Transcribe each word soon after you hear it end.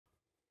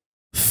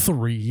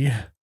3,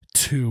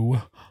 2,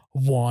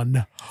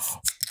 1.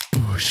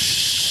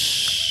 Boosh.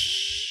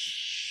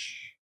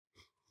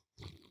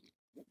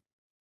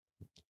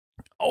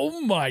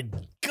 Oh my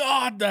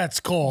God, that's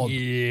cold.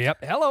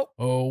 Yep. Hello.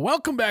 Oh,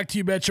 welcome back to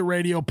You Betcha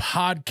Radio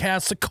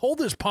Podcast, the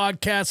coldest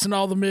podcast in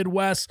all the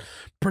Midwest,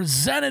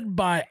 presented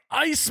by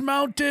Ice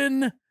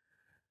Mountain.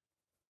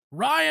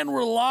 Ryan,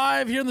 we're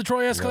live here in the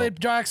Troy Escalade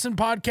Jackson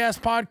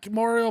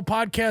Memorial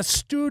Podcast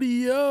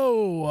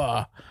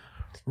Studio.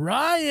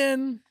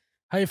 Ryan,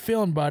 how you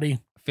feeling, buddy?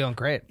 Feeling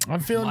great. I'm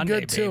feeling Monday,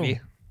 good too.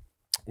 Baby.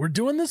 We're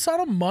doing this on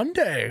a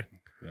Monday.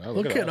 Yeah,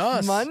 look at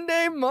us.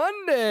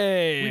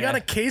 Monday. We got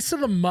a case of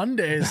the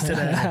Mondays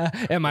today.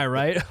 Am I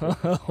right?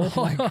 Oh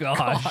my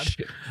gosh.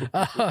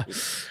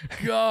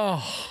 Well,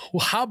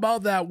 how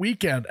about that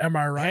weekend? Am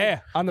I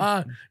right?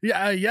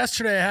 Hey,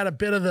 yesterday I had a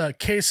bit of the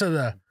case of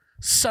the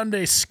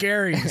Sunday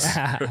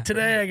scaries.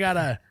 Today I got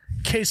a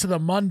case of the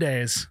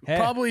Mondays. Hey.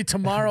 Probably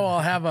tomorrow I'll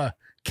have a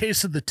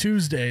case of the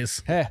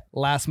Tuesdays. Hey,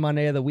 last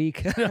Monday of the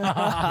week. I've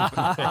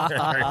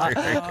never heard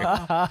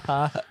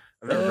that.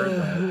 I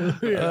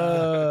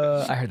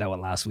heard that one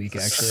last week,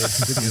 actually.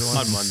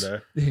 On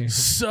Monday.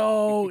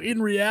 So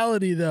in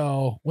reality,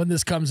 though, when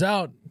this comes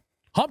out,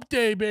 hump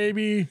day,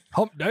 baby.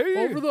 Hump day.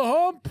 Over the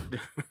hump.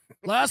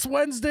 Last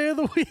Wednesday of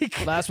the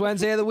week. Last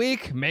Wednesday of the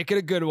week. Make it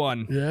a good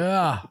one.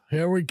 Yeah,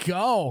 here we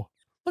go.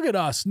 Look at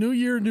us. New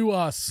year, new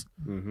us.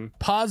 Mm-hmm.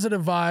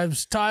 Positive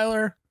vibes.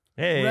 Tyler,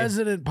 Hey,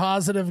 resident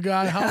positive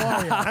guy. How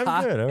are you?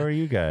 I'm good. How are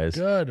you guys?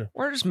 Good.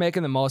 We're just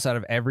making the most out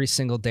of every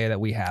single day that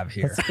we have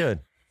here. That's good.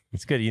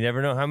 It's good. You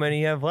never know how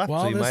many you have left,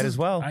 so you this might is- as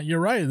well. You're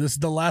right. This is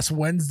the last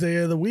Wednesday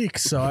of the week,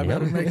 so I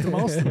better make the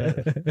most of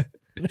it.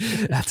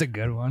 That's a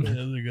good one. That's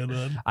a good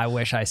one. I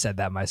wish I said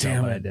that myself,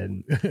 Damn but I it.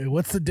 didn't.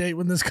 What's the date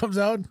when this comes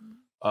out?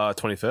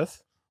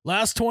 25th.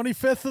 Last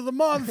 25th of the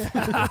month.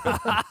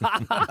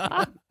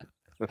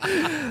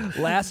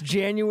 Last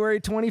January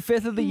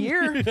 25th of the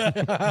year.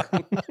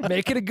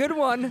 Make it a good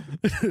one.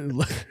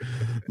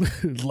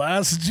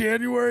 Last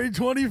January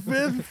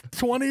 25th,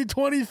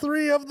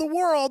 2023 of the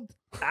world.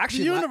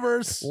 Actually,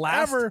 Universe.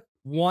 last Ever.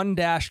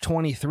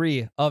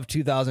 1-23 of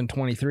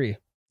 2023.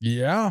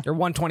 Yeah. Or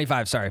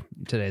 125, sorry.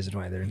 Today's the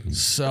 23rd.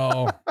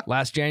 So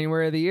Last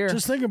January of the year.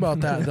 just think about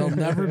that. There'll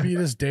never be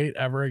this date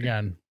ever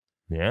again.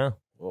 Yeah.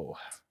 Whoa.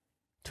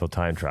 Till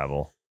time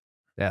travel.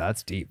 Yeah,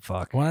 that's deep.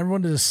 Fuck. I want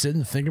everyone to just sit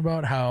and think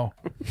about how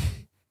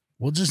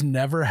we'll just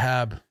never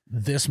have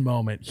this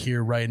moment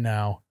here right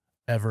now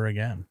ever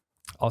again.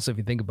 Also, if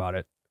you think about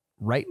it,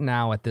 right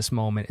now at this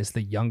moment is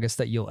the youngest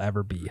that you'll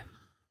ever be.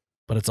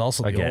 But it's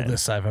also the Again.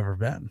 oldest I've ever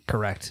been.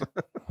 Correct.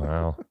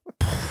 Wow.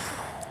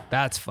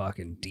 That's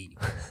fucking deep.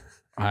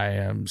 I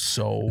am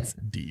so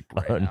deep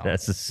right now.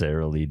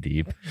 Unnecessarily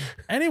deep.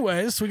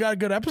 Anyways, we got a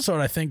good episode,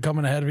 I think,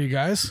 coming ahead of you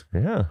guys.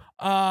 Yeah.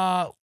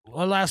 Our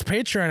last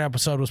Patreon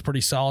episode was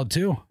pretty solid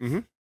too.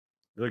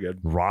 Really good.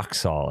 Rock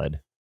solid.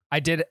 I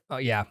did. Oh,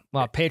 yeah.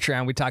 Well,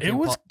 Patreon, we talked It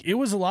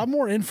was a lot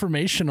more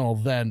informational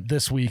than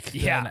this week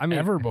Yeah, than I mean-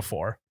 ever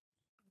before.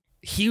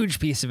 huge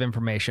piece of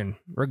information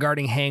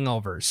regarding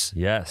hangovers.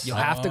 Yes. You'll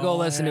have to go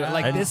listen to it.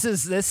 Like And- this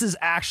is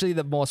actually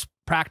the most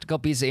practical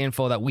piece of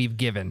info that we've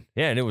given.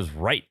 Yeah, and it was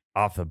right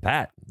off the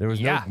bat. There was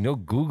Yeah. no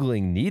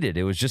Googling needed.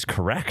 It was just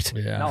correct.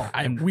 Yeah. No,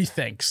 we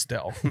think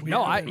still.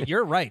 No,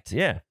 you're right.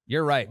 Yeah.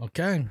 You're right.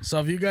 Okay. So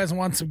if you guys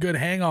want some good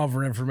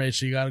hangover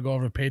information, you got to go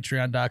over to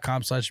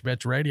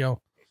patreon.com/betchradio.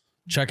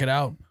 Check it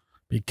out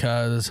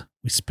because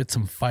we spit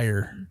some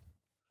fire.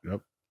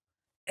 Yep.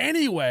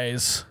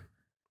 Anyways,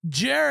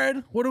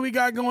 Jared, what do we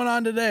got going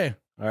on today?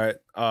 All right.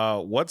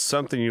 What's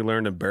something you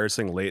learned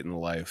embarrassing late in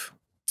life?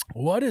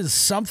 What is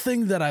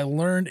something that I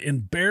learned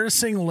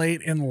embarrassing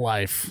late in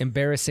life?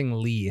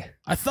 Embarrassingly.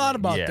 I thought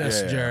about Yeah.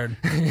 this, Yeah. Jared.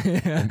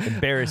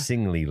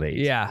 Embarrassingly late.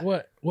 Yeah.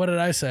 What did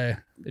I say?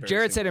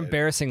 Jared said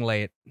embarrassing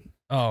late.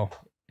 Oh,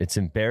 It's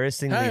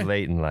embarrassingly Hey.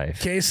 late in life.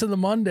 case of the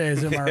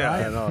Mondays, am I Yeah,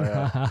 I right? know.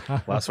 Yeah.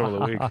 Last one of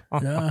the week.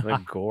 Yeah.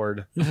 Thank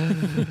gourd.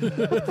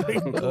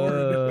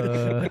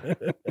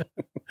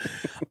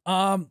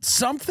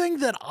 Something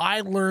that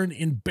I learned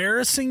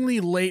embarrassingly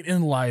late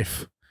in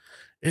life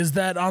is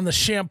that on the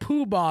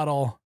shampoo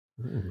bottle,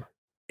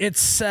 it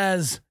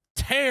says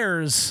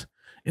tears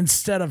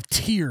instead of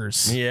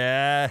tears.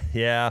 Yeah.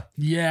 Yeah.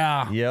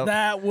 Yeah. Yep.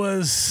 That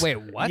was. Wait,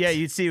 what? Yeah,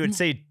 you'd see it would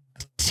say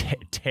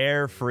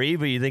tear free,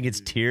 but you think it's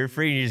tear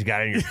free. You just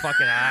got it in your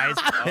fucking eyes,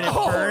 and it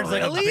burns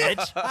like a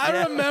bitch.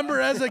 I remember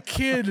as a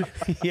kid,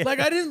 Yeah. like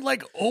I didn't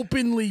like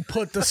openly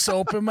put the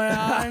soap in my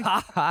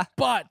eye,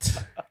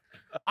 but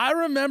I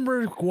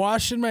remember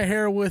washing my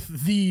hair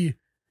with the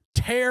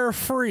tear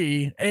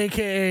free,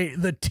 aka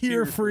the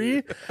tear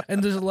free,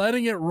 and just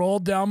letting it roll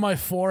down my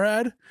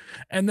forehead,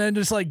 and then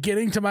just like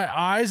getting to my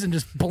eyes and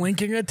just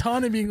blinking a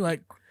ton and being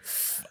like,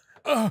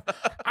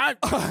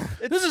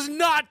 this is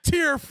not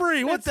tear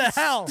free. What the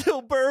hell?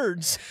 Still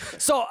burns.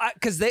 So,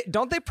 because they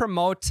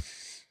promote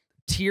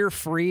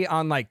tear-free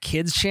on like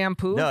kids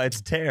shampoo? No,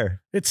 it's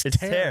tear. It's It's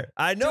tear. tear.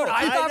 I know. Dude,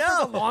 I thought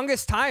know. for the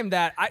longest time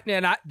that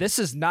this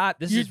is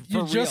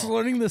You're for just real.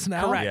 learning this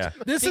now? Correct.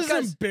 Yeah. This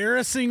Because- is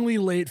embarrassingly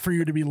late for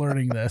you to be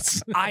learning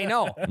this. I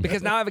know,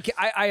 because now I have a kid.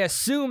 I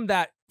assume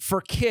that for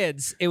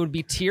kids it would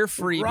be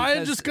tear-free. Ryan's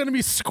because- just going to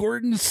be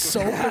squirting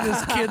soap in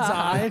his kid's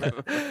eye.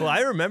 Well,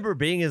 I remember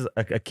being as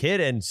a kid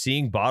and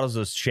seeing bottles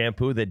of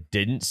shampoo that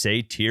didn't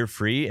say tear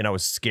free, and I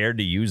was scared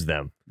to use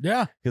them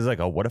Yeah. because like,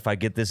 oh, what if I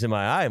get this in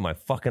my eye and my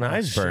fucking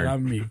eyes Shit, burn?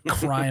 I'm be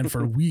crying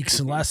for weeks,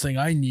 and last thing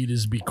I need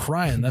is be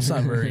crying. That's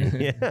not very.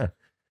 Yeah.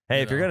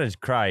 Hey, if you're gonna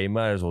cry, you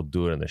might as well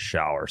do it in the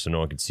shower so no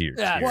one can see your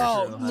Yeah, tears.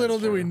 Well, true. little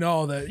do we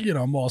know that,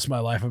 most of my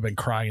life I've been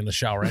crying in the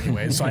shower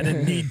anyway, so I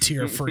didn't need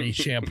tear-free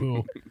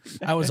shampoo.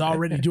 I was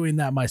already doing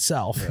that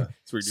myself.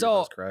 That's where So-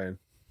 was crying.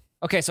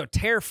 Okay, so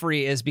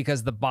tear-free is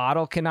because the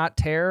bottle cannot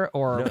tear,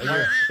 or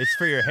No, it's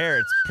for your hair.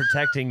 It's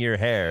protecting your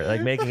hair,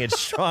 like making it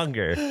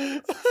stronger.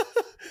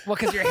 well,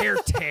 because your hair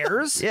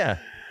tears. Yeah,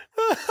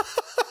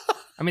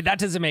 I mean, that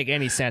doesn't make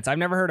any sense. I've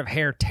never heard of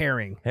hair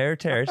tearing. hair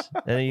tears,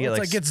 and then you Well,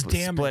 get it's like like it's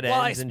damaged. split ends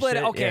Well, I and split.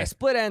 shit. Okay, Yeah.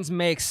 split ends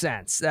makes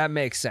sense. That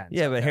makes sense.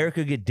 Yeah, but hair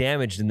could get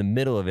damaged in the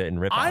middle of it and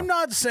rip I'm off.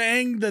 not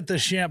saying that the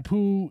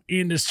shampoo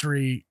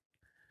industry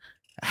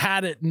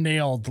had it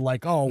nailed,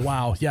 like, oh,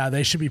 wow, yeah,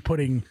 they should be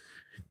putting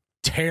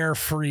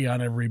tear-free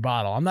on every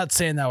bottle. I'm not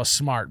saying that was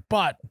smart,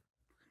 but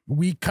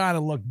we kind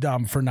of looked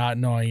dumb for not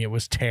knowing it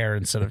was tear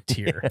instead of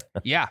tear.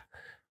 Yeah.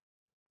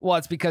 Well,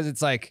 it's because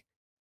it's like,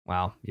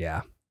 well,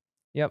 yeah.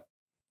 Yep.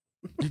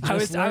 You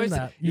just learned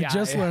that. You yeah,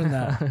 just yeah. learned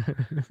that.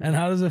 And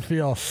how does it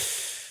feel?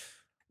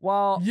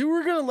 Well, You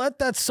were going to let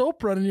that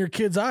soap run in your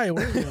kid's eye,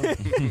 weren't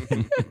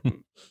you?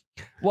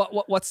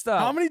 what's the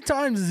How many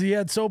times has he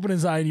had soap in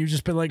his eye and you've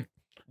just been like,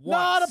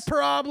 not a once.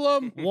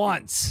 problem.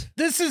 Once.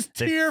 This is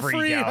They tear-free,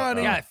 freak out,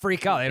 honey. Yeah, they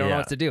freak out. They don't know Yeah.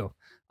 what to do.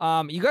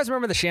 You guys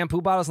remember the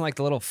shampoo bottles and like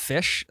the little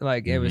fish?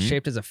 Like it was Mhm.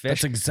 shaped as a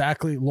fish. That's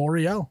exactly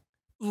L'Oreal.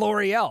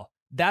 L'Oreal.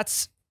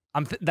 That's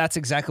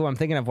exactly what I'm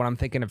thinking of when I'm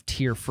thinking of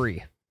tear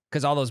free.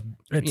 Because all those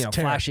It's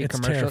flashy it's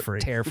commercials tear-free.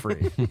 tear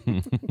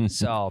free.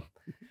 So,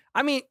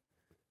 I mean,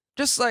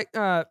 just like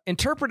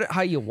interpret it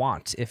how you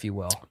want, if you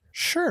will.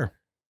 Sure.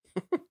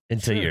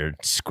 Until you're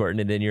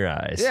squirting it in your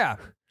eyes. Yeah.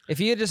 If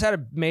you had just had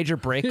a major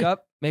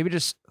breakup, maybe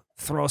just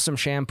throw some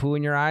shampoo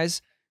in your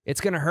eyes.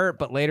 It's gonna hurt,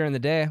 but later in the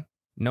day,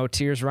 no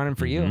tears running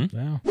for you.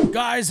 Mhm. Yeah.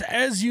 Guys,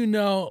 as you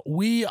know,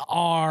 we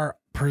are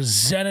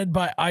presented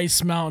by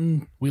Ice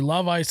Mountain. We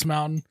love Ice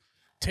Mountain.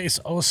 Tastes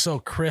oh so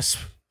crisp.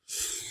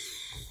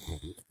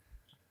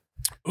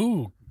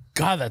 Ooh,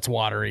 God, that's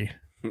watery.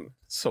 It's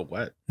so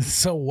wet. It's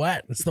so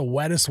wet. It's the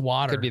wettest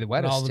water. Could be the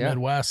in all wettest, the yeah.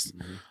 Midwest.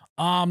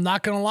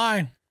 Not gonna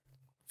lie.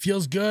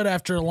 Feels good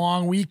after a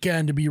long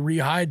weekend to be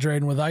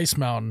rehydrating with Ice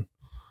Mountain.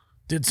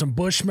 Did some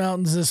Bush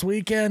Mountains this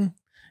weekend.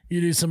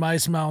 You do some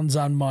Ice Mountains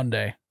on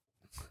Monday.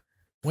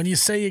 When you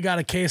say you got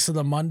a case of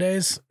the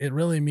Mondays, it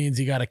really means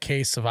you got a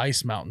case of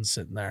Ice Mountain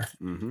sitting there.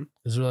 Mm-hmm.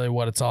 Is really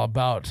what it's all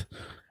about.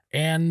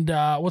 And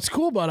what's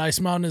cool about Ice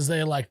Mountain is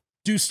they like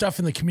do stuff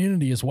in the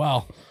community as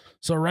well.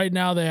 So right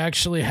now they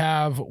actually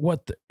have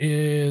what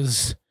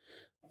is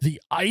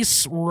the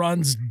Ice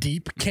Runs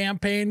Deep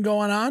campaign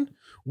going on,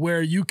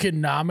 where you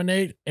can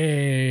nominate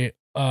a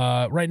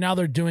right now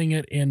they're doing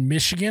it in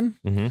Michigan.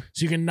 Mhm.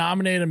 So you can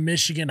nominate a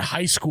Michigan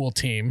high school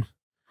team.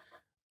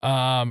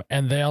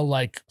 And they'll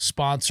like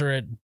sponsor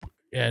it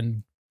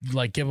and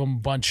like give them a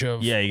bunch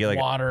of Yeah, you get, like,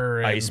 water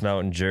and Ice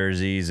Mountain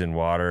jerseys and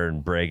water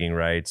and bragging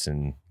rights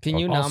and Can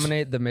you Also-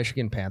 nominate the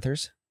Michigan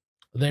Panthers?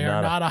 they are not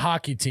a- not a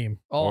hockey team.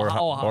 or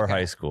okay.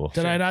 high school.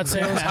 Did I not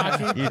say it was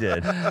hockey? You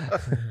did.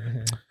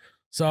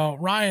 So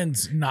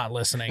Ryan's not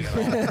listening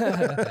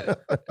at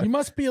all. You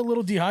must be a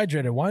little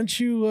dehydrated. Why don't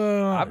you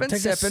I've been take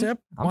a sipping. sip?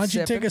 I'm Why don't you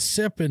take sipping. a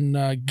sip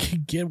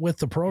and get with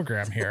the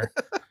program here?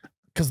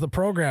 Because the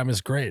program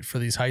is great for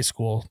these high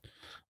school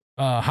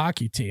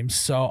hockey teams.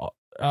 So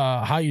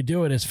how you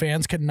do it is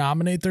fans can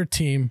nominate their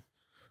team.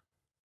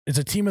 It's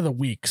a team of the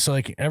week. So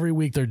like every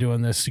week they're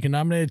doing this. You can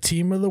nominate a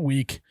team of the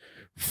week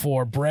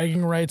for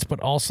bragging rights, but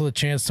also the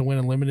chance to win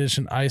a limited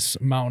edition Ice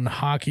Mountain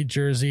hockey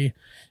jersey.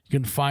 You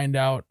can find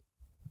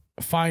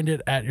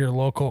it at your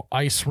local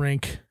ice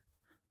rink.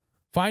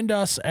 Find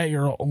us at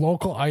your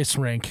local ice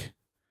rink,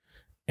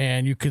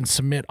 and you can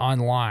submit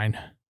online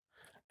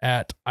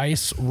at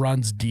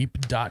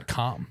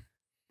icerunsdeep.com.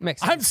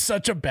 Makes I'm sense.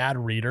 such a bad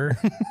reader.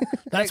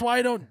 That's why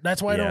I don't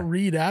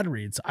read ad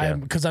reads.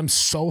 Because I'm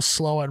so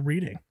slow at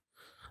reading.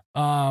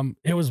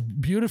 It was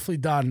beautifully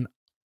done.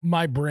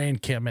 My brain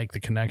can't make the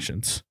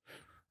connections.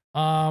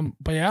 But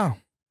yeah,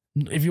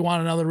 if you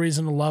want another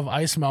reason to love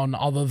Ice Mountain,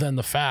 other than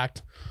the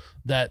fact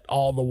that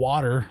all the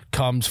water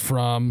comes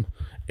from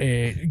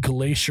a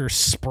glacier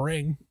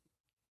spring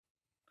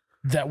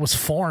that was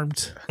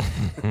formed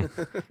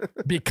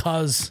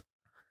because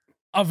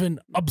of an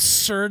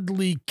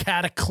absurdly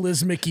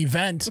cataclysmic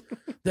event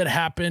that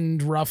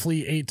happened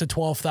roughly 8 to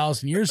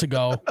 12,000 years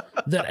ago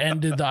that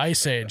ended the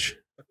Ice Age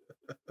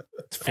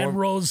and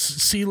rose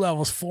sea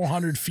levels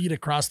 400 feet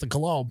across the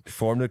globe.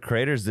 Formed the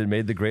craters that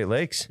made the Great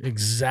Lakes.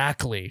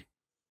 Exactly.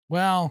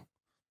 Well,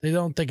 They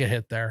don't think it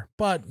hit there,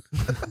 but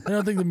I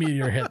don't think the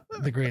meteor hit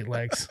the Great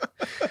Lakes.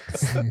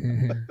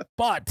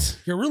 But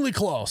you're really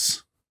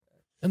close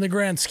in the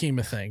grand scheme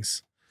of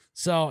things.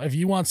 So if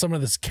you want some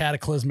of this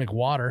cataclysmic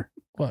water,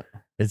 what?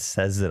 It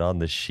says it on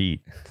the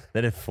sheet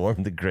that it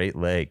formed the Great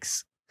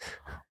Lakes.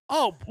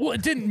 Oh, well,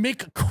 it didn't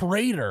make a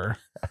crater.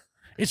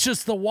 It's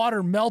just the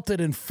water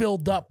melted and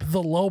filled up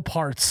the low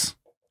parts.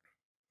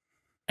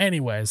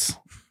 Anyways.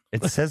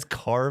 It says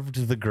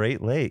carved the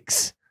Great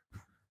Lakes.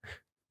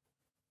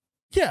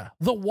 Yeah,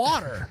 the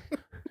water.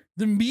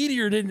 The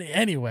meteor didn't.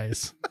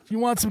 Anyways, if you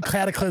want some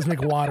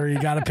cataclysmic water, you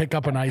got to pick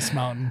up an ice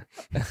mountain.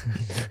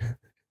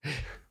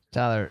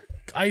 Tyler.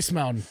 Ice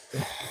mountain.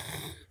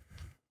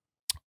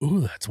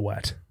 Ooh, that's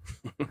wet.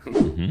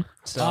 Mm-hmm.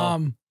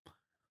 So,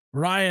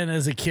 Ryan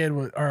as a kid,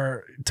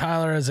 or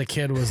Tyler as a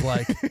kid was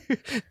like,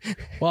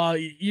 well,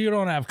 you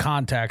don't have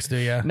contacts, do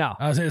you? No.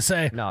 I was going to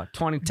say, no,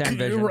 2010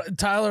 vision.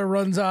 Tyler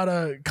runs out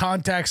of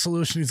contact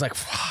solution. He's like,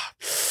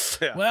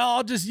 well,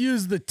 I'll just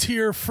use the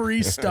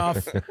tear-free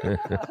stuff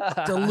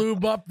to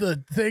lube up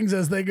the things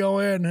as they go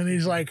in. And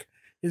he's like,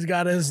 he's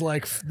got his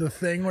like the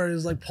thing where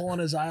he's like pulling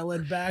his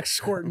eyelid back,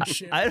 squirting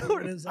shit. I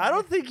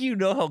don't think you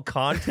know how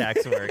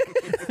contacts work.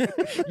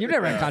 You've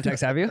never had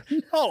contacts, have you?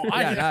 No,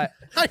 Yeah,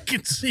 I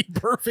can see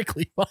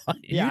perfectly fine.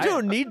 Yeah, you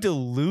don't need to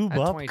lube at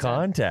up 2010.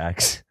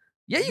 contacts.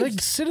 Yeah, you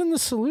Like sit in the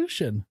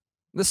solution.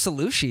 the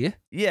solution.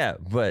 Yeah,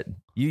 but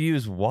you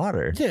use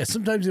water. Yeah,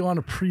 sometimes you want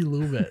to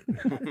pre-lube it.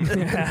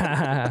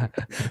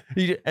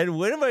 And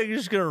when am I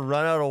just going to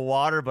run out of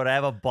water, but I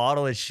have a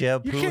bottle of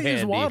shampoo You can't use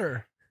handy?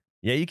 water.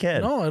 Yeah, you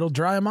can. No, it'll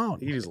dry them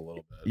out. You use a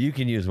little bit. You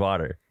can use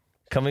water.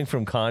 Coming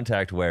from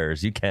contact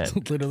wearers, you can.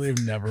 Literally,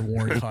 have never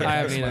worn contacts I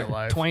haven't in my either.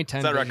 life. 2010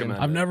 Is that vision.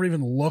 recommended? I've never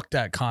even looked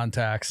at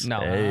contacts. No.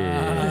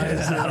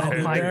 Hey.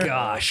 Oh my There.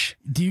 gosh.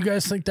 Do you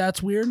guys think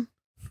that's weird?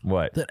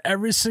 What? That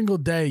every single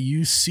day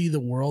you see the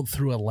world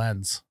through a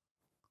lens,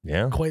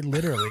 Yeah. quite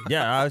literally.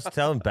 Yeah, I was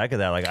telling Becca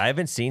that. Like, I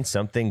haven't seen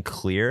something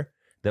clear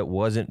that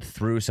wasn't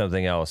through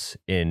something else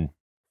in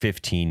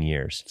 15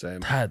 years.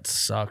 Same. That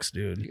sucks,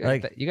 dude. You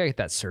gotta, you gotta get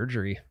that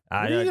surgery.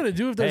 What are you gonna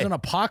do if there's Hey. an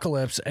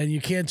apocalypse and you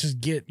can't just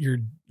get your?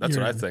 That's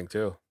your, what I think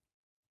too.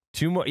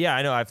 Two more. Yeah,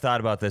 I know. I've thought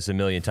about this a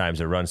million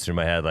times. It runs through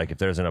my head. Like, if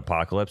there's an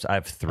apocalypse, I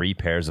have 3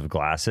 pairs of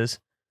glasses.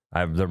 I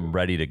have them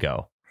ready to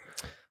go.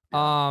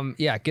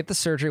 Yeah, get the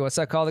surgery. What's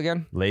that called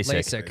again?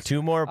 LASIK.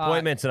 2 more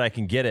appointments and I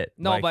can get it.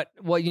 No, Like, but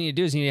what you need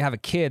to do is you need to have a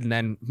kid and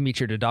then meet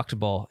your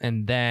deductible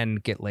and then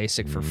get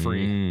LASIK for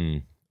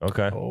free.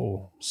 Okay.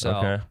 Oh, So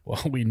Okay.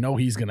 well, we know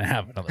he's gonna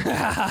have another.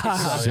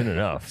 Soon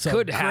enough. So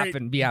could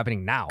great- be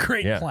happening now.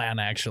 Great Yeah. plan,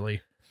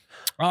 actually.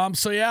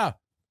 So yeah,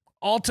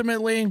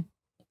 ultimately,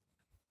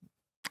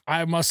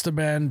 I must have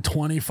been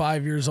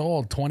 25 years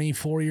old,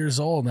 24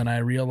 years old, and I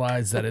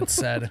realized that it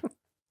said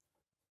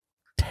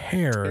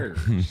tear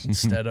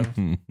instead of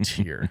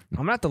tear. I'm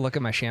gonna have to look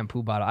at my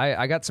shampoo bottle.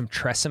 I got some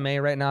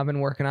Tresemme right now. I've been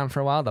working on for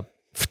a while. The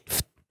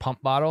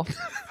pump bottle.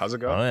 How's it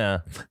go? Oh, yeah.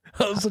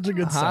 That was such a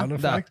good sound The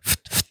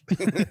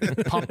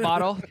effect. pump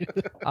bottle.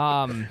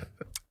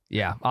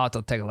 Yeah, I'll have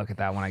to take a look at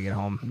that when I get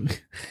home.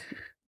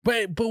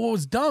 But what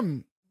was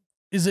dumb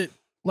is it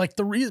like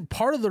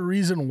part of the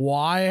reason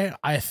why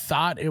I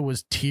thought it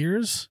was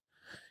tears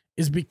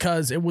is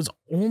because it was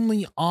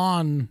only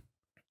on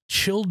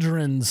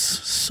children's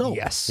soap.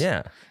 Yes.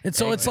 Yeah. And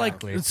so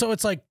Exactly. it's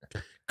like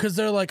because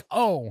they're like,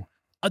 oh,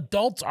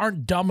 adults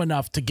aren't dumb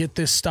enough to get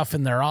this stuff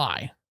in their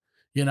eye.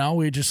 You know,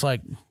 we just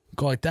like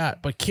go like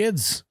that. But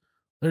kids,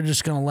 they're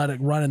just gonna let it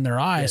run in their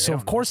eye. Yeah, so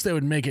of course they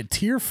would make it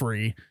tear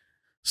free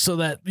so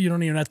that you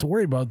don't even have to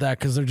worry about that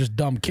because they're just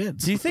dumb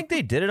kids. Do you think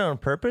they did it on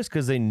purpose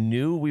because they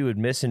knew we would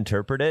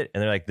misinterpret it?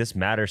 And they're like, this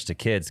matters to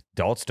kids.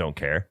 Adults don't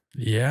care.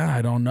 Yeah,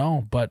 I don't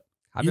know. But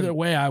either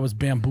way, I was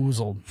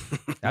bamboozled.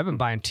 I've been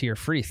buying tier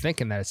free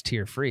thinking that it's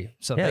tier free.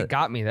 So Yeah. they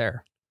got me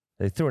there.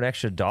 They threw an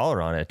extra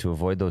 $1 on it to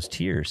avoid those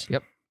tears.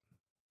 Yep.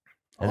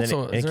 And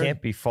Also, then it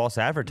can't be false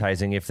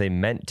advertising if they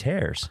meant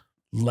tears.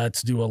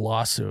 Let's do a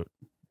lawsuit.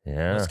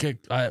 Yeah. Let's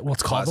get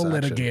what's called Class the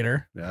action.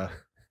 litigator. Yeah.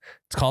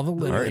 It's called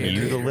the Aren't litigator.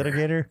 you the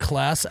litigator?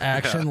 Class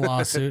action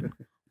lawsuit.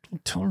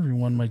 Don't tell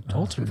everyone my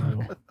alter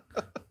ego.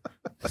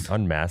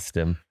 Unmasked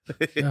him.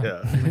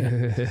 Yeah.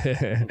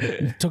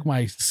 You took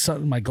my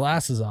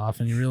glasses off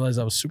and you realized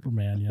I was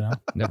Superman, you know?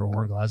 Never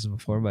wore glasses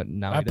before, but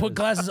now I he put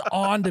does. glasses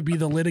on to be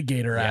the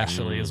litigator,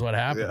 actually, is what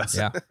happens.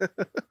 Yeah.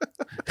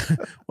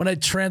 When I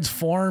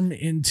transform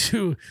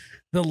into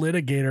the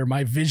litigator,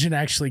 my vision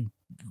actually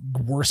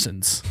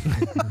worsens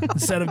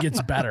instead of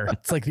gets better.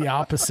 It's like the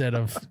opposite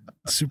of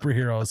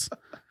superheroes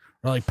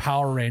or like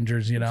Power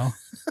Rangers, you know?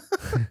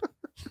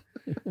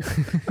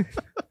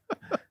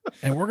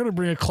 And we're going to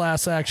bring a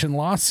class action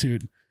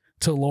lawsuit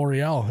to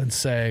L'Oreal and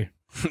say,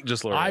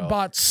 Just L'Oreal. I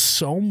bought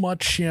so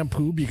much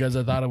shampoo because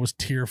I thought it was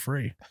tear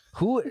free.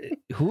 Who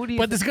do you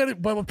But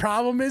the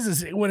problem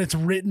is when it's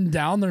written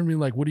down, they're gonna be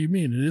like, "What do you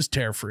mean it is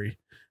tear free?"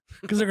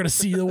 Because they're gonna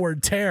see the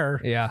word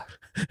tear, Yeah.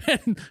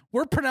 and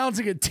we're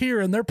pronouncing it tear,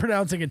 and they're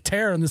pronouncing it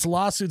tear, and this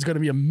lawsuit's gonna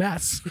be a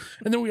mess.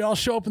 And then we all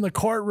show up in the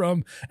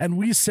courtroom and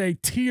we say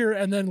tear,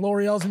 and then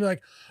L'Oreal's gonna be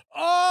like,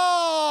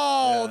 "Oh,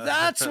 Oh, Yeah.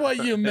 that's what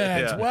you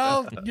meant. Yeah.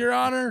 Well, Your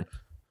Honor,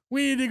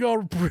 we need to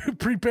go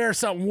prepare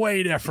something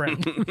way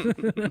different. What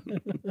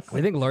do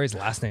you think Lori's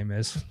last name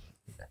is?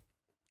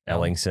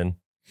 Ellingson.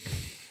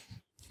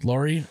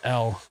 Lori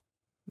L.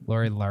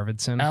 Lori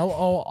Larvidson.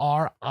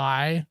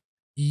 Lorielle.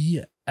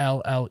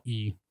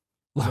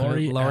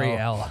 Lori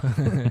L.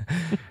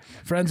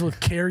 Friends with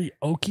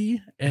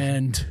karaoke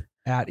and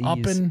At ease.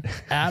 Up and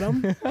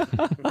Adam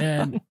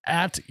and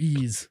at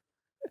ease.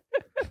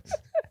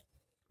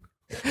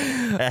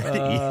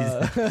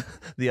 At ease.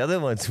 The other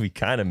ones we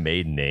kind of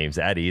made names.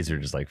 At ease are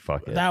just like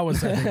fuck it. That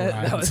was I think,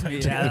 that was me.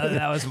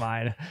 That was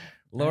mine.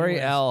 Lori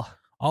Anyways. L.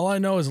 All I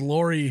know is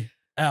Lori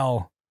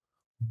L.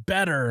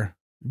 better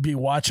be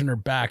watching her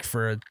back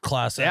for a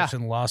class Yeah.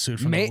 action lawsuit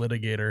from May- the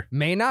litigator.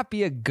 May not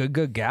be a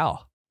good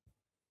gal.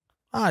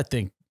 I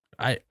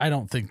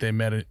don't think they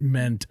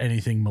meant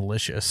anything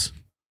malicious.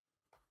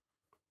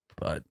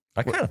 But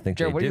I kind of think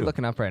Jared, they what do. are you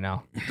looking up right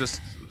now?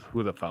 Just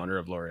who the founder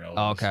of L'Oreal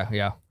Oh, is. okay.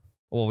 Yeah.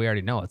 Well, we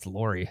already know it's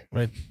Lori.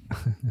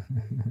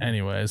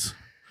 anyways,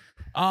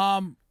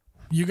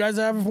 you guys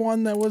have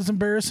one that was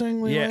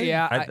embarrassing?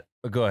 Yeah.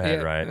 Go ahead,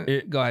 Yeah,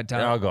 Ryan. go ahead,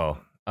 Tyler. I'll go.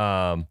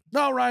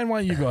 No, Ryan,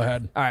 why don't you go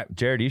ahead? All right.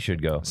 Jared, you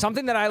should go.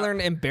 Something that I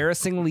learned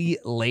embarrassingly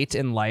late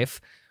in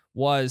life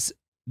was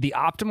the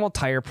optimal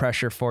tire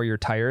pressure for your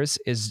tires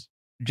is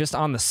just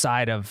on the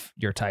side of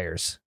your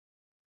tires.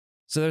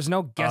 So there's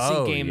no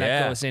guessing game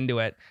that goes into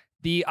it.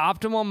 The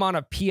optimal amount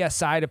of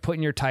PSI to put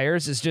in your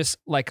tires is just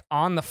like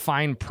on the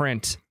fine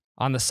print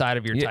on the side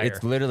of your tire.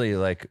 It's literally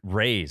like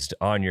raised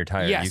on your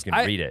tire. Yes, You can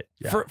I- read it.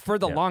 For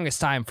the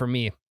longest time for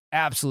me,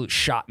 absolute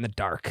shot in the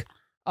dark.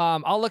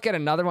 I'll look at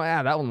another one.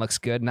 That one looks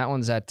good. And that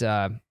one's at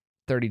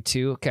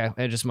 32. Okay.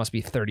 It just must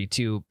be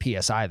 32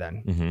 PSI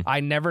then.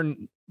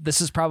 Mhm. This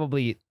is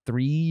probably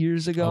 3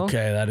 years ago.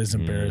 Okay, that is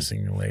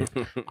embarrassing late.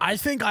 I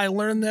think I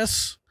learned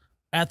this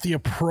at the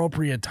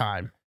appropriate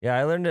time, Yeah,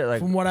 I learned it like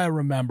from what I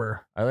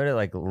remember.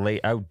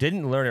 late. I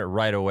didn't learn it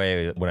right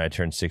away when I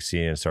turned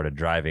 16 and started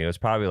driving. It was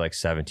probably like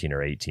 17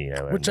 or 18. I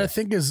learned Which I it.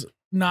 think is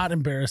not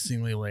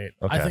embarrassingly late.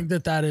 I Okay. think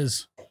that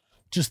is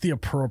just the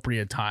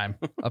appropriate time.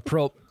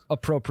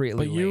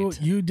 Appropriately But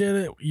late. you did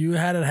it. You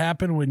had it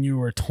happen when you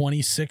were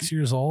 26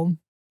 years old.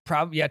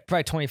 Probably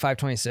 25,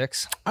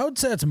 26. I would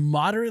say it's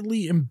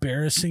moderately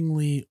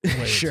embarrassingly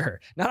late. Sure.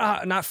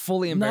 Not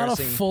fully Not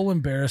embarrassing. a full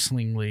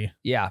embarrassingly.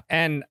 Yeah.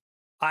 And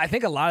I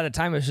think a lot of the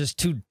time it was just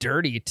too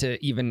dirty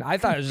to even. I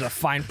thought it was just a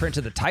fine print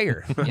of the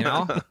tire. You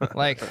know,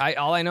 like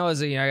all I know is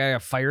that I got a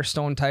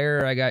Firestone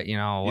tire. I got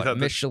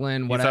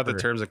Michelin, You whatever. thought the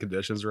terms and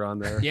conditions were on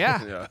there?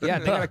 Yeah. They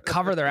gotta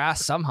cover their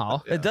ass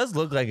somehow. Yeah. It does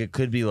look like it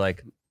could be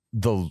like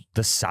the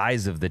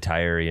size of the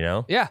tire. You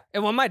know. Yeah.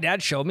 And when my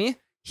dad showed me,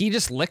 he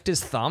just licked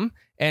his thumb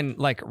and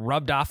like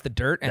rubbed off the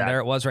dirt, and there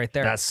it was right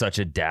there. That's such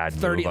a dad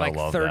 30, move. I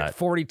love that.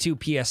 42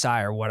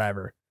 PSI or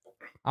whatever.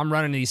 I'm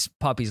running these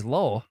puppies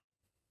low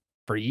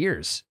for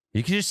years.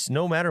 You can just,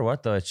 no matter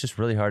what though, it's just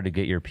really hard to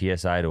get your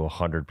PSI to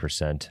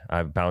 100%.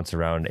 I bounce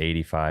around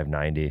 85,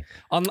 90.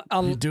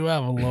 You do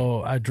have a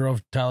low. I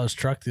drove Tyler's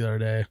truck the other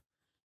day.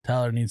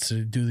 Tyler needs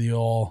to do the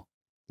old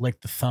lick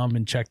the thumb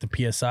and check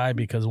the PSI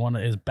because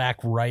his back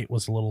right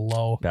was a little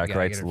low. Back gotta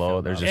right's get it low.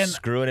 filled There's up. a And-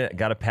 screw in it.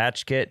 Got a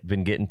patch kit.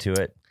 Been getting to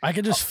it. I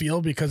could just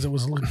feel because it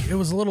was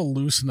a little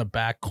loose in the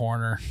back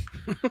corner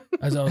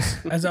as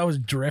I was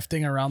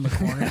drifting around the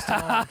corner.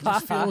 I could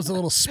just feel it was a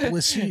little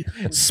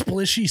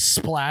splishy,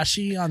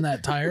 splashy on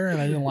that tire,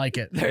 and I didn't like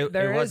it. There it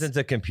is- wasn't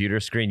a computer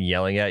screen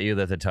yelling at you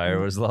that the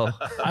tire was low.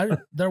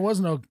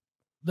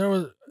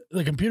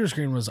 The computer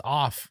screen was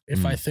off.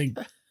 I think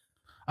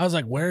I was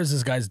like, where is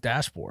this guy's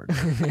dashboard?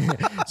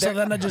 So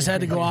then I just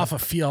had to go off a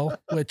feel,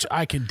 which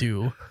I can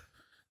do.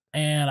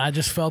 And I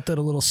just felt it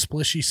a little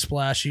splishy,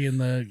 splashy in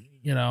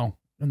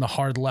the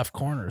hard left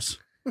corners.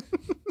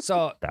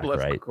 So Back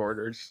Left right.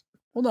 quarters.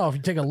 Well, no, if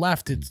you take a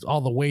left, it's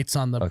all the weight's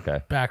on the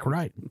Okay. back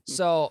right.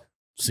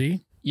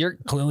 See? you're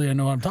Clearly I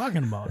know what I'm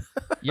talking about.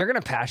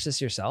 gonna patch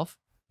this yourself?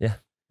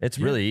 It's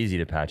really easy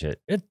to patch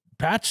it.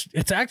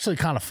 It's actually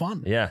kind of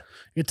fun. Yeah.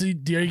 Are you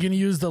gonna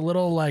use the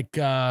little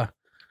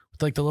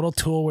the little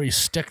tool where you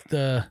stick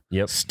the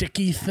Yep.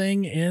 sticky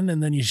thing in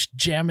and then you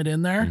jam it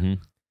in there? Mhm.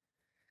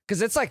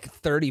 Because it's like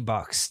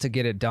 $30 to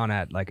get it done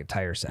at like a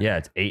tire center. Yeah,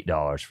 it's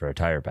 $8 for a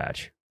tire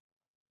patch.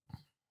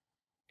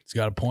 He's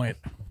got a point.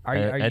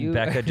 And you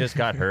Becca just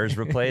got hers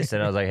replaced,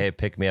 and I was like, "Hey,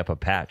 pick me up a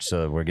patch."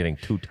 So we're getting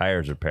 2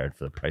 tires repaired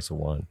for the price of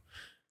 1.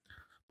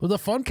 But the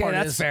fun part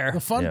that's is fair. the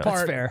fun Yeah. That's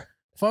part. fair.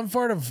 Fun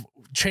part of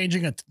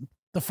changing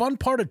the fun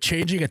part of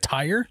changing a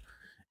tire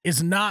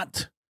is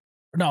not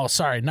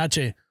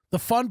the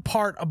fun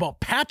part about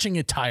patching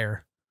a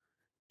tire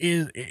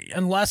is,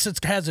 unless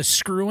it has a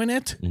screw in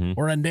it Mhm.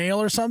 or a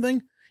nail or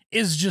something,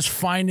 is just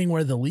finding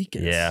where the leak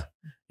is. Yeah.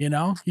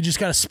 You just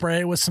got to spray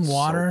it with some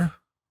water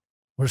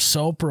or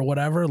soap or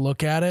whatever,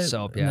 look at it,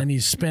 Soap, and yeah. then you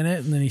spin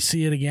it and then you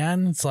see it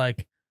again. It's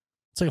like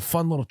a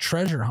fun little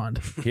treasure hunt.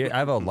 Here, I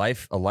have a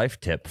life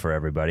tip for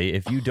everybody.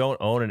 If you don't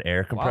own an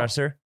air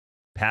compressor,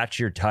 patch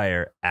your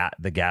tire at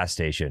the gas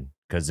station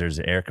because there's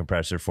an air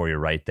compressor for you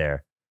right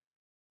there.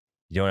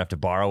 You don't have to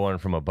borrow one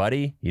from a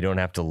buddy. You don't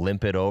have to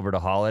limp it over to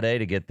Holiday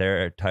to get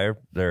their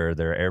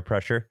air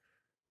pressure.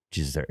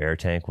 Jesus, their air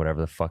tank, whatever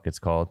the fuck it's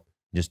called.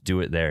 Just do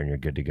it there and you're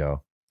good to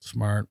go.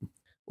 Smart.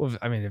 Well,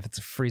 I mean, if it's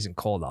freezing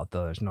cold out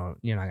there,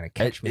 you're not going to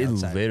catch me It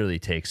outside. literally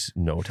takes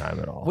no time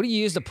at all. What do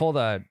you use to pull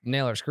the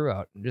nail or screw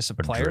out? Just a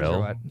pliers drill. or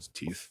what? His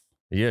teeth.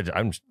 Yeah,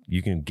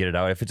 you can get it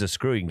out. If it's a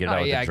screw, you can get it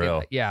out with a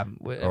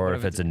drill. Or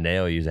if it's a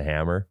nail, use a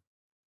hammer.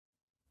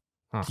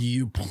 Huh. Do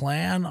you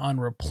plan on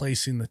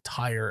replacing the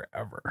tire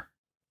ever?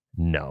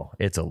 No,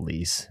 it's a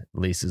lease.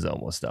 Lease is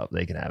almost up.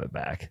 They can have it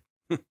back.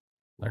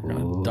 They're going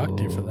to duct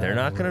you for that. They're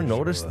not going to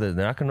notice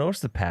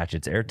the patch.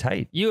 It's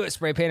airtight. You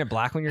spray paint it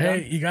black when you're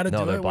Hey, done? you got to No,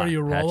 do they're it where black.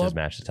 you roll Patches up.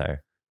 match the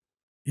tire.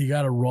 You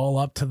got to roll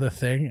up to the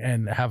thing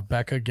and have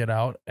Becca get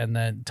out and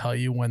then tell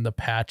you when the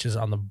patch is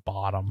on the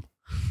bottom.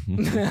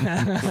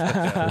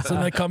 So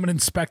they come and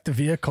inspect the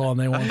vehicle and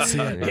they won't see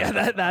it.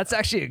 Yeah, that's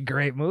actually a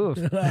great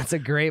move. That's a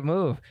great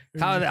move.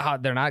 How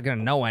they're not going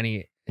to know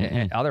any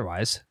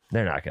otherwise.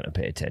 They're not going to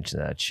pay attention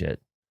to that shit.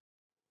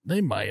 They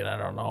might, I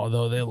don't know,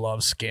 though they love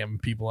scamming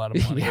people out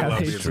of money. Yeah, love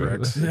they these do.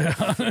 tricks.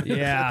 Yeah.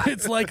 Yeah.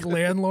 It's like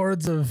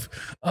landlords of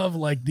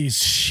like these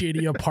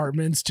shitty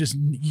apartments. Just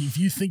if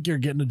you think you're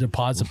getting a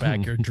deposit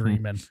back, you're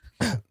dreaming.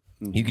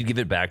 You could give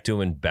it back to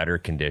them in better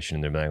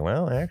condition. They'll be like,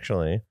 well,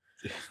 actually,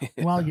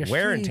 Well, you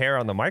wear and see- tear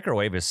on the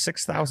microwave is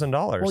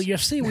 $6,000. Well, you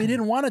see, we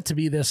didn't want it to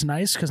be this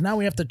nice because now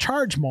we have to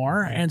charge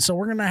more, and so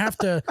we're gonna have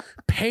to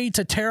pay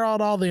to tear out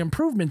all the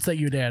improvements that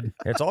you did.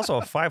 It's also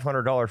a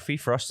 $500 fee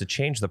for us to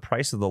change the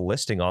price of the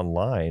listing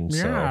online.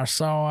 So. Yeah,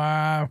 so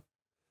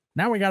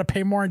now we got to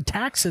pay more in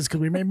taxes because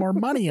we made more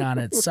money on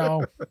it.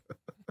 So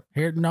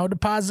here, no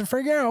deposit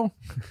for you.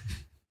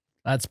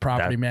 That's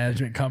property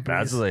management companies.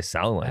 That's what they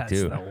sound like, That's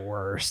too. the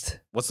worst.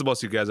 What's the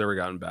most you guys ever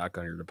gotten back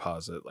on your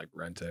deposit, like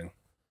renting?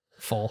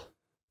 Full.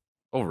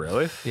 Oh,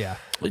 really? Yeah.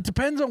 It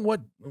depends on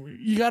what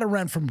you got to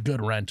rent from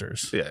good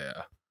renters.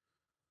 Yeah.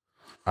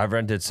 I've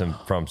rented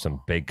from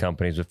some big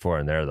companies before,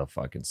 and they're the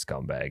fucking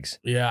scumbags.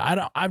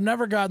 Yeah, I've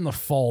never gotten the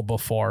full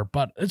before,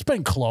 but it's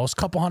been close.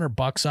 Couple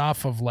 $100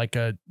 off of like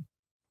a,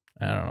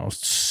 I don't know,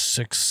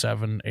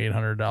 $600, $700,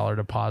 $800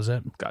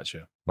 deposit.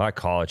 Gotcha. My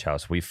college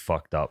house, we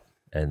fucked up,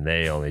 and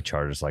they only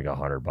charged us like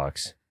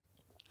 $100.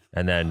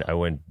 And then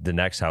the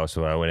next house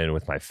when I went in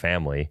with my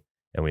family,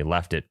 and we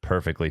left it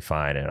perfectly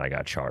fine, and I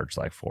got charged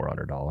like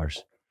 $400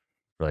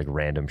 for like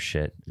random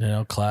shit. You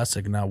know,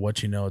 classic. Not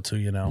what you know, it's who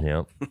you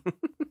know. Yep.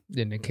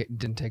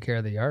 Didn't take care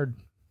of the yard.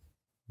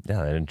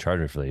 Yeah, they didn't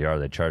charge me for the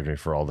yard. They charged me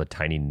for all the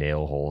tiny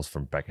nail holes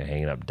from Becca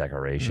hanging up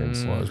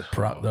decorations. Well,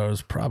 that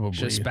was probably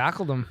Just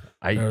spackled them.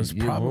 That was We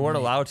probably- weren't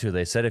allowed to.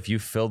 They said if you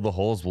filled the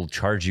holes, we'll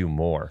charge you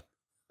more.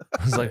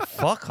 I was like,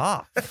 fuck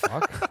off.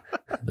 Fuck.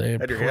 they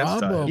Had your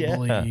hands tied.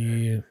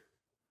 probably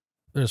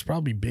there's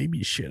probably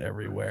baby shit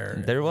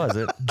everywhere. There was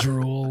it.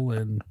 Drool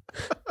and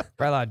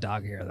Probably a lot of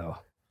dog hair though.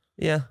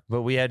 Yeah,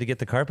 but we had to get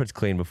the carpets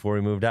clean before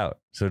we moved out,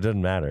 so it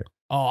didn't matter.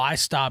 oh, I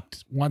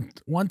stopped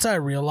once I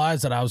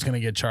realized that I was gonna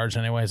get charged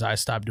anyways. I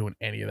stopped doing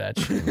any of that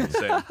shit.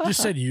 Same.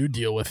 Just said you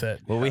deal with it.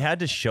 Well, we had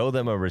to show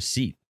them a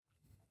receipt.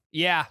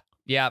 Yeah.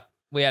 Yep.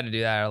 We had to do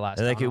that at our last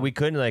And like townhome. we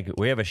couldn't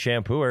we have a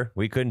shampooer.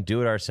 We couldn't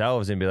do it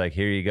ourselves and be like,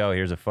 here you go,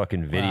 here's a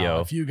fucking video.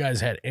 Wow, if you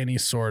guys had any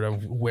sort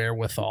of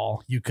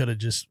wherewithal, you could have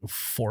just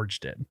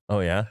forged it. Oh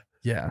yeah?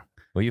 Yeah.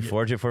 Will you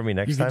forge it for me You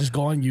next could time? just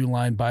go on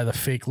Uline, buy the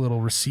fake little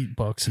receipt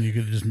books, and you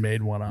could have just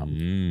made one up.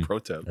 Pro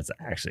tip. That's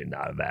actually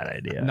not a bad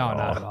idea. No, at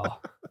not all. at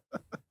all.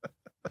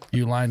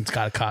 Uline's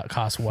got to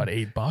cost what,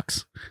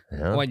 $8?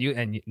 Yeah.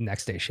 When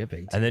next day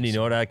shipping. And then you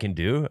know what I can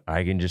do?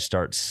 I can just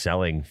start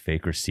selling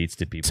fake receipts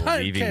to people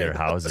leaving their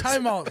houses.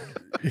 Time out.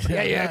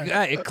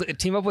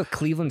 Team up with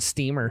Cleveland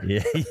Steamer.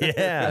 Yeah, yeah.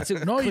 That's who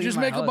No, you cleaned just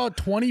my make house. about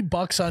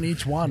 $20 on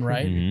each one,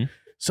 right? Mhm.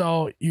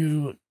 So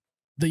you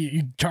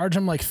charge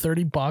them like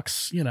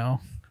 $30, you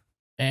know,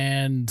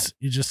 and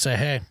you just say,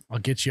 "Hey, I'll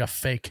get you a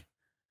fake."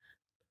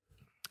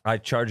 I'll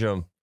charge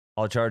them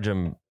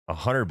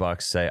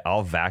 $100. Say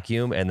I'll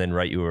vacuum and then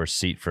write you a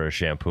receipt for a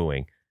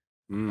shampooing.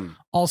 Mm.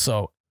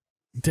 Also,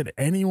 did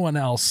anyone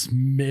else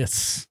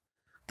miss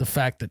the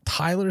fact that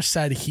Tyler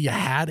said he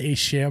had a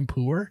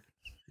shampooer?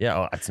 Yeah,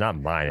 oh, it's not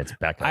mine. It's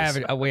Becca's.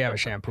 We have a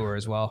shampooer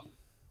as well.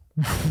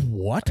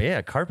 What?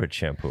 Yeah, carpet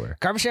shampooer.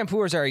 Carpet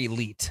shampooers are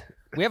elite.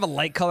 We have a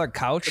light colored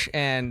couch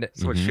and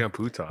That's what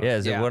shampoo taught. Yeah,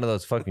 is it Yeah. one of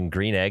those fucking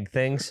green egg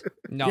things?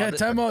 no, Yeah,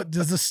 time out.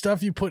 Does the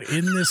stuff you put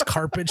in this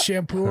carpet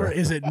shampooer,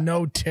 is it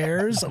no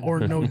tears or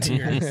no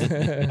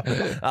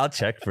tears? I'll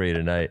check for you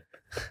tonight.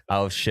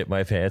 I'll shit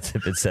my pants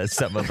if it says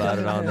something about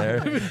it on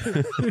there.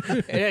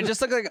 it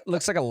just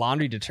looks like a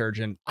laundry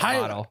detergent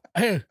bottle.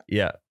 Hey,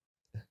 Yeah.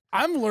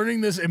 I'm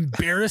learning this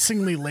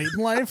embarrassingly late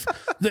in life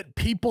that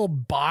people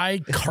buy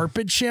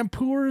carpet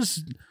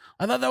shampooers.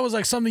 I thought that was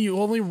like something you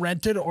only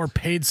rented or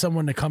paid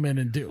someone to come in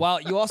and do.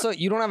 Well,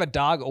 you don't have a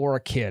dog or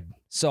a kid,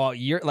 so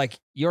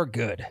you're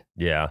good.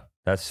 Yeah.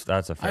 That's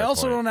a fair I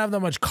also point. don't have that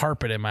much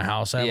carpet in my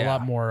house. I have a Yeah.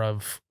 lot more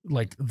of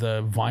like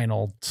the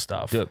vinyl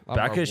stuff. Dude, I'm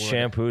Becca's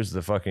more wood. shampoos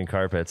the fucking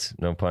carpets,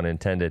 no pun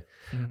intended.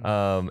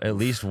 Mhm. At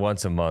least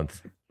once a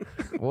month.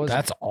 What was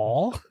That's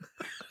all?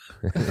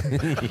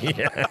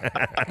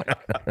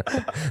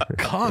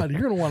 God,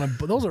 you're gonna want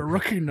to. Those are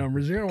rookie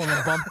numbers. You're gonna want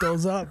to bump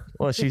those up.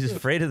 Well, she's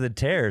afraid of the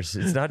tears.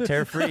 It's not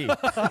tear free.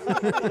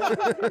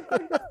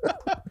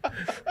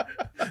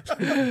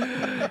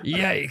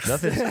 Yikes.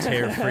 Nothing's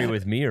tear free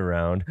with me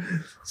around.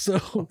 So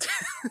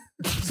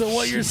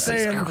what you're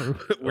saying?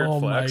 Oh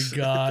my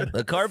God!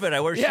 The carpet. I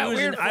wear shoes.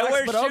 Weird I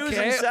wear flex, but shoes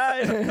okay.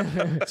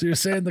 inside. So you're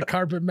saying the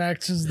carpet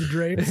matches the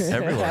drapes?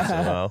 Every once in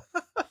a while.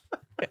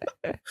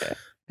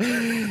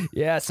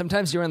 Yeah,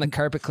 sometimes you're on the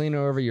carpet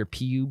cleaner over your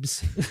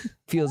pubes.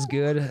 Feels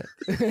good.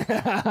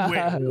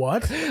 Wait,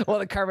 what? Well,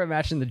 the carpet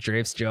matching the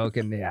drapes joke,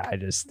 and yeah, I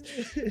just,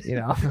 it's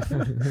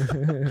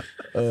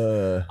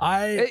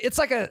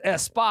like a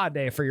spa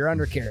day for your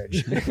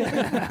undercarriage.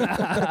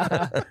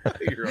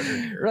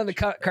 Run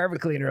the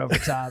carpet cleaner over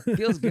top.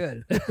 Feels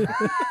good.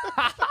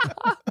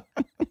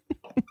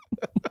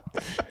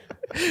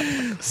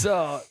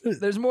 So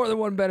there's more than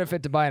one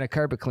benefit to buying a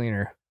carpet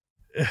cleaner.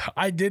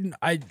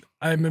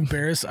 I'm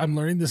embarrassed. I'm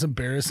learning this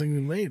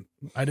embarrassingly late.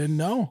 I didn't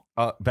know.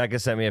 Becca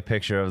sent me a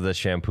picture of the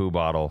shampoo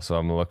bottle, so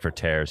I'm gonna look for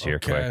tears here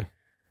quick.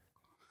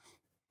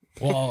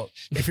 Well,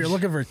 if you're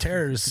looking for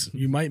tears,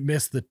 you might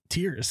miss the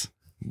tears.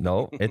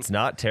 No, it's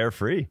not tear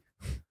free.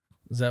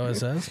 Is that what it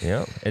says?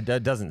 Yeah, it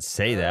doesn't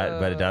say that,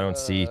 but I don't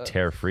see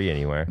tear free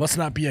anywhere. Must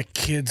not be a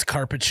kid's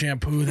carpet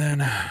shampoo then.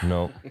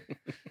 No.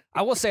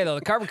 I will say though,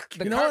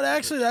 you know what?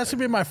 Actually, that's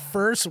gonna be my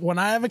first. When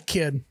I have a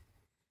kid,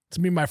 it's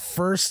gonna be my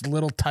first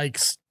little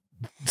Tykes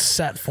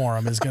set for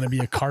him. Is gonna be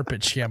a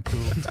carpet shampoo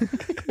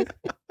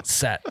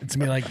set. It's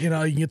gonna be like, you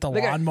can get the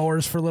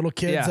lawnmowers for little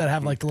kids that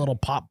have like the little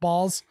pop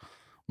balls.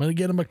 I'm gonna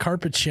get them a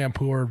carpet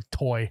shampoo or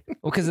toy.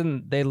 Well, because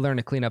then they learn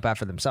to clean up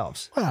after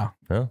themselves. Wow.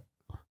 Huh?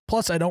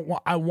 Plus,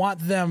 I want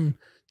them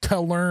to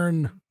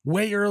learn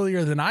way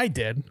earlier than I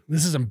did.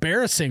 This is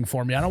embarrassing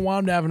for me. I don't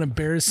want them to have an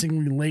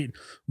embarrassingly late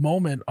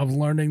moment of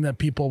learning that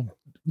people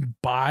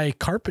buy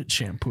carpet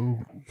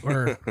shampoo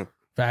or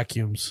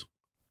vacuums,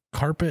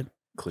 carpet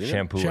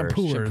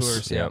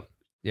Shampooers. Yep.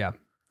 Yeah.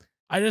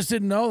 I just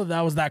didn't know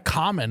that was that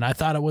common. I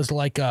thought it was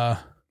like I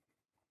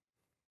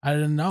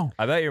didn't know.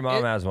 I bet your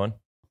mom has one.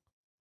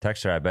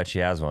 Text her. I bet she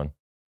has one.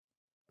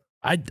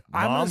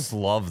 Moms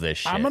love this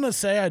shit. I'm gonna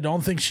say I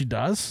don't think she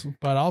does,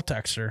 but I'll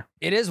text her.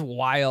 It is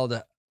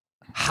wild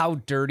how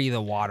dirty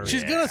the water is.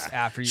 She's gonna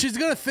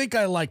think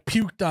I like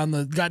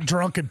got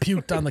drunk and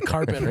puked on the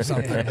carpet or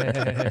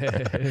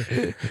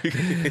something.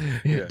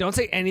 Don't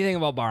say anything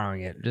about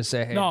borrowing it. Just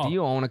say, hey, do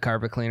you own a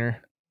carpet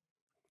cleaner?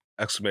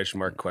 Exclamation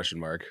mark, question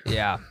mark.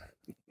 Yeah.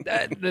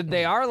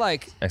 They are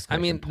like,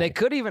 they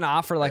could even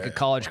offer like a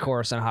college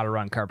course on how to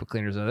run carpet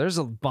cleaners. There's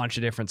a bunch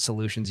of different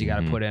solutions you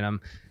got to put in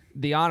them.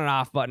 The on and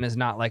off button is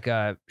not like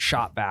a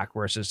shot back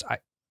where it's just,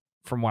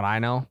 from what I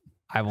know,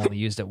 I've only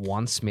used it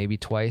once, maybe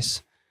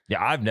twice.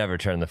 Yeah, I've never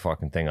turned the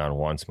fucking thing on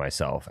once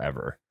myself,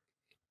 ever.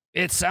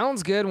 It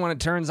sounds good when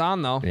it turns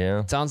on, though. Yeah.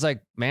 It sounds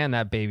like, man,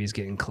 that baby's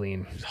getting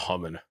clean. It's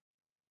humming.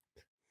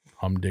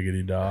 Hum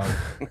diggity dog.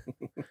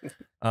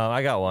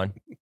 I got one.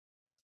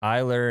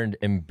 I learned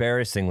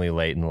embarrassingly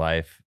late in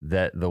life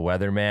that the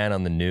weatherman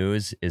on the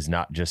news is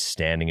not just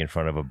standing in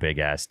front of a big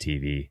ass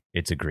TV.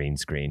 It's a green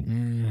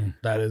screen.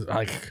 That is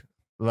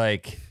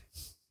like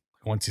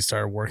once you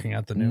started working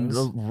at the news.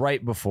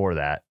 Right before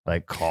that,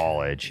 like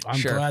college.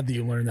 I'm glad that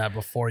you learned that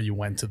before you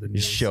went to the news.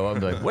 You show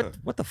up like,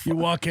 what the fuck? You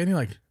walk in, you're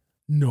like,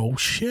 no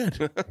shit.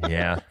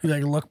 Yeah. You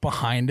like look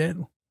behind it.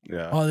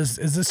 Yeah. Oh, is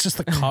this just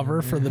the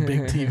cover for the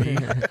big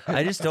TV?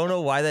 I just don't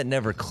know why that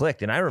never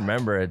clicked. And I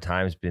remember at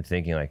times been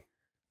thinking like,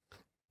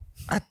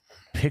 that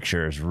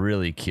picture is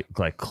really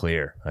like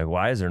clear. Like,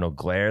 why is there no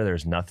glare?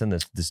 There's nothing.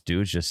 This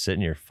dude's just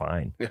sitting here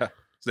fine. Yeah.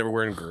 He's never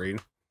wearing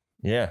green.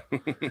 Yeah.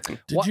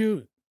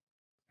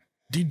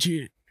 Did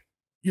you,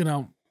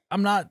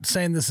 I'm not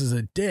saying this is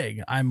a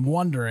dig. I'm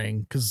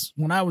wondering, because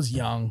when I was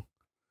young,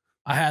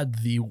 I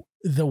had the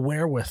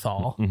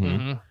wherewithal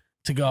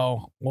to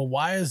go, well,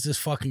 why is this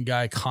fucking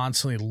guy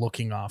constantly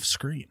looking off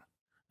screen?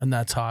 And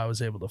that's how I was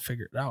able to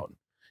figure it out.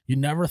 You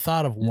never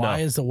thought of why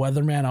is the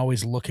weatherman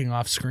always looking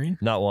off screen?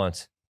 Not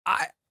once.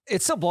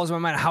 It still blows my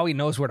mind how he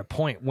knows where to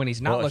point when he's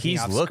not looking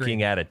off screen. He's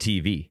looking at a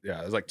TV.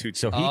 Yeah, it's like two.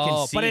 So he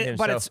can see himself.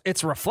 But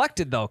it's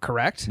reflected though,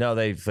 correct? No,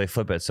 they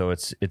flip it so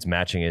it's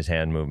matching his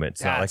hand movement.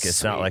 It's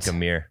not like a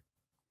mirror.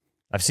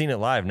 I've seen it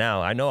live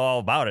now. I know all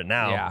about it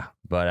now. Yeah.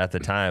 But at the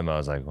time I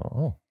was like,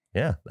 oh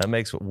yeah, that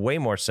makes way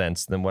more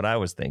sense than what I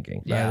was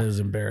thinking. That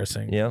is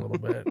embarrassing a little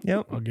bit.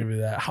 Yep. I'll give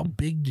you that. How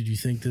big did you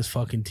think this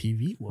fucking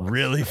TV was?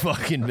 Really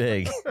fucking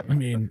big. I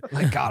mean,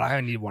 like, God, I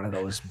need one of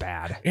those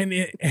bad.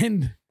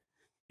 And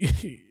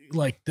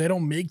like, they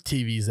don't make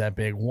TVs that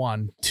big.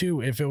 1,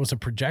 2, if it was a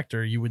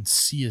projector, you would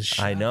see his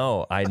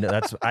shadow. I know.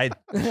 That's the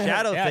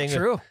shadow thing.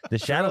 True. The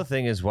shadow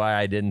thing is why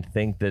I didn't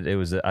think that it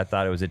was. I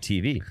thought it was a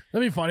TV.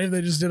 That'd be funny if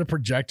they just did a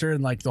projector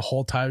and like the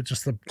whole time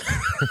just the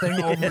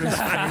thing over his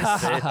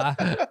face,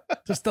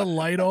 just the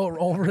light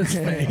over his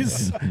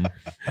face.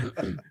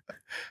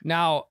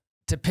 Now,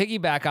 to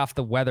piggyback off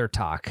the weather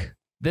talk,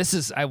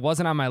 I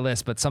wasn't on my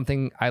list, but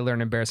something I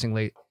learned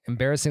embarrassingly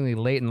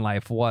late in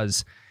life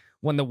was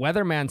when the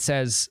weatherman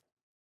says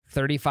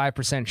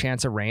 35%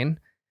 chance of rain,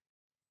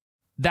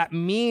 that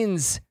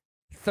means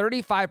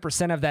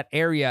 35% of that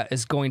area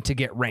is going to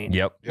get rain.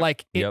 Yep.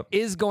 Like it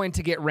is going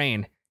to get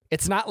rain.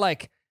 It's not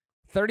like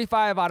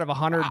 35 out of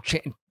 100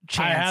 chance.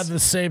 I had the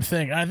same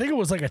thing. I think it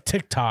was like a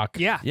TikTok.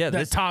 Yeah.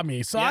 That taught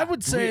me. So I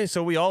would say.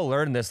 So we all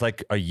learned this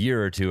like a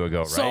year or two ago,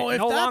 right? So if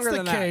No that's longer the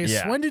than that. case,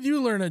 Yeah. when did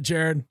you learn it,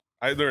 Jared?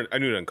 I knew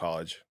it in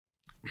college.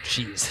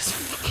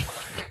 Jesus.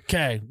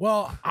 Okay.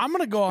 Well, I'm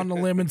going to go on the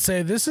limb and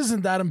say this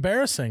isn't that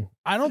embarrassing.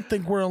 I don't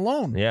think we're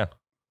alone. Yeah.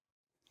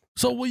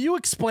 So will you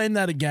explain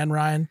that again,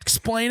 Ryan?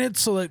 Explain it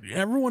so that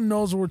everyone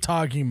knows what we're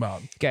talking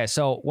about. Okay,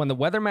 so when the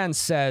weatherman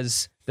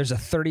says there's a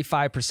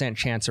 35%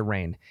 chance of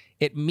rain,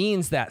 it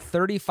means that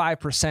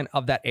 35%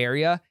 of that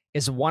area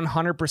is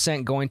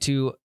 100% going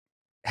to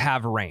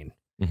have rain.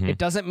 Mhm. It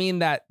doesn't mean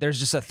that there's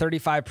just a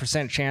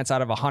 35% chance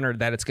out of 100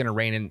 that it's going to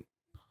rain in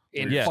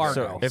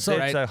Fargo. So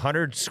if it's a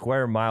 100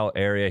 square mile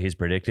area, he's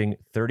predicting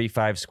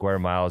 35 square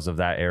miles of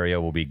that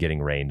area will be getting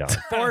rained on.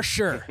 For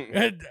sure.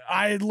 And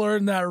I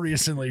learned that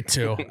recently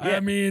too. I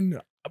mean,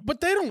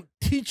 but they don't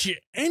teach you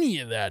any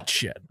of that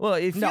shit. Well,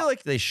 I feel No.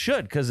 like they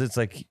should, because it's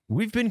like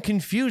we've been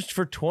confused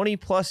for 20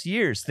 plus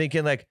years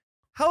thinking like,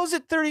 how is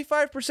it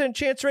 35%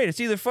 chance rain? It's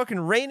either fucking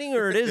raining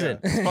or it isn't.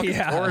 It's fucking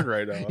Yeah. pouring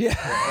right now. Yeah.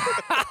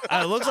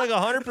 It looks like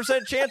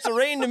 100% chance of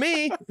rain to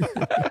me.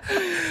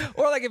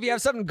 Or like if you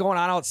have something going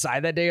on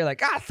outside that day, you're like,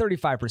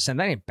 35%,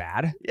 that ain't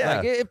bad. Yeah.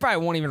 Like it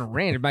probably won't even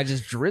rain. It might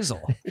just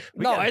drizzle.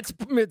 No, it's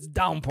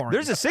downpouring.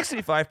 There's a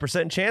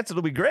 65% chance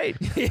it'll be great.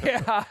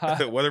 yeah.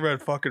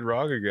 Weatherman fucking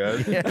wrong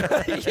again.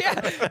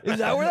 Yeah. Is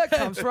that where that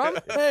comes from?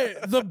 Hey,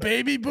 the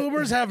baby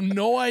boomers have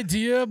no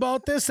idea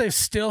about this. They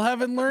still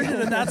haven't learned it,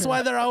 and that's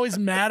why they're always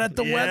mad at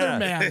the Yeah.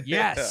 weatherman.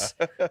 Yes.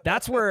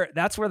 That's where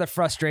the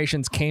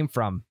frustrations came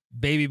from.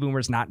 Baby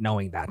boomers not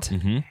knowing that.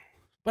 Mm-hmm.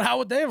 But how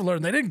would they have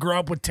learned? They didn't grow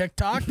up with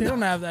TikTok. They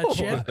don't have that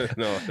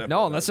shit.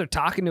 No, unless they're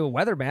talking to a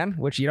weatherman,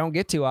 which you don't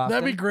get too often.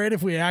 That'd be great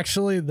if we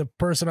actually, the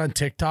person on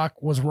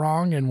TikTok was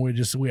wrong and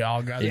we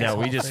all got Yeah, this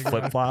we whole just thing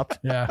flip going. flopped.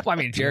 Yeah. Well, I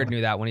mean, Jared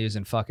knew that when he was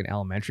in fucking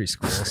elementary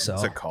school. So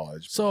It's at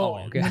college. So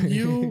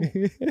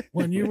okay.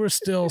 when you were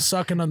still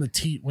sucking on the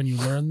teat when you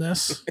learned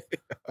this,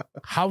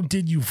 how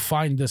did you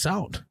find this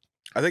out?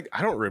 I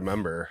don't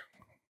remember.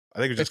 I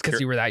think it's it's just because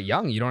you were that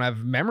young. You don't have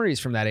memories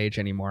from that age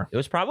anymore. It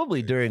was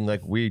probably during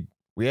like we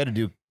had to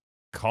do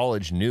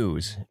college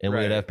news and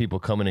Right. we'd have people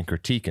come in and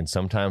critique, and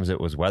sometimes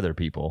it was weather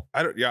people.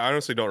 I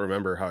honestly don't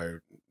remember how I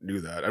knew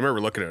that. I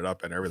remember looking it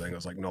up and everything. I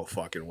was like, no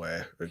fucking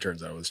way. It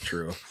turns out it was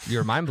true.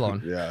 You're mind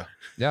blown. Yeah.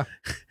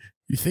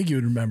 You think you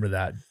would remember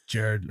that,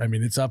 Jared? I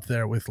mean, it's up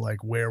there with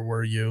like, where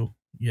were you?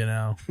 You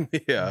know?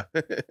 Yeah.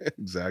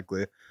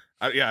 Exactly.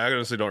 I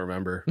honestly don't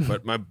remember,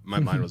 but my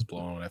mind was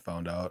blown when I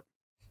found out.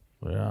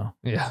 Yeah.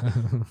 Yeah.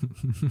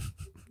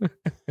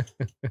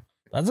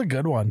 That's a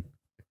good one,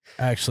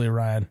 actually,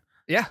 Ryan.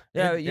 Yeah.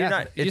 Yeah, you're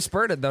not- You it's-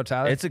 spurred it though,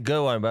 Tyler. It's a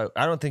good one, but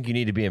I don't think you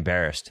need to be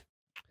embarrassed.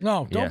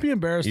 No, don't Yeah. be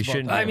embarrassed. You about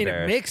shouldn't that. I mean, it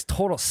embarrassed. makes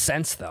total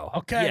sense though.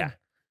 Okay. Yeah.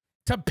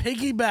 To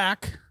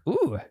piggyback,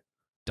 Ooh,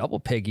 double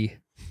piggy.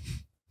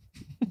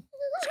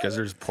 Because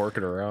they're just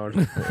porking around.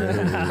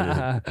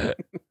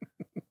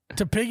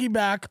 to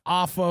piggyback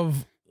off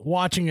of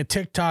watching a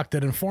TikTok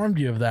that informed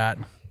you of that,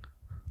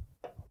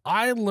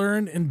 I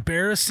learned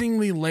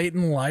embarrassingly late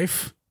in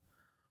life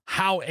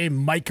how a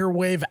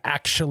microwave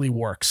actually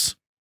works.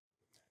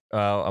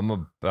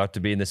 I'm about to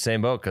be in the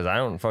same boat because I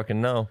don't fucking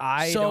know.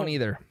 I So- don't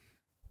either.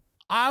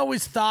 I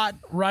always thought,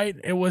 right,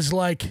 it was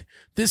like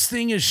this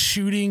thing is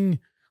shooting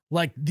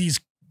like these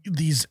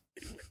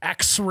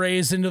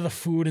X-rays into the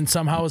food and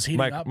somehow is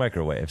heating up.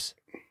 Microwaves.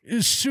 It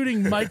was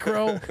shooting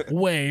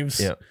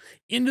microwaves Yep.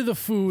 into the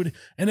food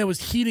and it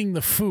was heating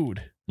the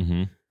food.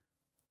 Mm-hmm.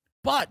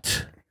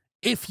 But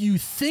if you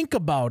think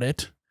about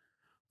it,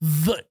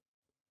 the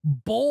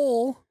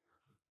bowl,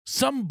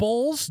 some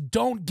bowls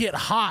don't get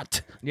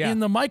hot Yeah. in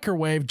the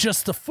microwave,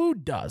 just the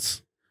food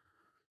does.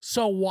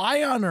 So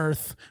why on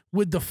earth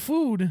would the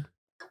food,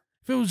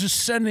 if it was just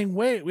sending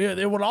weight,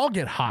 it would all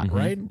get hot,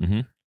 right?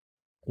 Mm-hmm.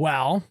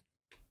 Well,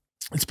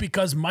 it's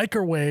because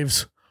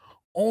microwaves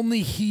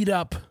only heat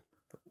up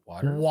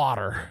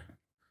water.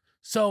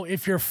 So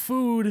if your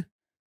food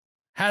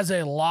has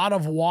a lot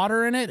of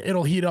water in it,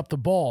 it'll heat up the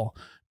bowl.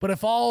 But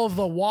if all of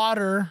the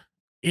water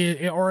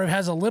or it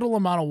has a little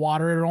amount of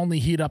water, it'll only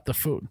heat up the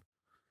food.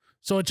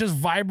 So it just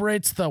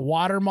vibrates the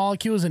water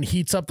molecules and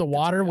heats up the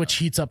water, which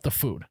heats up the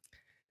food.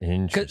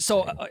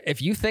 So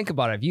if you think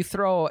about it, if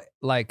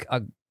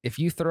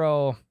you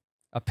throw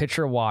a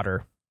pitcher of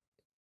water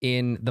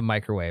in the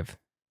microwave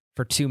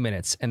for 2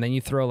 minutes, and then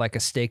you throw like a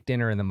steak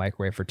dinner in the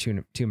microwave for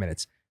 2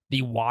 minutes,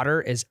 the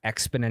water is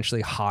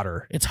exponentially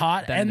hotter. It's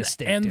hot Than and the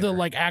steak the dinner.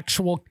 like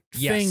actual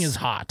Yes. thing is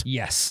hot.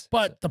 Yes,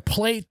 But the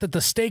plate that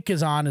the steak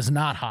is on is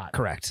not hot.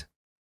 correct.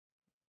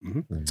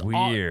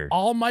 Weird.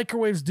 All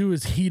microwaves do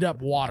is heat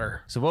up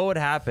water. So what would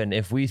happen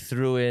if we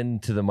threw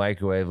into the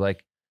microwave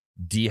like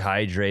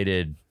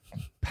dehydrated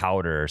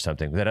powder or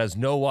something that has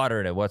no water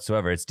in it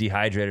whatsoever? It's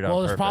dehydrated on Well,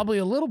 there's purpose. probably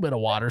a little bit of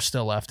water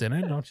still left in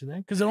it, don't you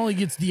think? Because it only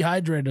gets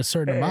dehydrated a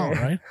certain amount,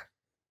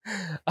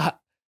 right?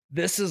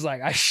 This is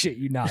like, I shit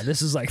you not.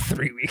 This is like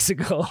 3 weeks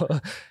ago.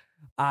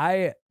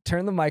 I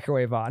turned the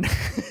microwave on.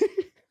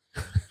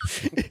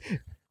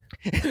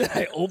 And then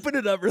I opened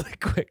it up really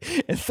quick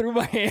and threw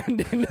my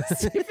hand in to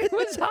see if it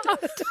was hot.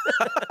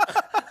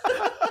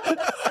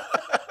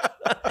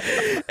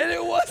 And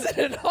it wasn't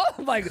at all.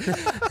 I'm like,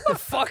 the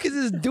fuck is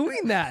this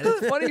doing that?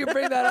 It's funny you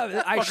bring that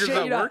up. I shit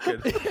you not.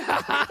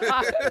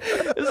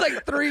 It was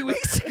like 3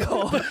 weeks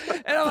ago.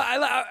 And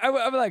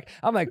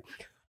I'm like,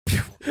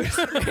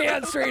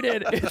 hand straight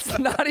in. It's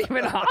not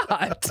even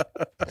hot.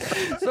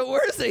 So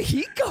where's the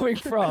heat coming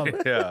from?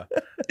 Yeah.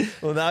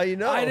 Well, now you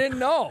know. I didn't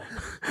know.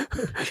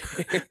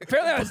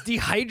 Apparently I was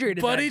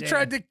dehydrated. Buddy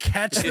tried to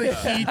catch the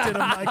heat in a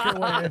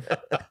microwave.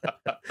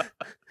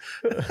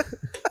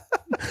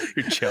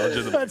 You're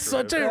challenging the That's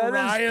such a That is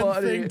Ryan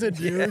funny. thing to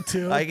do,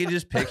 too. I can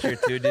just picture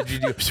it, too. Did you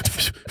do?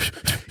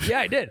 Yeah,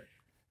 I did.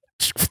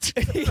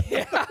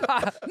 Yeah. Not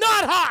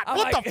hot. I'm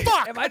What like, the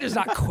fuck? Am I just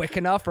not quick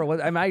enough, or what?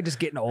 Am I just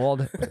getting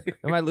old?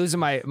 Am I losing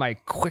my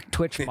quick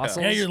twitch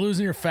muscles? Yeah, you're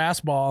losing your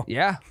fastball.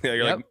 Yeah. Yeah,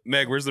 you're Yep. like,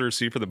 Meg, where's the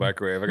receipt for the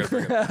microwave? I gotta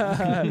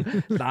bring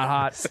it. Not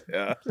hot.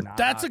 Yeah. Not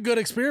That's hot. a good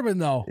experiment,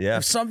 though. Yeah.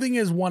 If something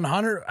is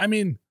 100, I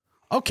mean,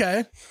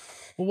 okay.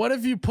 Well, what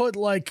if you put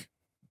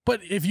but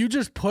if you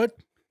just put,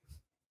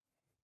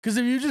 because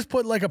if you just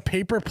put like a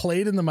paper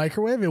plate in the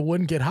microwave, it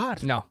wouldn't get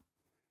hot. No.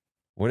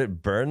 Would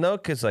it burn though?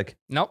 Because like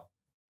Nope.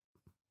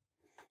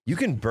 you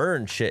can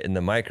burn shit in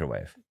the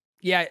microwave.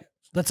 Yeah.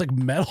 That's like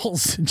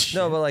metals and shit.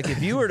 No, but like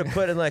if you were to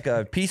put in like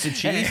a piece of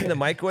cheese in the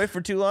microwave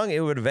for too long, it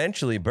would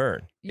eventually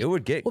burn. It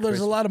would get. Well, there's a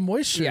crispy. lot of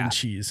moisture Yeah. in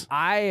cheese.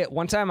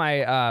 One time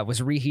I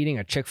was reheating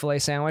a Chick-fil-A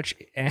sandwich,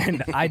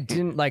 and I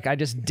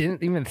just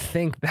didn't even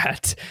think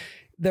that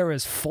there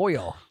was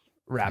foil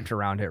wrapped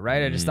around it,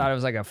 right? I just thought it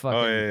was like a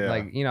fucking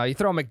like, you know, you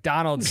throw a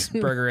McDonald's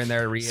burger in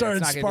there, it's Started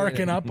not gonna do sparking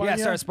anything. up on Yeah, it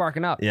ya? started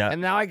sparking up. Yeah. And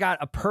now I got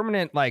a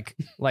permanent like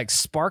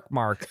spark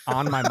mark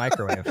on my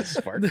microwave.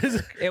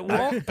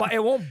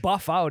 It won't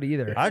buff out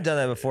either. I've done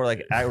that before,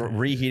 like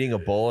reheating a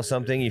bowl of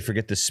something. You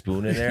forget the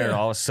spoon in there, and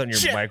all of a sudden your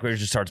Shit. microwave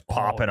just starts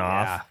popping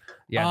off.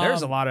 Yeah,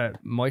 there's a Um, lot of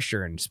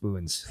moisture in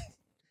spoons.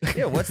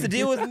 Yeah, what's the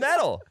deal with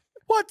metal?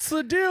 What's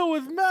the deal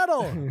with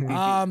metal?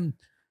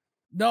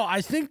 No,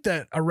 I think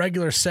that a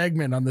regular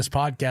segment on this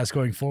podcast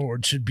going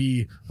forward should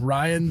be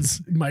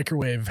Ryan's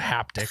microwave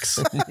haptics.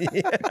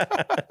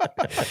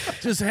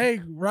 Just,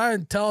 hey,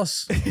 Ryan, tell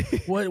us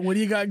what do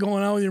you got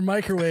going on with your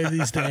microwave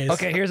these days?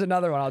 Okay, here's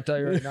another one I'll tell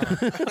you right now.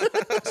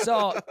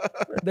 So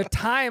the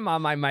time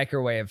on my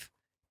microwave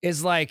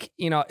is like,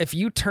 you know, if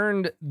you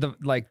turned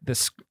the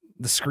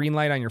screen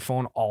light on your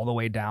phone all the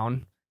way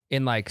down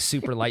in like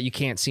super light, you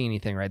can't see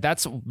anything, right?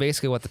 That's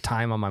basically what the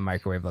time on my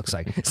microwave looks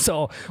like.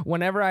 So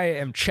whenever I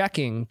am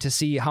checking to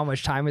see how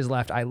much time is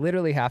left, I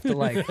literally have to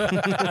like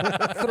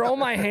throw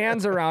my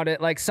hands around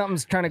it like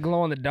something's trying to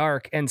glow in the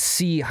dark and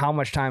see how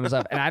much time is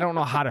left. And I don't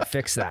know how to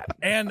fix that.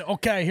 And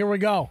okay, here we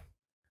go.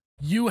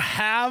 You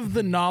have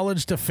the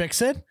knowledge to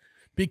fix it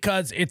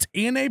because it's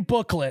in a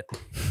booklet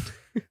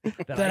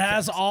that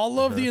has all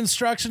of the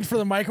instructions for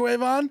the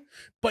microwave on,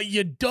 but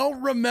you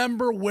don't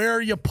remember where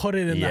you put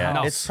it in the Yeah,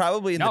 house. it's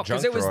probably in the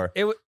junk drawer.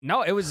 it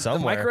was the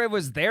Somewhere. microwave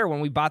was there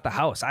when we bought the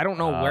house. I don't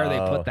know where they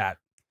put that.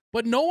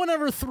 But no one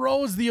ever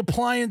throws the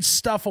appliance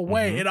stuff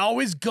away. It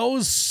always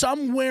goes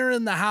somewhere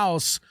in the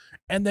house,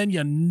 and then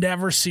you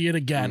never see it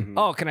again.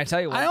 Oh, can I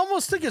tell you what? I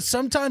almost think it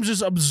sometimes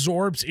just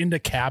absorbs into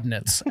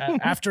cabinets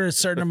after a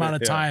certain amount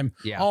of time.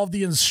 Yeah. All of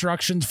the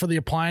instructions for the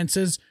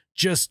appliances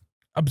just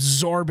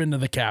absorb into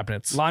the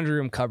cabinets. Laundry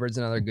room cupboard's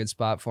another good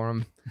spot for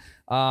them.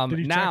 Did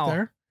you Now,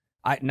 check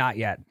there? not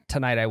yet.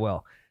 Tonight I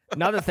will.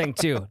 Another thing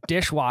too,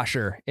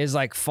 dishwasher is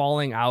like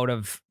falling out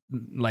of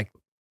like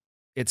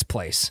its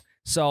place.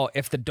 So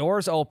if the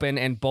door's open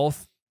and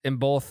both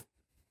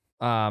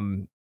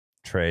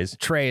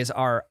Trays.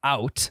 are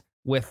out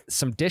with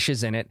some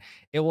dishes in it,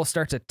 it will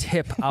start to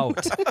tip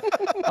out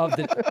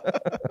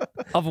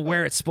of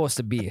where it's supposed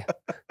to be.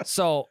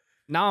 So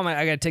now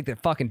I got to take the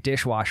fucking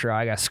dishwasher out.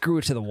 I got to screw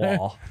it to the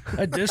wall.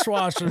 A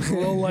dishwasher's a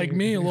little like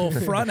me, a little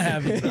front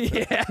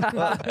heavy.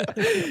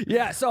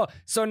 Yeah. So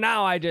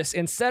now I just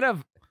instead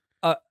of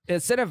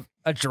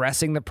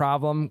addressing the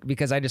problem,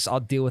 because I'll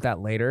deal with that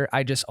later,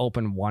 I just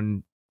open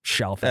one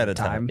shelf at a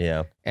time.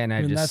 Yeah. And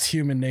I mean, that's just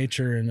human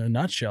nature in a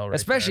nutshell, right?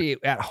 especially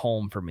at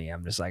home for me,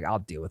 I'm just like, I'll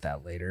deal with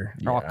that later.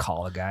 Or I'll Yeah.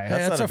 call a guy. there.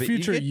 That's That's not a a big- you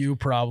future get- you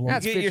problem.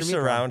 That's Get your future me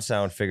surround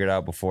sound figured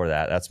out before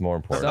that. That's more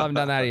important. Still haven't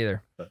done that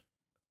either.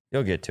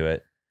 You'll get to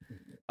it.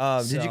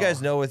 Did you So-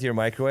 guys know with your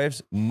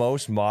microwaves,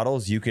 most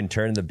models you can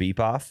turn the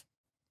beep off,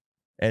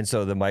 and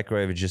so the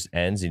microwave just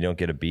ends and you don't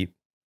get a beep.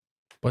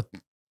 But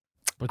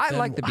I then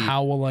like the beep.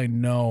 How will I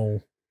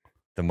know?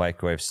 The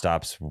microwave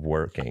stops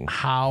working.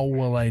 How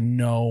will I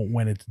know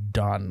when it's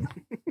done?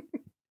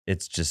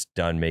 It's just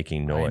done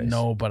making noise. I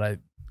know, but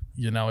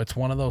it's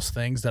one of those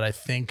things that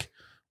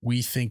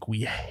we think we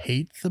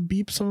hate the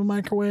beeps of a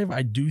microwave.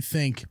 I do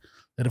think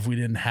that if we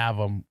didn't have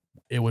them,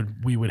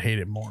 we would hate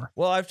it more.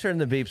 Well, I've turned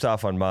the beeps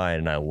off on mine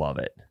and I love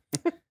it.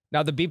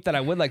 Now the beep that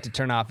I would like to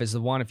turn off is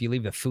the one if you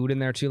leave the food in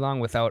there too long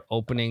without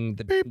opening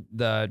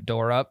the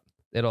door up,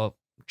 it'll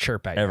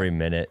chirp at you. every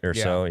minute or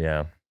so.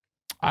 Yeah.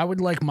 I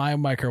would like my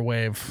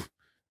microwave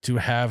to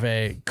have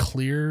a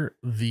clear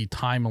the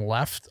time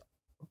left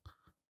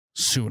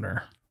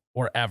sooner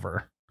or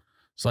ever.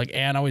 So like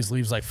Ann always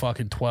leaves like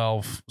fucking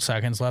 12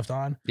 seconds left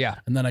on. Yeah.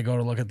 And then I go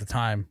to look at the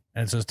time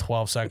and it says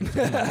 12 seconds.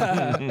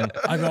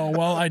 I go,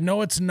 well, I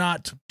know it's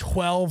not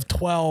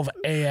 12:12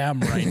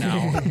 a.m. right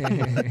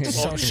now.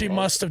 So she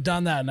must have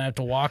done that and I have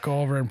to walk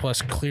over and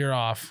plus clear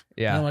off.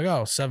 Yeah. And I'm like,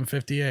 oh,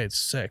 7:58.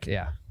 Sick.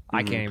 Yeah.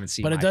 I can't even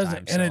see But my it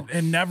doesn't, time, and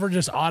it never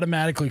just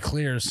automatically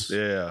clears.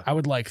 Yeah. I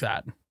would like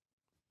that.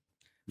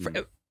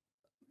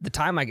 the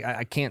time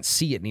I can't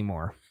see it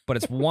anymore. But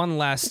it's one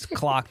less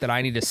clock that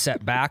I need to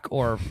set back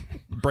or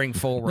bring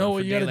forward. No, for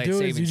what you got to daylight do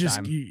is you savings just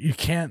time. you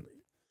can't.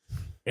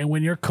 And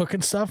when you're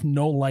cooking stuff,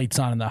 no lights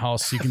on in the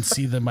house, so you can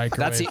see the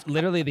microwave. That's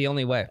literally the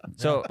only way.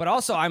 So- but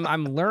also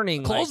I'm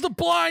learning. Close the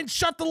blinds,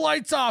 shut the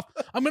lights off.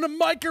 I'm gonna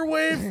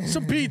microwave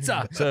some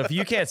pizza. So if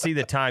you can't see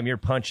the time, you're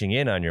punching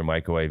in on your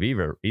microwave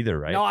either,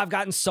 right? No, I've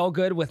gotten so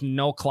good with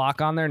no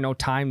clock on there, no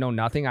time, no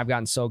nothing. I've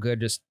gotten so good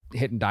just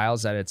hitting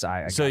dials that it's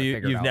I So gotta figure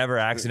it you've out. never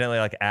accidentally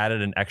like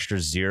added an extra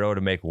 0 to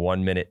make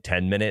 1 minute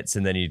 10 minutes,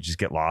 and then you just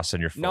get lost on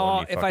your phone. No,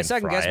 and you if I fucking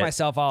second fry guess it?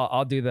 myself,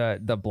 I'll do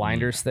the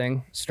blinders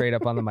thing straight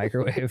up on the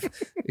microwave.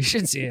 You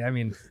should see it. I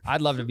mean,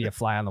 I'd love to be a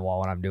fly on the wall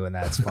when I'm doing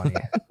that. It's funny.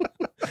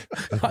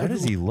 What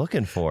is he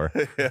looking for?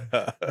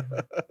 Yeah.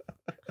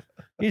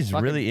 He's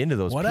Fucking- really into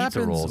those What pizza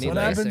happens? rolls. What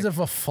Basic. happens if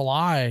a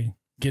fly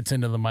gets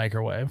into the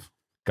microwave?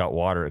 Got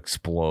water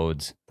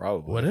explodes.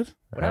 Probably. Would it?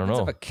 What I don't happens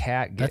know. if a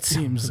cat That gets?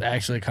 seems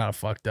actually kind of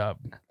fucked up.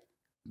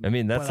 I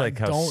mean, that's But I like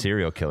how don't-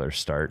 serial killers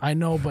start. I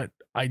know, but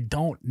I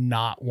don't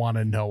not want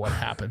to know what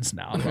happens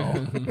now,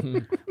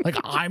 though. Like,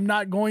 I'm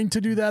not going to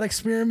do that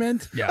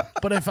experiment. Yeah.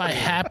 But if I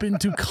happen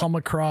to come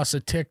across a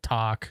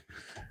TikTok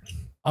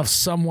of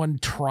someone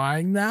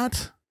trying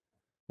that,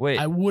 Wait,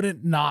 I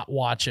wouldn't not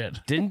watch it.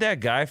 didn't that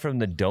guy from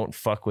the Don't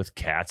Fuck with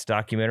Cats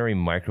documentary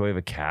microwave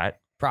a cat?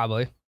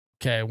 Probably.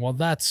 Okay, well,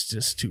 that's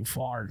just too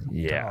far.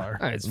 Yeah. Tyler.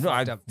 It's No,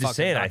 fucked I'm up just fucking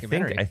saying.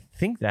 documentary. I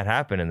think that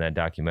happened in that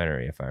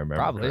documentary, if I remember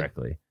Probably.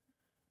 correctly.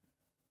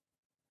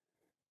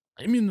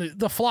 I mean,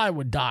 the fly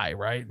would die,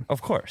 right?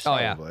 Of course. Oh,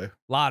 yeah. Probably. A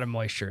lot of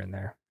moisture in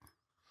there.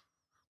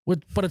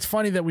 But it's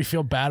funny that we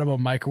feel bad about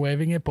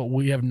microwaving it, but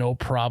we have no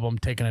problem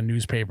taking a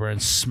newspaper and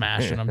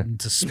smashing them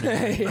into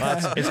smithereens.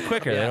 Yeah. It's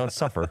quicker. They don't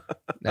suffer.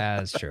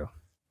 That's true.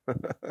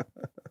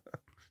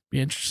 Be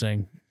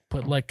interesting.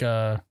 Put like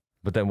a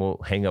But then we'll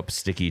hang up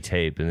sticky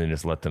tape and then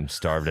just let them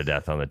starve to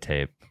death on the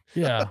tape.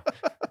 yeah,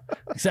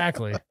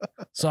 exactly.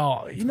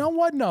 So you know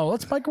what? No,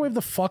 let's microwave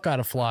the fuck out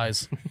of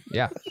flies.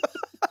 Yeah.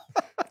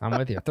 I'm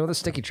with you. Throw the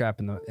sticky trap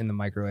in the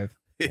microwave.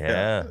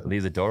 Yeah.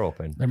 Leave the door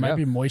open. There might Yeah.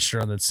 be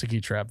moisture on that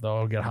sticky trap though.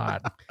 It'll get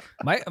hot.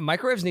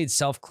 Microwaves need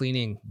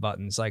self-cleaning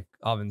buttons like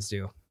ovens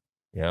do.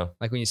 Yeah.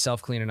 Like when you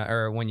self-clean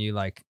or when you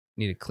like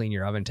need to clean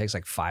your oven, it takes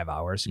like 5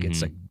 hours. It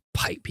gets like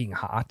piping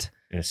hot.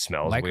 And it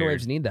smells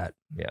Microwaves weird. need that.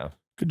 Yeah.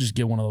 Could just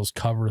get one of those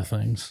cover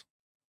things.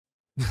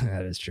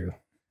 That is true.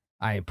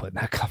 I ain't putting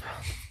that cover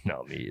on.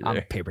 No, me either. I'm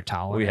a paper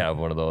towel. We in it. have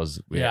one of those.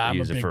 We I'm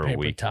use a it big for a paper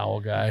week. towel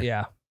guy.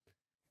 Yeah.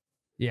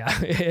 Yeah.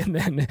 And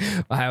then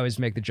I always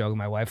make the joke with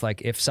my wife,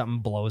 like if something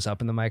blows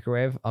up in the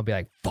microwave, I'll be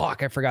like,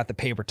 fuck, I forgot the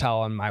paper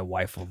towel, and my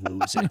wife will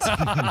lose it.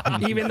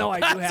 Even though I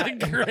do That's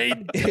have a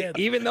great bit.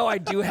 even though I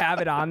do have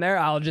it on there,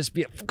 I'll just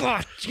be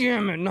God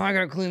damn it. Now I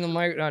gotta clean the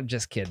mic. No,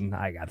 just kidding.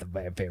 I got the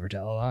paper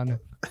towel on.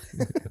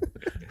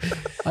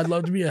 I'd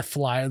love to be a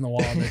fly in the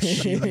wall in the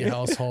Sheely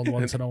household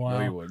once in a No, you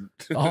while. wouldn't.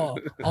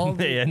 All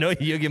the, Yeah, no,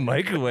 you get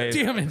microwave.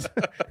 damn it.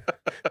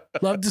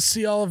 Love to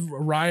see all of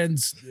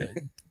Ryan's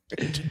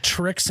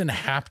tricks and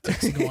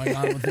haptics going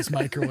on with this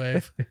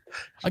microwave.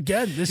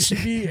 Again, this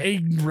should be a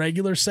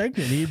regular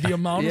segment. The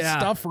amount Yeah.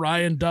 of stuff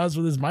Ryan does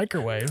with his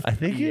microwave. I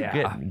think you're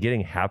Yeah.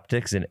 getting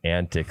haptics and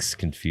antics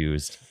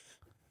confused.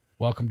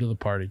 Welcome to the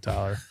party,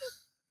 Tyler.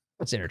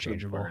 It's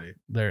interchangeable. Party.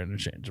 They're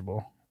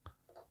interchangeable.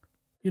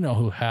 You know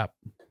who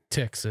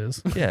Haptix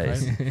is. Yeah, right?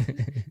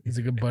 he's He's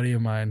a good buddy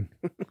of mine.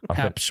 up,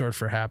 Hap at, short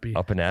for happy.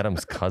 up in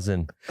Adam's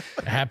cousin.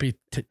 Happy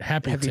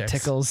Heavy Tix.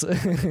 tickles.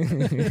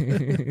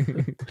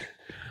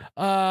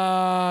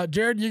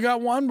 Jared, you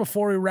got one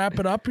before we wrap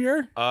it up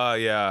here?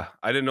 Yeah.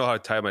 I didn't know how to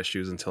tie my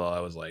shoes until I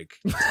was like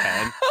 10.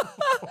 I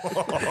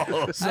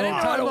didn't know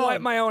how to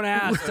wipe my own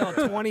ass till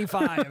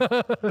 25.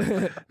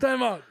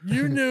 Time out.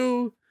 You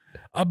knew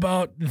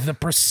about the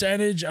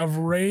percentage of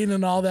rain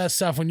and all that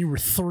stuff when you were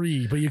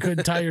 3, but you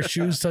couldn't tie your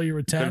shoes till you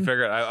were Couldn't 10.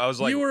 figure it. I was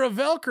like, You were a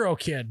Velcro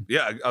kid.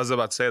 yeah, I was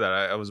about to say that.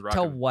 I was Till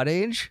rocking what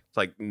age?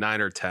 like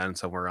 9 or 10,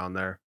 somewhere around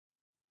there.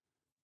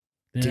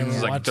 You It ever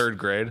was like watch- 3rd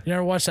grade. You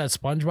ever watch that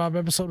SpongeBob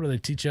episode where they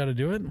teach you how to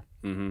do it?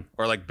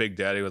 Or like Big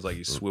Daddy was like,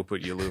 you swoop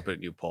it, you loop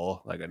it, you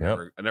pull. Like I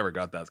never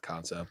got that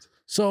concept.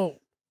 So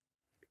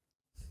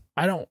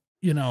I don't,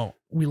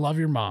 we love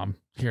your mom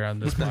here on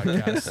this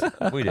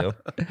podcast, We do.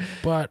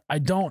 but I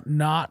don't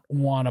not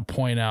want to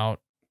point out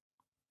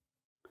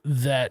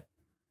that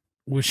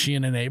was she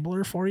an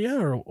enabler for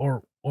you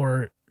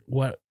or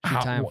what?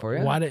 Time for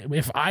you?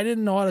 If I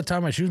didn't know how to tie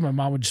my shoes, my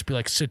mom would just be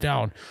like, sit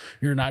down.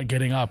 You're not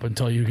getting up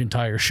until you can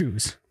tie your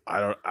shoes.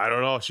 I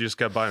don't know. She just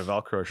kept buying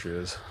Velcro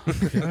shoes.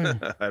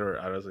 I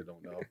honestly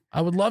don't know.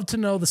 I would love to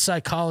know the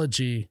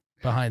psychology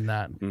behind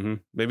that.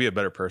 Maybe a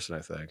better person,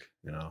 I think.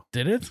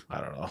 Did it?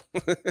 I don't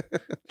know.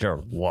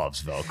 Jared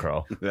loves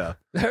Velcro. Yeah.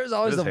 There's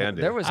always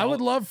handy. I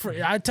would love for.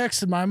 I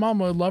texted my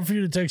mom. I would love for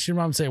you to text your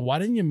mom and say, "Why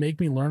didn't you make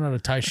me learn how to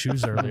tie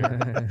shoes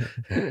earlier?"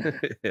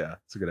 Yeah,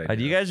 it's a good idea.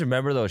 Do you guys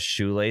remember those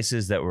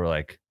shoelaces that were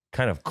like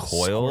kind of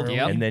coiled,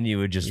 Squirrely. and then you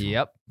would just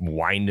Yep.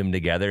 wind them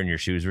together, and your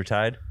shoes were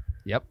tied?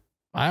 Yep.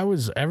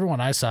 Everyone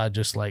I saw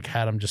just like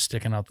had them just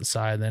sticking out the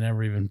side. They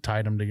never even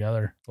tied them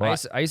together.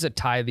 I used to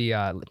tie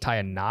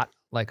a knot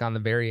like on the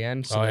very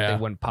end so Oh, that yeah.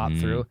 they wouldn't pop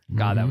through.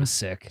 God, that was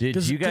sick. Did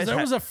you guys? There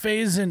was a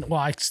phase in. Well,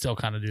 I still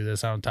kind of do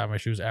this. I don't tie my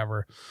shoes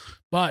ever,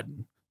 but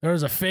there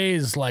was a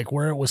phase like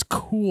where it was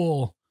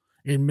cool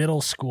in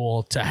middle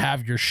school to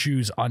have your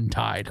shoes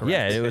untied.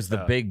 Yeah, it was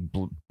the big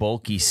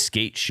bulky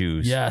skate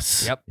shoes.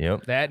 Yes.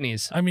 Yep. That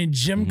needs. I mean,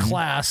 gym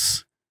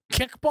class,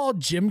 kickball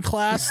gym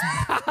class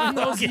in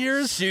those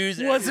years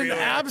was an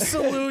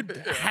absolute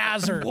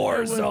hazard.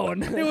 War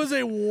zone. It was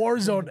a war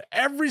zone.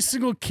 Every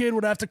single kid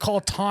would have to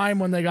call time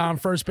when they got on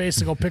first base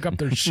to go pick up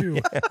their shoe.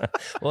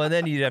 Well, and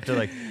then you'd have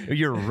to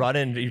you're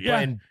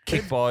playing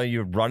kickball,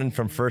 you're running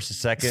from first to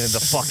second, and the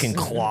fucking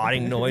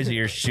clodding noise of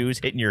your shoes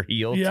hitting your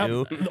heel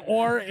too.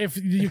 Or if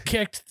you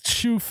kicked,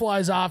 shoe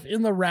flies off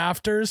in the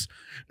rafters,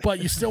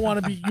 but you still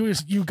want to be,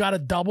 you got a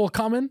double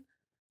coming.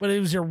 But it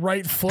was your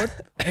right foot,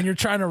 and you're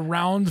trying to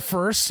round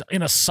first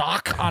in a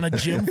sock on a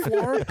gym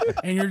floor,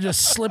 and you're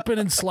just slipping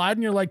and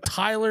sliding. You're like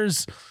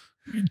Tyler's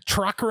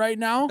truck right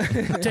now,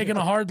 taking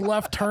a hard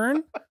left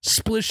turn,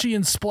 splishy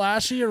and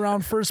splashy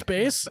around first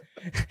base.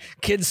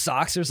 Kid's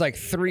socks, there's like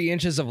 3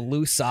 inches of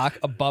loose sock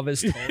above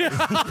his toes. They're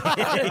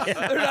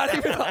not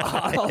even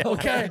on.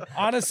 Okay,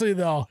 honestly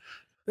though,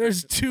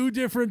 there's 2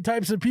 different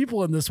types of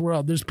people in this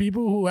world. There's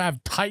people who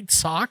have tight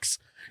socks,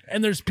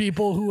 and there's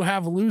people who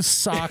have loose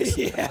socks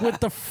with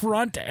the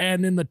front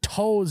end and the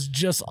toes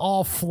just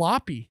all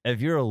floppy.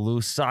 If you're a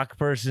loose sock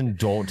person,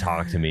 don't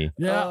talk to me.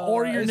 Yeah,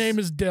 or your name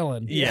is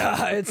Dylan.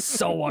 Yeah, it's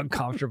so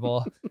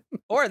uncomfortable.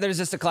 Or there's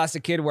just a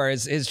classic kid where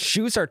his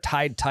shoes are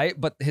tied tight,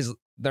 but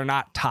they're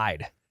not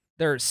tied.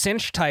 They're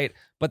cinched tight,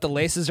 but the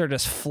laces are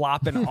just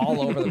flopping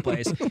all over the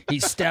place.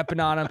 He's stepping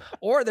on them.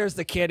 Or there's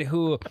the kid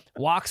who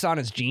walks on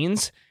his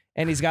jeans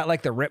and he's got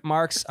like the rip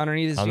marks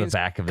underneath his On jeans the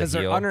back of his because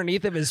they're heel.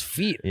 underneath of his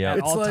feet Yeah. at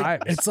It's all like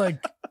times. it's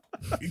like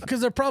because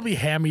they're probably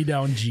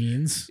hand-me-down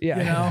jeans, Yeah.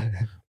 you know.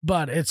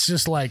 But it's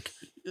just like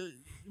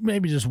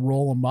maybe just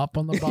roll them up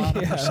on the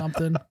bottom or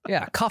something.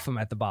 Yeah, cuff them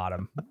at the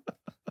bottom.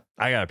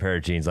 I got a pair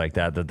of jeans like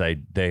that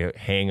they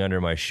hang under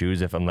my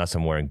shoes unless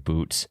I'm wearing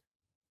boots.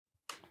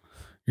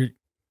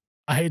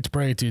 I hate to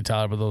break it to you,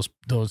 Tyler, but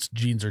those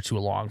jeans are too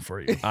long for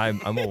you. I'm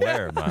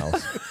aware,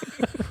 Miles.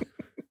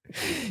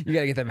 You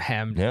gotta get them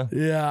hemmed. Yeah.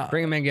 Yeah,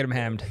 Bring them in, get them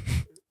hemmed.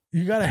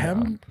 you got a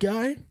hem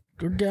guy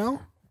or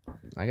gal?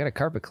 I got a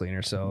carpet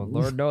cleaner, so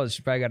Lord knows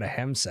she probably got a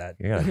hem set.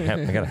 I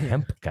got a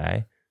hemp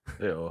guy.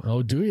 Ew.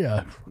 Oh, do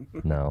ya?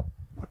 No.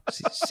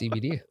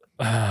 CBD.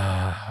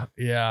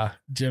 Yeah,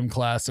 gym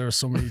class. There were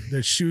so many.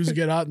 The shoes would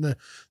get out, and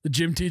the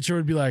gym teacher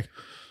would be like,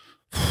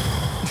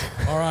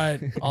 "All right,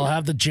 I'll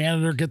have the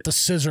janitor get the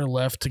scissor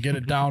lift to get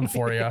it down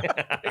for you."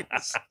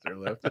 They're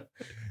left.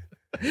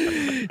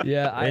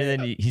 Yeah, And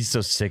then he's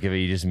so sick of it,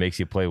 he just makes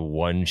you play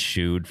one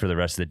shoe for the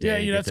rest of the day. Yeah,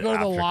 you'd have to go to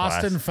the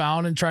lost and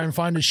found and try and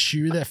find a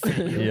shoe that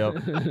fit you.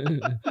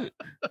 Yep.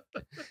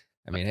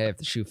 I mean, hey, if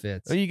the shoe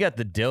fits. Well, you got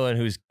the Dylan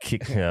who's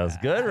kicking. That was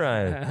good,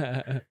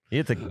 Ryan.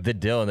 You get the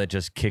Dylan that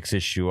just kicks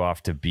his shoe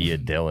off to be a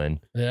Dylan.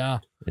 Yeah,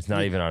 It's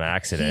not even on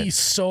accident. he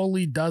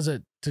solely does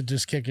it to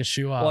just kick his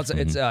shoe off. Well,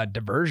 it's a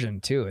diversion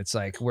too. It's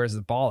like, where's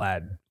the ball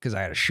at? Because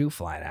I had a shoe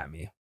flying at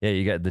me. Yeah,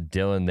 you got the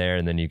Dylan there,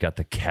 and then you got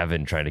the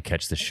Kevin trying to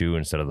catch the shoe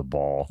instead of the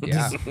ball.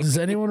 Yeah. Does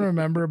anyone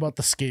remember about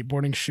the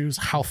skateboarding shoes?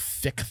 How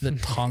thick the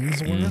tongues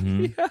were?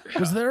 Mhm.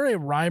 Was there a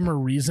rhyme or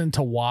reason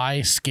to why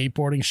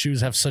skateboarding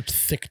shoes have such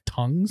thick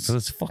tongues? So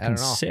it's I fucking don't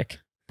know. sick.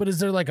 But is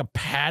there like a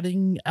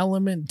padding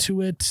element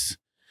to it?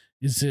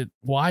 Is it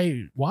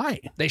why?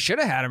 They should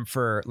have had them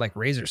for like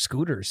razor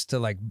scooters to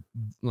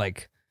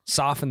like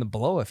soften the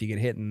blow if you get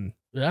hit. And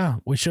Yeah,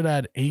 we should have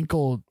had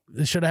ankle.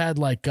 They should have had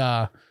like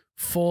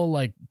full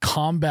like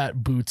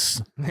combat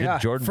boots. yeah,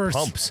 Jordan First-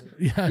 pumps.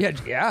 Yeah,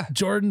 yeah.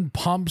 Jordan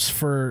pumps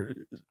for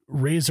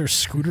razor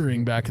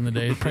scootering back in the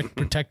day.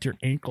 Protect your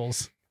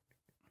ankles.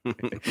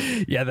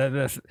 Yeah,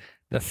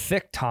 the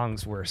thick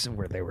tongues were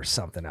they were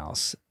something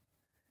else.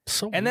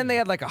 So And then they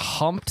had like a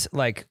humped,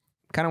 like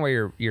kind of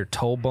where your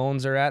toe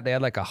bones are at. They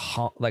had like a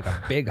hump, like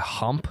a big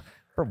hump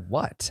for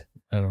what?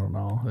 I don't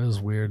know. It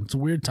was weird. It's a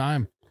weird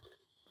time.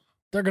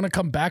 They're gonna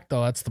come back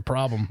though. That's the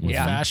problem. With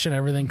Yeah. fashion,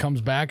 everything comes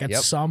back. At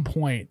Yep. some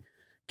point,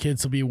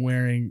 kids will be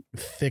wearing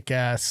thick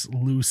ass,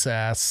 loose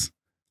ass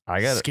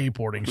I got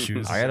skateboarding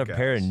shoes. I got a Sick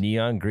pair of ass.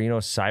 neon green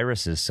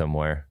Osiris's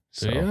somewhere.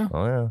 So, ya?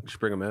 oh yeah. You should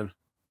bring them in. You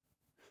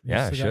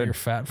Yeah, I still got should. your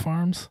fat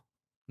farms.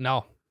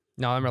 No,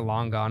 them are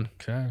long gone.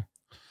 Okay.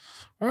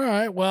 All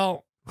right.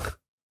 Well,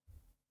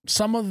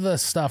 some of the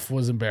stuff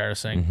was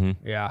embarrassing,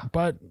 Mm-hmm. Yeah,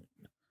 but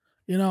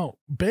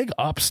big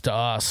ups to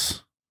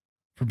us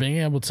for being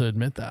able to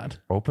admit that.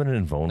 Open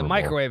and The vulnerable.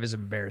 microwave is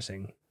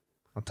embarrassing.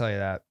 I'll tell you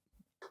that.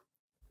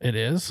 It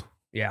is.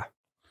 Yeah.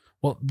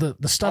 Well, the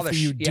stuff that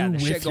you do the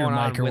with shit your going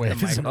on with the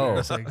microwave is Oh, I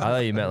embarrassing. thought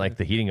you meant like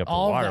the heating up the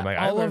All water. the- I'm like,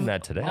 I all learned of-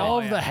 that today. All Oh,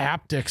 of the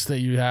haptics that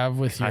you have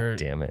with your God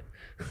damn it.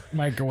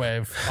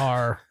 microwave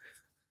are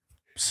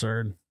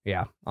absurd.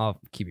 Yeah. I'll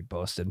keep you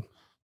posted.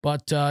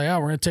 But yeah,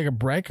 we're gonna take a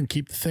break and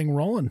keep the thing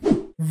rolling.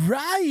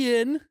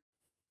 Ryan,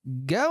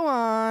 Go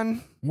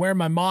on. wearing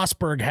my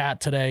Mossberg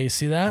hat today. You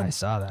see that? I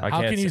saw that. I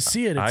How can't can you see-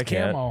 see it? It's I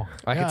can't. camo.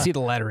 I Yeah. can see the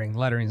lettering.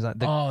 Lettering's not.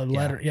 Oh,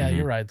 letter. Yeah, Mhm.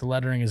 you're right. The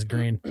lettering is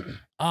green.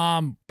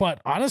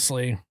 But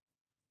honestly,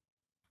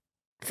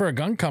 for a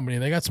gun company,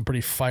 they got some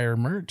pretty fire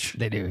merch.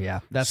 They do. Yeah.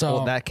 That's So-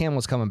 cool. That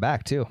camel's coming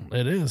back too.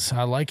 It is.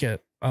 I like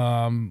it.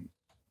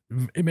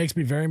 It makes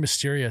me very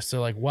mysterious. They're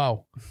like,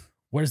 wow,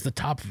 where's the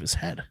top of his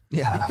head?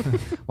 Yeah.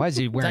 Why is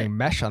he wearing That-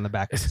 mesh on the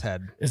back of his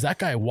head? Is that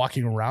guy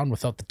walking around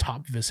without the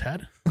top of his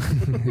head? I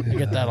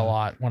get that a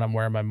lot when I'm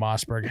wearing my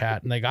Mossberg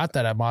hat, and they got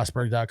that at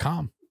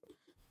mossberg.com.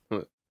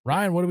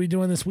 Ryan, what are we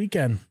doing this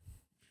weekend?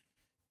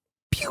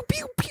 Pew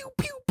pew pew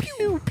pew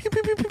pew pew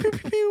pew pew pew pew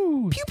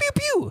pew pew pew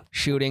pew.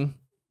 Shooting.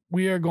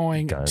 We are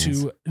going Guns.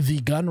 to the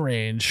gun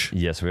range,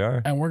 Yes, we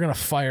are. and we're going to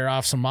fire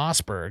off some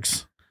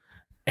Mossbergs.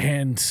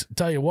 And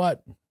tell you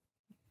what,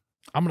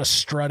 I'm going to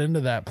strut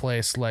into that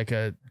place like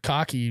a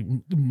cocky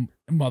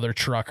mother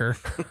trucker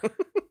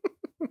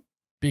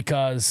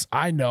because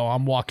I know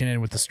I'm walking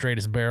in with the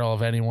straightest barrel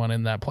of anyone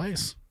in that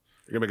place.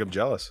 You're gonna make them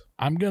jealous.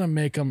 I'm going to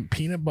make them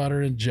peanut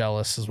butter and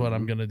jealous is what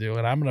I'm going to do.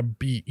 And I'm going to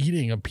be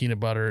eating a peanut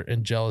butter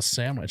and jealous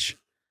sandwich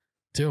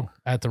too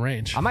at the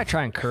range. I might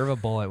try and curve a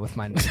bullet with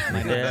my I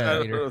Yeah.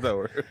 don't know if that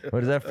works.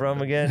 What is that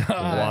from again?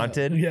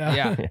 Wanted? Yeah.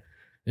 Yeah.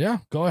 Yeah.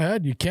 Go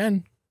ahead. You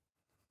can.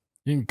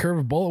 You can curve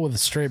a bullet with a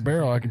straight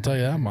barrel. I can tell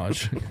you that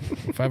much.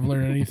 If I've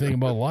learned anything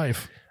about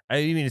life. I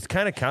mean, it's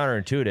kind of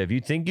counterintuitive. You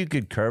think you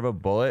could curve a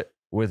bullet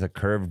with a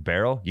curved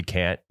barrel? You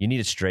can't. You need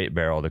a straight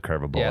barrel to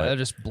curve a bullet. Yeah, they'll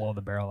just blow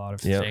the barrel out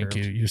of Yeah. Thank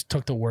you. You just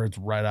took the words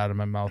right out of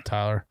my mouth,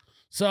 Tyler.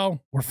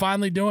 So we're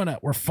finally doing it.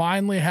 We're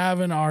finally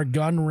having our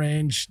gun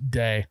range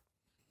day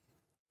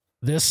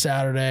this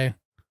Saturday.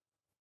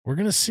 We're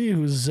gonna see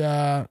who's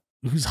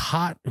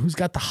hot, who's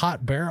got the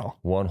hot barrel.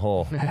 One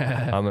hole.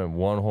 I'm in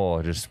one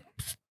hole. Just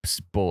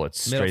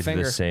bullets Middle straight to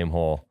finger. the same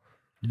hole.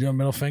 You're doing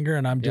middle finger,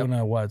 and I'm Yep. doing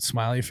a what?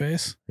 Smiley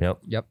face. Yep.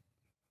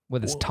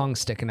 with his tongue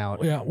sticking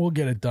out. Yeah, we'll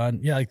get it done.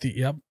 Yeah, like the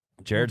yep.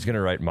 Jared's going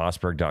to write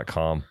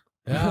mossberg.com.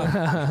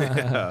 Yeah.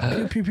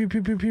 Yeah. Pew pew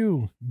pew pew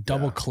pew.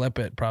 Double clip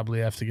it. Probably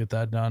have to get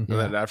that done. And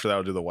then after that,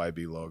 I'll do the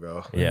YB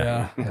logo.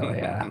 Yeah. Hell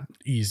yeah.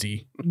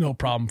 Easy. No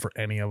problem for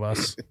any of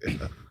us.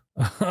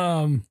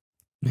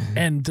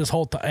 And this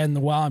whole time, and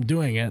while I'm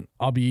doing it,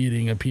 I'll be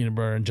eating a peanut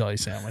butter and jelly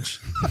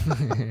sandwich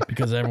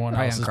because everyone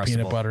Probably else is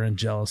peanut Uncrustable. butter and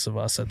jealous of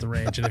us at the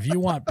range. And if you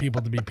want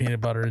people to be peanut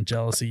butter and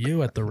jealous of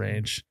you at the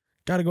range,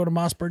 got to go to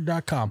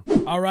mossberg.com.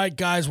 All right,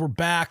 guys, we're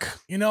back.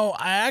 You know,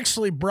 I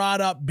actually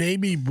brought up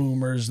baby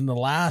boomers in the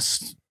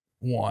last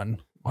one.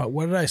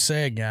 What did I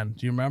say again?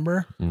 Do you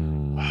remember?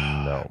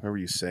 No. Remember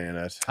you saying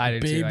it? I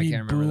did too. I Baby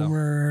can't remember though.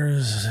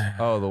 boomers.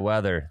 Oh, the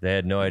weather. They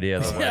had no idea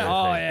the weather. Yeah.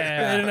 Oh, thing.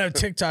 yeah. I didn't have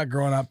TikTok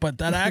growing up, but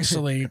that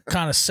actually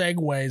kind of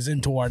segues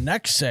into our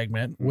next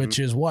segment, which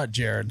is what,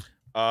 Jared?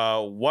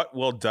 What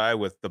will die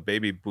with the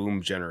baby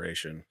boom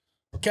generation?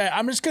 Okay,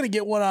 I'm just gonna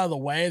get one out of the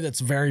way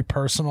that's very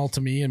personal to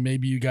me, and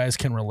maybe you guys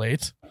can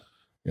relate. I'm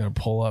gonna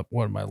pull up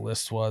what my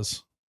list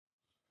was.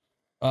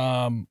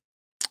 So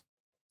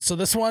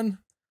this one,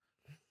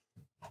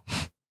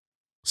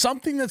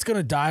 something that's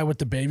gonna die with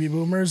the baby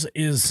boomers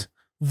is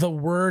the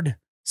word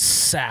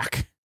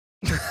sack.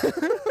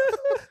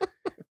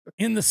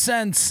 In the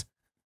sense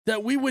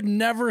that we would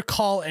never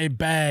call a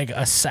bag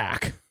a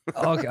sack.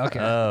 Okay, okay.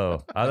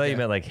 Oh, I thought Okay. you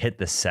meant like hit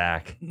the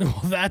sack. No,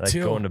 that Like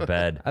too. going to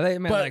bed. I thought you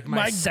meant But like my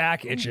my-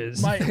 sack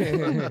itches.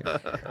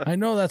 I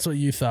know that's what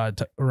you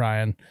thought,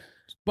 Ryan,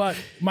 but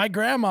my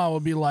grandma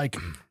would be like,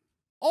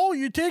 "Oh,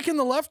 you taking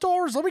the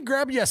leftovers? Let me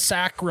grab you a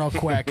sack real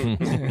quick."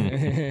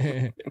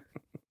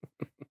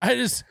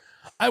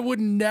 I would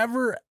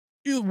never.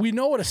 We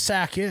know what a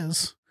sack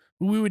is.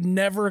 We would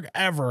never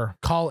ever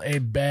call a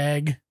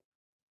bag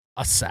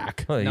a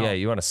sack. Oh, No. yeah.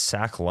 You want a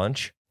sack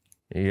lunch?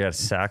 You got a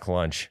sack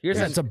lunch. Here's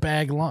That's a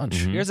bag lunch.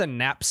 Mhm. Here's a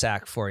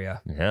knapsack for you.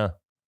 Yeah.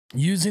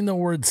 Using the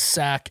word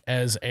sack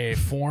as a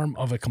form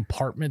of a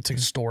compartment to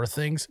store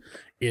things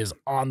is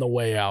on the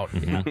way out.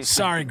 Mhm.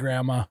 Sorry,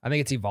 Grandma. I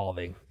think it's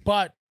evolving.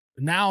 But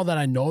now that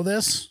I know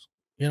this,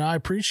 you know, I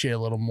appreciate it a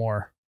little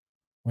more.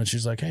 When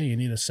she's like, "Hey, you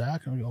need a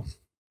sack?" I go,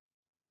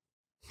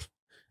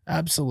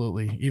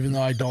 "Absolutely," even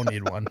though I don't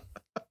need one.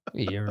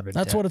 You ever been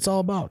That's what it's all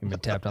about. you been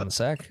tapped on the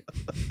sack?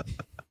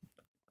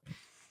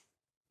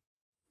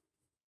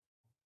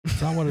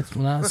 It's not what it's.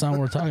 That's not what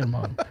we're talking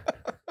about.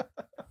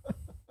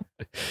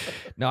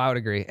 No, I would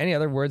agree. Any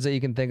other words that you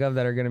can think of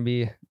that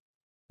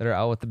are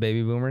out with the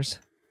baby boomers?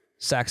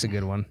 Sack's a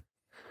good one.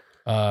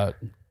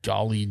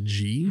 Golly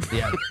gee.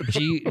 Yeah.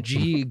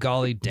 G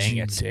golly dang Gee,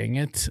 it. Dang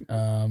it.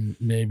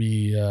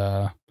 Maybe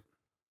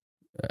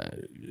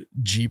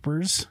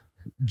Jeepers.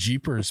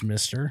 Jeepers,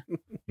 mister.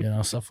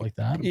 Stuff like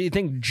that. You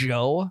think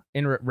Joe,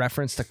 in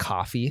reference to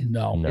coffee,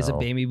 No. is a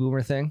baby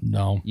boomer thing?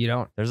 No. You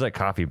don't? There's like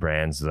coffee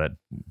brands that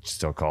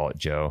still call it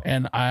Joe.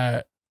 And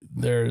I've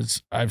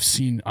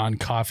seen on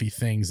coffee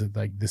things that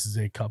like this is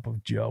a cup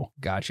of Joe.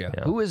 Gotcha.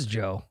 Yeah. Who is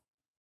Joe?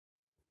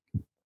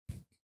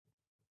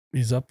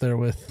 He's up there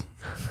with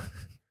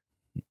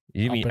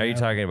You mean? Up Are and you out.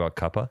 talking about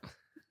cuppa?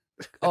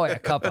 Oh yeah,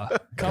 Cuppa.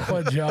 cup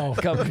of Joe.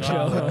 Cup of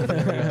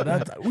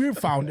Joe. We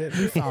found it.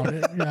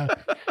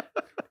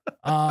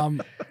 Yeah.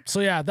 So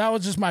yeah, that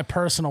was just my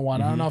personal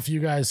one. I don't know if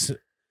you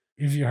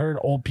heard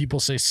old people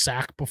say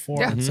sack before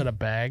Yeah. instead of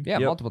bag. Yeah,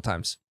 Yep. multiple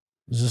times.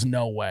 There's just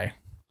no way.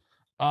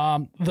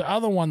 The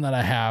other one that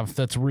I have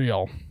that's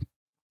real.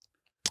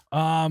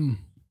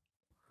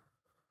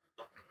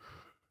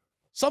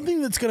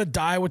 Something that's gonna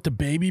die with the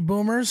baby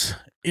boomers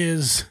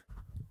is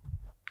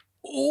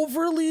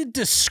overly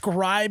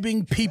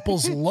describing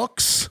people's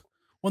looks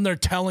when they're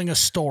telling a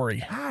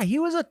story. He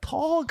was a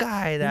tall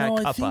guy.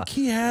 I think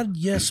he had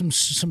some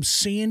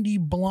sandy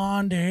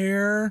blonde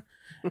hair,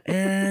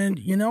 and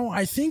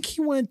I think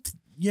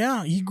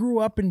he grew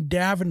up in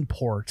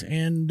Davenport,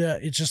 and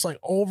it's just like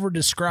over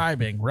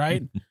describing,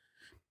 right?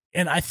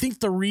 And I think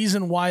the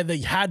reason why they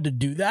had to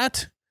do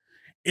that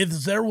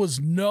is there was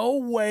no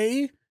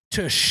way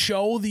to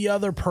show the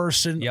other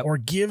person or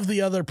give the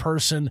other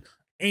person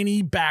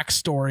any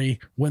backstory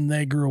when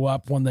they grew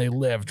up, when they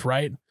lived,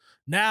 right?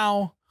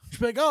 Now, it's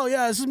like, oh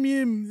yeah, this is me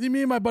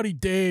and my buddy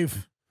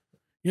Dave.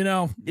 I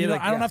don't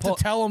have to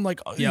tell them like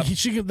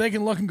they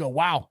can look and go,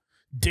 wow,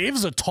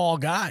 Dave's a tall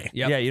guy.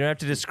 Yep. Yeah, you don't have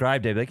to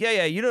describe Dave. Like,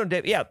 you know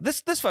Dave. Yeah,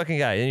 this fucking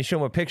guy. And you show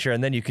him a picture,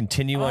 and then you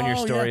continue on your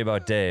story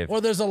about Dave. Or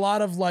there's a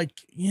lot of like,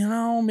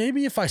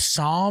 maybe if I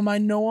saw him, I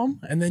know him,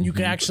 and then you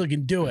can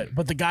do it.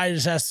 But the guy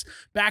just has.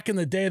 Back in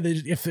the day,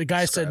 if the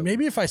guy said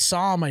maybe if I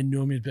saw him, I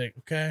knew him, he'd be like,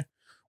 okay,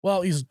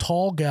 well, he's a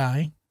tall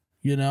guy.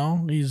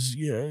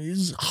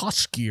 He's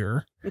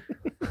huskier.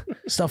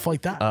 Stuff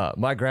like that.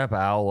 My grandpa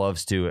Al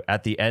loves to,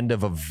 at the end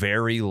of a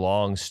very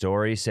long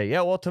story, say,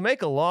 yeah, well, to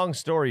make a long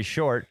story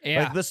short,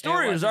 like the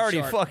story was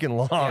already fucking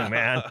long,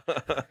 man.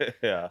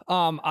 Yeah.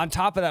 On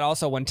top of that,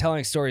 also, when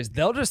telling stories,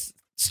 they'll just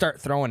start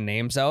throwing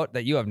names out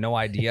that you have no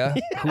idea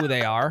who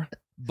they are,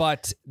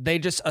 but they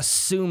just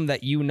assume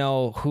that you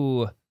know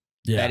who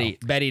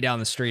Betty down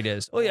the street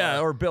is. Oh, yeah,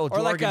 or Bill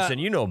Jorgensen.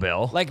 You know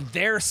Bill. Like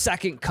their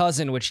second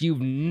cousin, which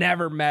you've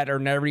never met or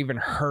never even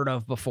heard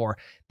of before.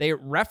 They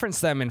reference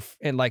them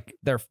in like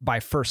their by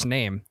first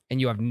name,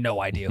 and you have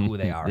no idea who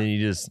they are. And you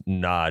just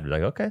nod,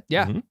 like, okay.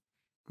 Yeah.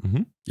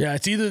 Yeah,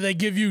 it's either they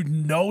give you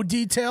no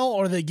detail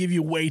or they give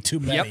you way too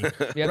many.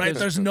 Yep, right?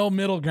 There's no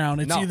middle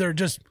ground. It's No. either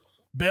just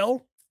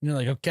Bill, and you're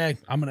like, okay,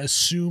 I'm going to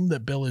assume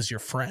that Bill is your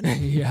friend.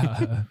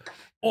 Yeah.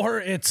 Or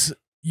it's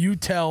you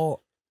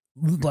tell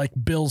like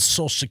Bill's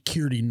social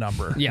security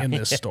number in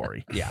this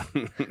story. Yeah.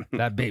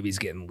 That baby's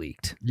getting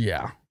leaked.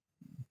 Yeah.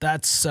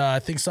 That's, I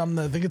think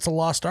it's a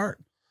lost art.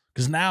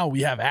 Because now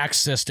we have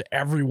access to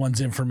everyone's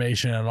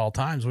information at all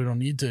times. We don't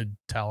need to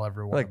tell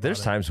everyone. Like,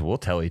 there's times we'll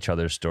tell each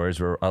other stories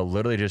where I'll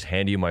literally just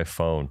hand you my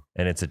phone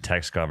and it's a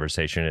text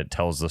conversation. It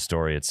tells the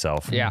story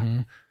itself. Yeah.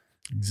 Mhm.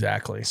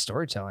 Exactly.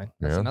 Storytelling.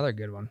 That's Yeah. another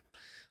good one.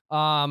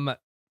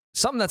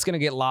 Something that's going to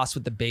get lost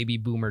with the baby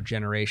boomer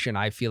generation,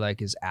 I feel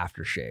like, is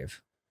aftershave.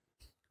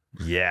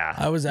 Yeah.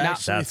 I was Now-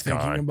 actually That's thinking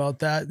gone. about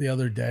that the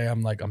other day.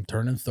 I'm like, I'm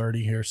turning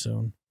 30 here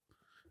soon.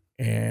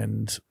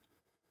 And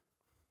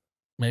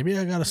maybe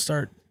I got to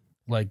start,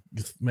 like,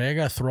 maybe I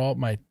got to throw out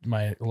my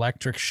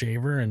electric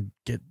shaver and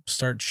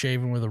start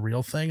shaving with a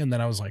real thing. And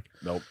then I was like,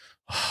 Nope.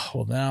 oh,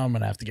 well, now I'm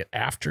going to have to get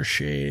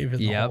aftershave and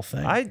the Yep. whole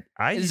thing.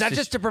 I Is used that to-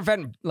 just to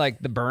prevent like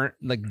the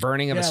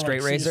burning of a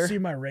straight like, razor? See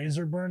my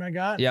razor burn I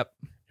got? Yep.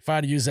 If I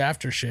had used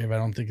aftershave, I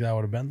don't think that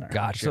would have been there.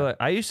 Gotcha. So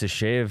I used to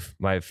shave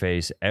my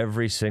face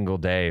every single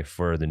day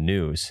for the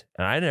news,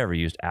 and I never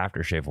used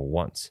aftershave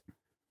once.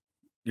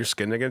 Your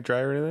skin didn't get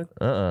dry or anything?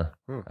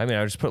 I mean, I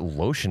would just put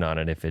lotion on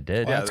it if it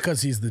did. Well, that's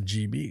because he's the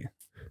GB.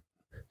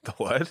 The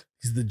what?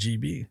 He's the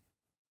GB.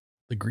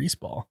 The grease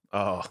ball.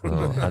 Oh.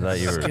 Oh, I thought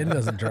you were Skin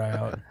doesn't dry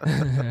out.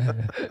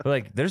 But,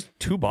 like, there's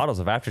 2 bottles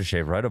of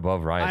aftershave right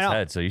above Ryan's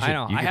head, so you should. I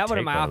know. You I could have one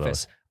in take my one of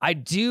office. those. I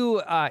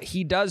do.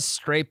 He does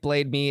straight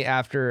blade me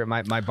after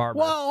my barber.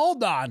 Well,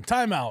 hold on.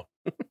 Time out.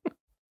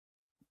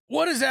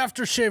 What is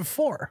aftershave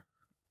for?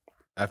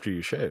 After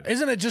you shave.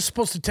 Isn't it just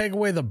supposed to take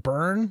away the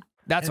burn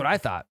That's what I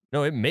thought.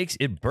 No,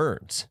 it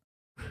burns.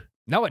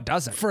 No, it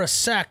doesn't. for a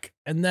sec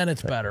and then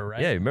it's better,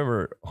 right? Yeah, you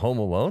remember Home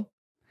Alone?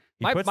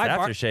 He My- puts my the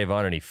bar- aftershave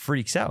on and he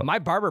freaks out. My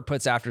barber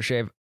puts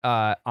aftershave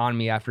on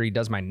me after he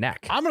does my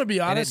neck. I'm going to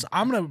be honest.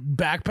 I'm going to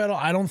backpedal.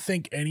 I don't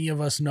think any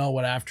of us know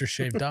what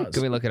aftershave does.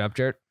 Can we look it up,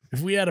 Jared? If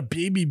we had a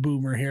baby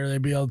boomer here,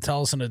 they'd be able to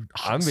tell us in a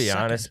hot I'm being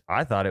second. honest.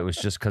 I thought it was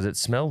just because it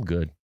smelled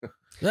good.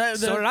 So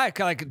did I.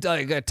 Like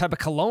a type of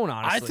cologne,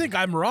 honestly. I think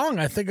I'm wrong.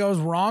 I think I was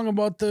wrong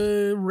about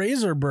the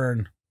razor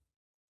burn.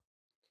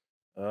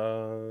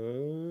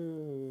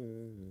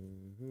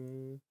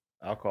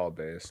 Alcohol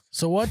based.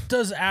 So what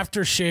does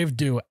aftershave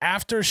do?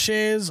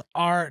 Aftershaves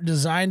are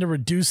designed to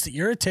reduce the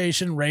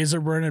irritation, razor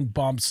burn, and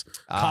bumps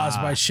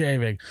caused by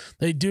shaving.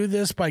 They do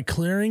this by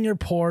clearing your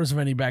pores of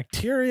any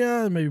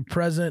bacteria that may be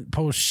present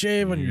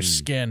post-shave on your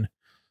skin,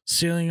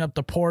 sealing up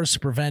the pores to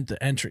prevent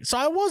the entry. So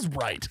I was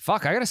right.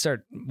 Fuck, I gotta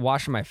start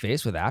washing my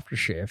face with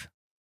aftershave.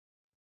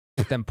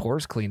 Get them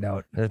pores cleaned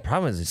out. The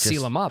problem is it's Seal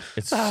just, them up.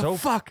 It's so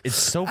fuck. It's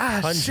so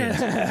Shit.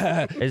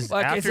 pungent. Is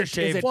Like, is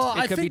aftershave? it- Well,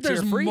 I could be think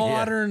there's tear-free.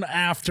 modern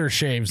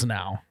aftershaves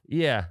now.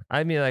 Yeah,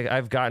 I mean, like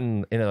I've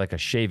gotten in like a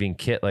shaving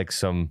kit, like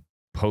some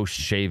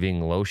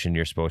post-shaving lotion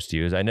you're supposed to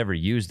use. I never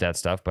used that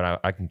stuff, but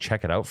I can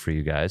check it out for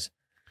you guys.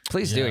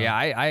 Please do.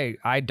 Yeah. Yeah,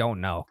 I don't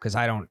know because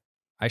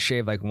I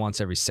shave like once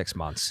every 6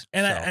 months.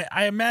 And so.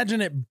 I imagine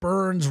it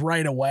burns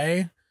right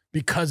away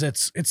because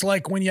it's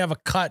like when you have a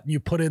cut and you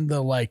put in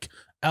the like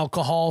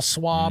alcohol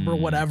swab or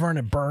whatever and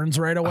it burns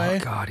right away.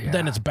 Oh God, yeah.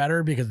 Then it's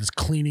better because it's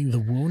cleaning the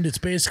wound. It's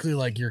basically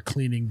like you're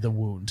cleaning the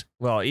wound.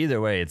 Well, either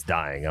way, it's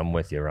dying. I'm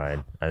with you,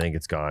 Ryan. I think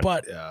it's gone.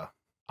 But Yeah.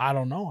 I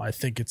don't know. I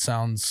think it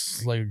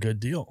sounds like a good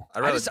deal.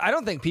 I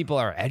don't think people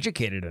are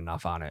educated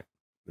enough on it.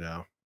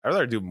 Yeah. I'd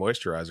rather do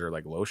moisturizer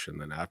like lotion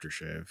than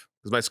aftershave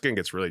because my skin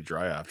gets really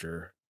dry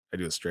after I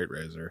do a straight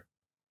razor.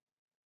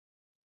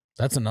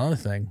 That's another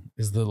thing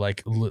is the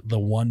like the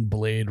one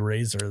blade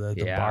razor that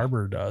the Yeah.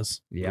 barber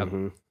does. Yep,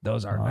 Mhm.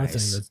 those are Another thing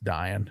nice. that's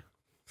dying.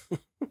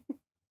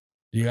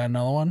 You got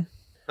another one?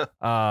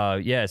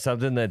 Yeah,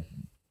 something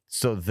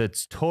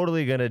that's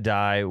totally gonna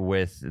die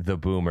with the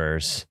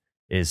boomers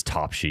is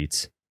top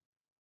sheets.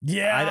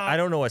 Yeah. I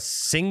don't know a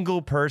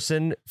single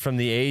person from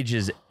the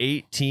ages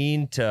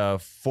 18 to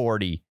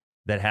 40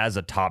 that has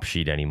a top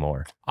sheet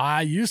anymore.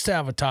 I used to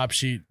have a top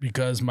sheet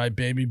because my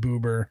baby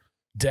boomer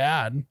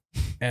dad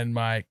and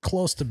my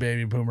close to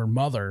baby boomer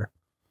mother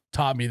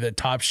taught me that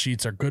top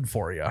sheets are good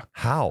for you.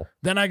 How?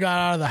 Then I got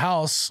out of the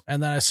house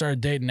and then I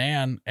started dating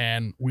Ann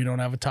and we don't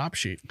have a top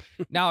sheet.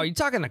 Now, are you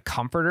talking the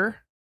comforter?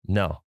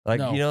 No. Like,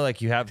 No. you know,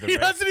 like you have the He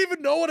doesn't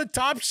even know what a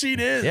top sheet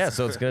is. Yeah,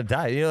 so it's gonna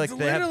die. You know, like it's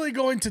they have literally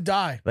going to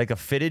die. like a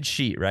fitted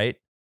sheet, right?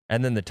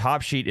 And then the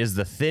top sheet is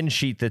the thin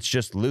sheet that's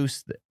just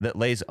loose that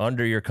lays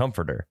under your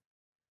comforter.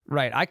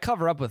 Right, I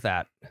cover up with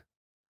that.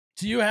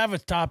 Do you have a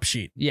top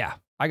sheet? Yeah,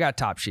 I got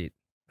top sheet.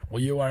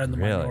 Well, you are in the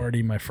Really?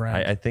 minority, my friend.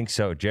 I think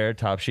so. Jared,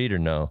 top sheet or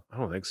no? I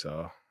don't think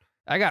so.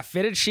 I got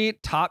fitted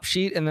sheet, top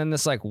sheet, and then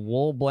this like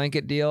wool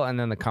blanket deal, and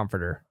then the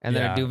comforter, and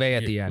then Yeah. a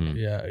duvet at the end,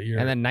 yeah, you're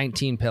and then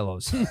 19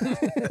 pillows.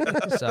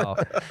 So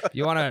if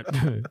you want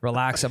to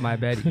relax at my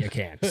bed, you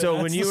can. So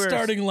That's when you the were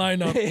starting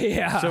lineup.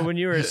 Yeah. so when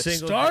you were a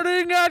single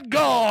Starting at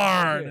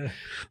guard,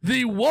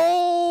 the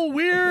wool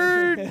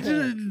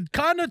weird,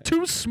 kind of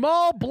too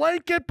small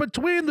blanket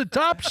between the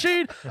top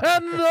sheet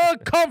and the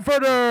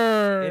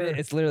comforter.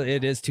 It's literally,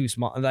 it is too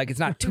small. Like it's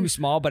not too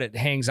small, but it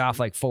hangs off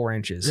like 4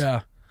 inches.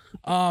 Yeah.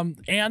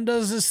 Ann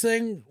does this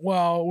thing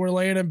while we're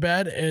laying in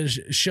bed is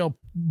she'll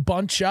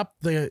bunch up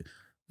the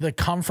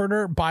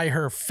comforter by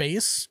her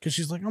face because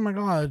she's like, oh my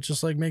God, it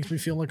just like makes me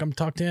feel like I'm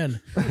tucked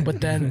in.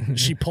 But then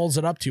she pulls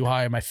it up too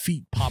high and my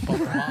feet pop up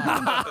the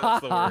bottom.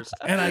 That's the worst.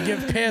 And I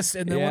get pissed.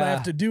 And then what I Yeah.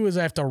 have to do is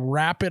I have to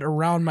wrap it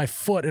around my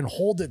foot and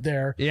hold it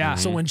there. Yeah.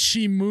 So when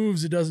she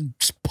moves, it doesn't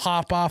just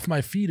pop off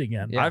my feet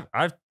again. Yeah.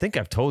 I think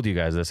I've told you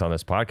guys this on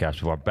this podcast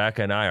before.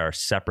 Becca and I are a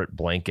separate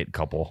blanket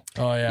couple.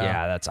 Oh, yeah.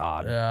 Yeah, that's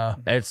odd. Yeah.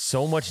 It's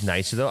so much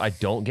nicer though. I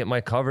don't get my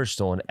covers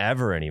stolen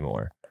ever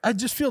anymore. I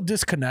just feel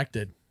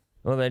disconnected.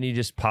 Well, then you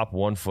just pop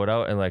one foot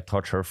out and like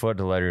touch her foot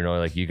to let her know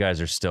like you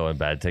guys are still in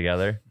bed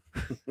together.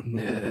 And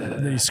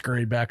then you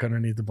scurry back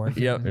underneath the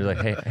blanket. Yep. You're like,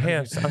 hey,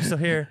 I'm still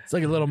here. It's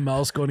like a little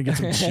mouse going to get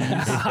some cheese.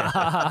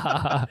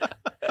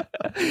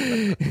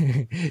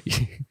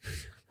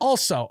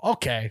 Also,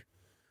 okay.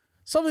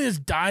 Something that's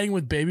dying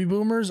with baby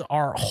boomers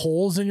are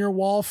holes in your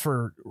wall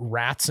for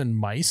rats and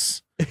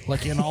mice,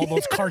 like in all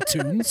those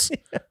cartoons.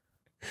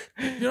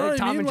 You know Like what I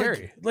Tom mean? and Like-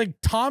 Jerry. Like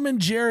Tom and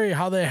Jerry,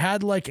 how they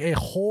had like a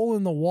hole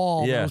in the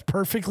wall that Yeah. was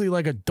perfectly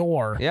like a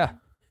door. Yeah.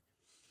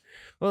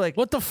 Well, like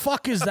What the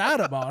fuck is that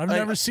about? I've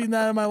never seen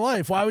that in my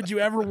life. Why would you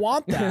ever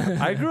want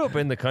that? I grew up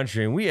in the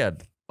country and we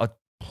had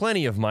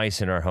plenty of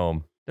mice in our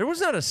home. There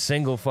was not a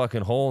single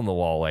fucking hole in the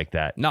wall like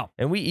that. No.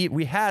 And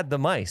we had the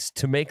mice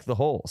to make the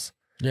holes.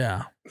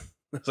 Yeah.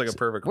 That's like a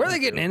perfect. Where are they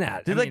comfort. getting in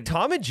at? Did I like mean,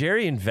 Tom and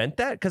Jerry invent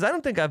that? Because I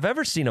don't think I've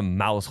ever seen a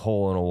mouse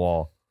hole in a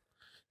wall.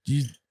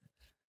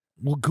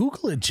 Well,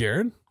 Google it,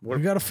 Jared. What-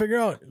 We got to figure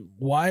out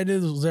why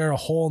is there a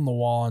hole in the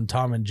wall on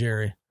Tom and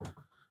Jerry.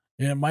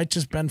 And it might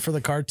just been for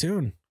the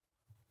cartoon.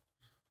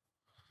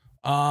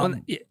 well,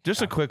 yeah,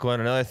 Just a quick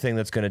one. Another thing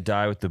that's going to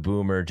die with the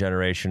boomer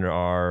generation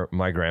are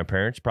my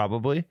grandparents,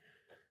 probably.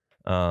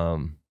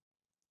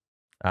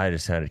 I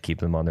just had to keep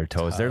them on their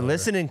toes. They're Tyler.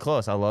 listening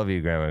close. I love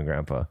you, Grandma and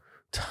Grandpa.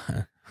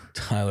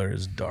 Tyler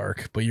is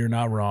dark, but you're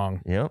not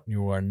wrong. Yep.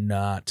 You are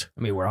not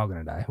I mean, we're all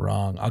gonna die.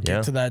 wrong. I'll get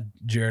Yeah. to that,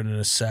 Jared, in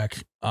a sec.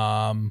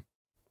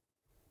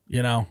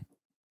 You know,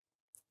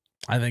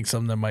 I think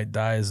something that might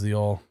die is the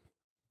old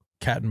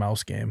cat and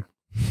mouse game.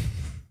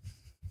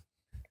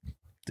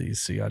 Do you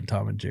see on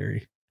Tom and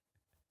Jerry?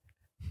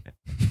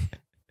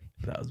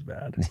 That was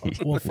bad.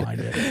 We'll find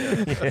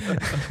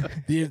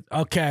it.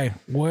 Okay,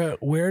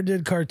 where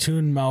did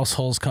cartoon mouse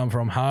holes come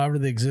from? However,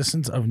 the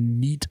existence of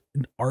neat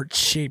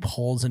arch-shaped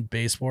holes in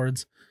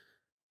baseboards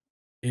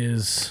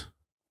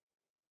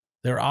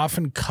they're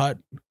often cut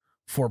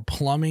for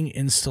plumbing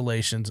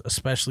installations,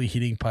 especially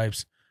heating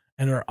pipes,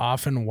 and are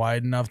often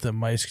wide enough that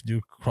mice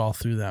do crawl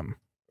through them.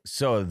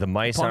 So the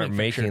mice aren't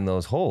making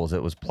those holes.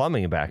 It was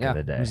plumbing back in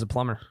the day. It was a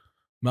plumber.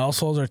 Mouse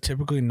holes are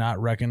typically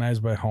not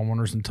recognized by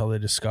homeowners until they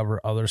discover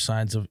other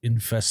signs of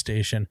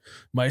infestation.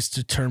 Mice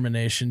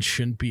determination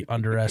shouldn't be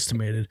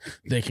underestimated.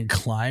 They can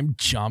climb,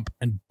 jump,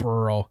 and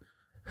burrow.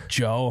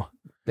 Joe.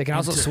 They can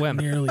also swim.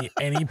 Nearly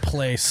any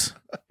place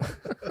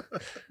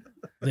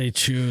they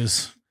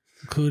choose,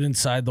 include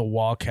inside the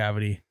wall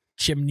cavity.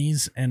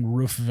 Chimneys and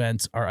roof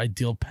vents are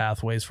ideal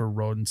pathways for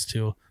rodents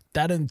too.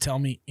 That didn't tell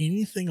me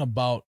anything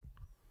about.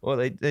 Well,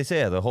 they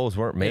say the holes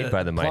weren't made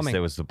by the mice. Plumbing.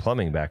 There was the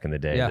plumbing back in the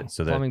day. Yeah,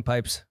 so plumbing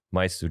pipes.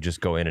 Mice would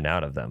just go in and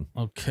out of them.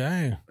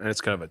 Okay. And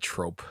it's kind of a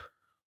trope.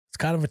 It's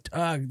kind of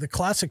the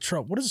classic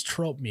trope. What does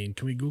trope mean?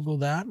 Can we Google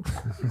that?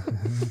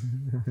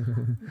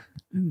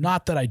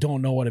 Not that I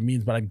don't know what it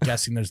means, but I'm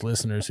guessing there's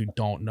listeners who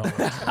don't know what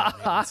it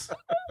means.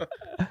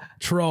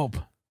 Trope.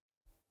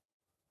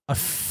 A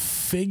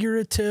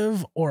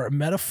figurative or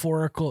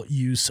metaphorical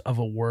use of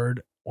a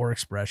word or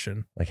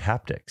expression. Like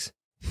haptics.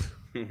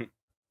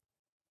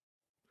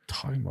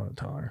 Talking about it,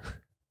 Tyler.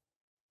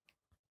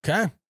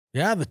 Okay.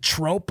 Yeah, the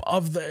trope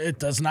of it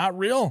does not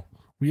real.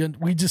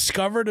 We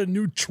discovered a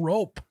new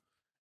trope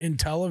in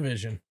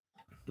television.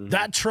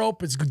 That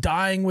trope is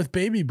dying with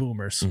baby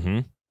boomers.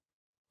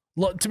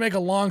 To make a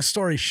long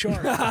story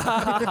short.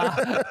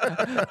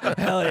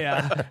 Hell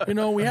yeah.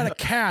 We had a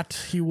cat.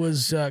 He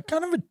was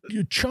kind of a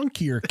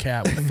chunkier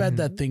cat. We fed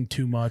that thing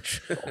too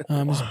much.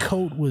 His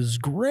coat was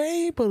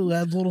gray, but it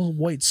had little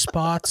white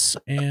spots.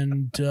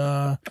 And,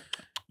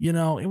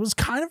 it was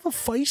kind of a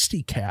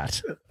feisty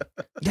cat.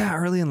 Yeah,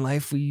 early in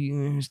life, we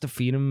used to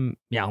feed him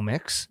Meow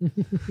Mix.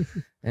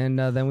 And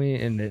then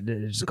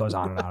it just goes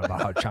on and on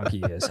about how chunky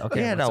he is. Okay.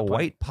 He had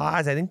white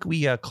paws. I think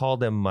we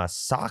called him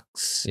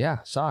Socks. Yeah,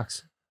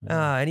 Socks.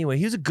 Anyway,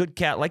 he was a good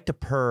cat, liked to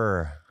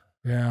purr.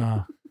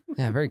 Yeah.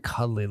 Yeah, very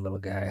cuddly little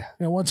guy.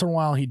 Once in a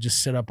while, he'd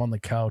just sit up on the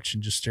couch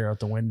and just stare out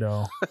the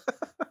window.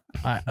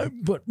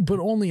 But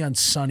only on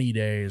sunny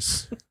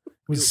days.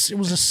 It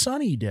was a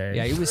sunny day.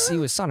 Yeah, he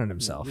was sunning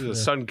himself. He was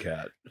a sun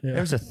cat. Yeah.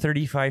 There was a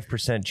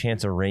 35%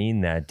 chance of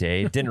rain that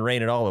day. It didn't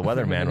rain at all. The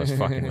weatherman was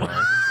fucking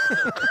wrong.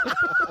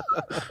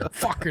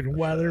 Fucking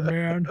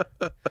weatherman.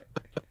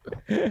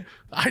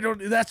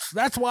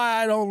 That's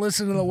why I don't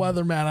listen to the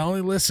weatherman. I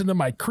only listen to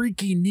my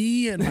creaky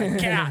knee and my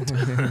cat.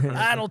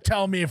 That'll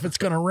tell me if it's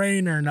gonna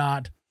rain or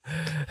not.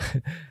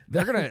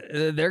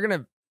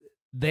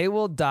 They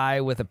will die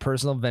with a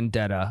personal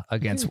vendetta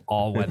against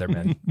all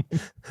weathermen.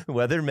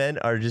 Weathermen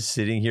are just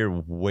sitting here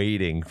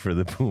waiting for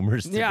the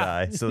boomers to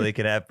die so they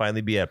can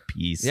finally be at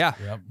peace. Yeah.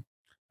 Yep.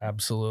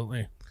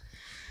 Absolutely.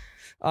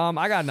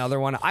 I got another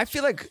one. I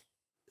feel like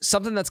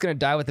something that's going to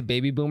die with the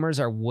baby boomers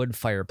are wood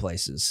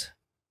fireplaces.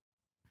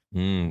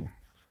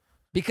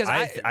 Because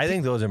I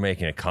think those are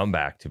making a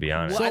comeback, to be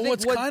honest. So I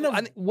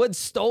think wood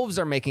stoves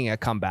are making a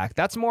comeback.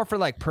 That's more for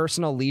like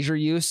personal leisure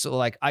use, so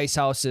like ice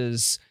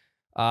houses,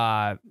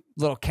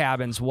 little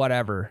cabins,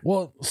 whatever.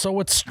 Well, so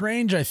what's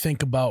strange, I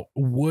think, about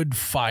wood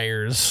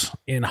fires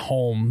in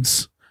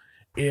homes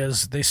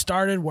is they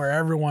started where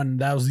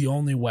that was the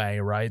only way,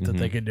 right, that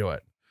they could do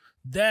it.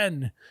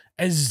 Then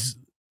as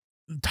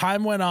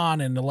time went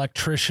on and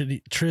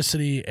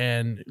electricity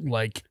and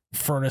like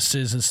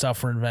furnaces and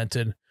stuff were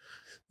invented,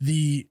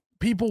 the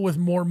people with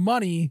more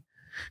money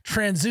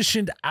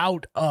transitioned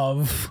out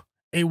of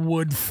a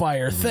wood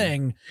fire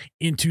thing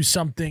into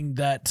something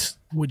that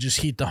would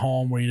just heat the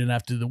home where you didn't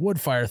have to do the wood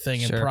fire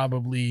thing. Sure. And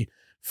probably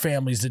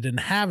families that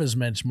didn't have as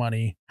much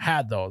money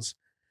had those.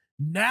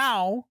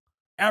 Now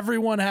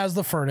everyone has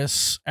the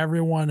furnace.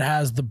 Everyone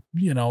has the,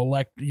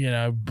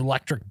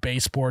 electric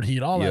baseboard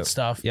heat, all that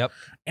stuff. Yep.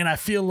 And I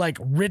feel like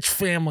rich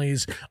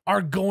families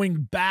are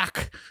going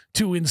back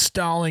to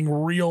installing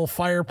real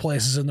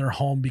fireplaces in their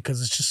home because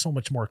it's just so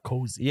much more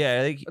cozy.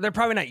 Yeah. They're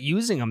probably not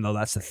using them though.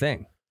 That's the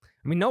thing.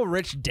 I mean, no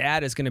rich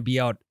dad is going to be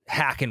out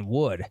hacking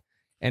wood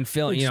and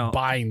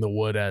buying the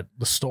wood at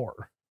the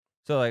store.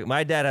 So like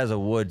my dad has a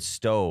wood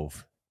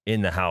stove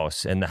in the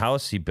house, and the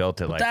house he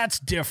built it But like that's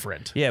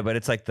different. Yeah, but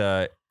it's like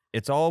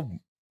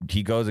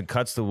he goes and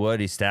cuts the wood,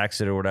 he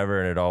stacks it or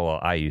whatever, and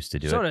I used to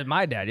do it. So did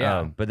my dad,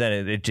 yeah. But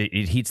then it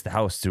heats the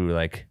house through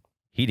like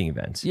heating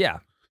vents. Yeah.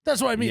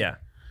 That's what I mean. Yeah.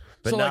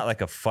 But So, not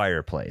like a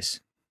fireplace.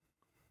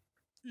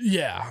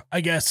 Yeah,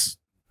 I guess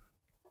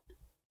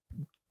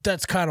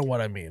that's kind of what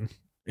I mean.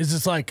 Is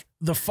it's like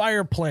the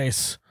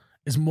fireplace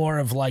is more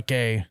of like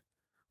a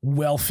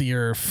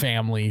wealthier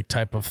family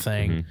type of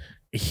thing.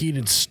 A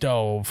heated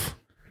stove,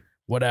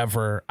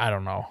 whatever. I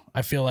don't know.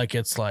 I feel like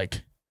it's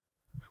like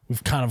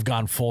we've kind of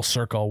gone full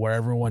circle where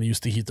everyone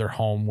used to heat their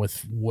home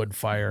with wood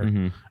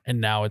fire.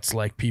 And now it's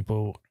like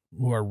people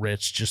who are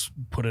rich just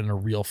put in a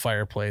real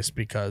fireplace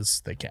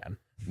because they can.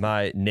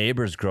 My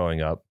neighbors growing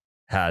up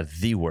had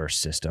the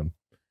worst system.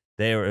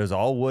 It was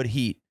all wood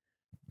heat,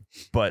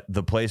 but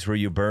the place where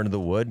you burned the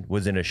wood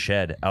was in a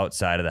shed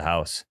outside of the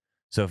house.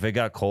 So if it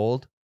got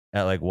cold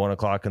at like 1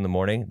 o'clock in the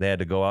morning, they had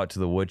to go out to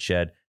the wood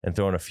shed and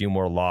throw in a few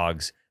more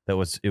logs. It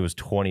was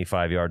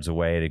 25 yards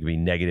away. It could be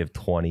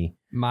 -20.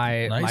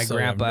 My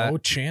grandpa, no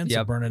chance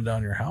of burning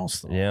down your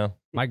house though. Yeah.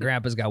 My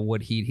grandpa's got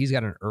wood heat. He's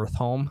got an earth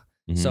home.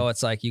 So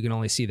it's like you can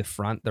only see the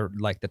front.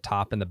 Like the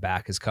top and the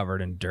back is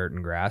covered in dirt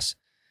and grass.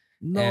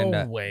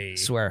 No way.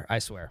 I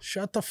swear.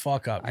 Shut the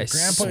fuck up. Your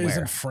grandpa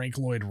isn't Frank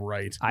Lloyd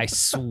Wright. I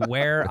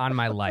swear on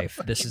my life.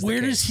 This is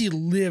Where does he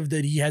live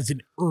that he has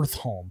an earth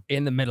home?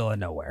 In the middle of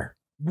nowhere.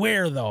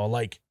 Where though?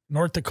 Like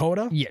North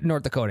Dakota? Yeah,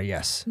 North Dakota,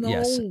 yes. No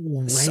yes.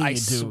 way, I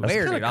dude.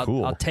 swear, dude.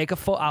 Cool. I'll take a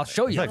photo. I'll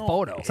show you a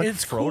photo. It's like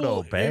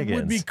Frodo Baggins. It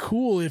would be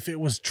cool if it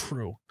was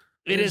true.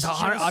 It is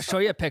 100. I'll show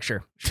you a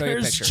picture.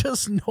 There's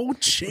just no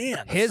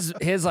chance.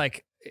 His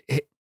like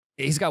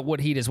he's got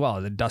wood heat as well.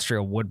 The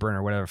industrial wood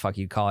burner, or whatever the fuck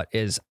you call it,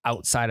 is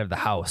outside of the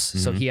house.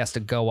 So he has to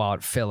go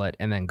out, fill it,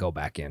 and then go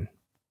back in.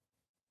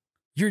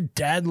 Your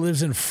dad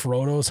lives in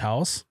Frodo's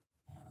house?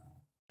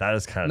 That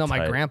is kind of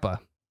my grandpa.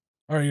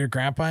 Or your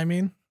grandpa, I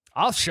mean?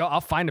 I'll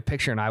find a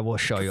picture and I will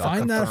show you.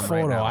 Find that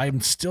photo. Right,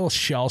 I'm still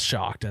shell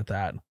shocked at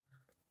that.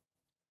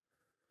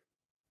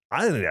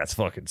 I think that's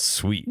fucking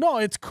sweet. No,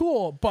 it's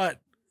cool,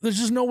 but there's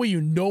just no way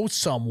you know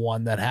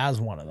someone that has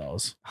one of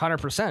those.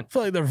 100%. I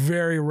feel like they're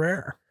very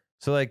rare.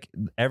 So like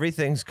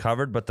everything's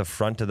covered but the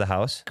front of the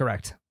house?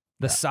 Correct.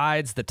 The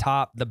sides, the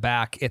top, the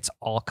back, it's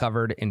all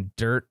covered in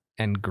dirt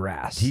and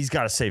grass. He's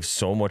got to save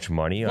so much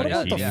money on his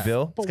about heating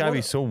bill. It's got to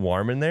be so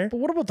warm in there.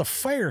 But what about the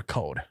fire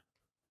code?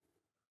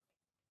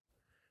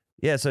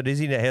 Yeah, so does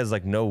he has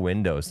like no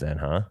windows then,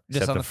 huh?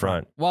 Just Except on the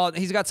front Well,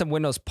 he's got some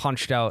windows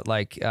punched out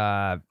like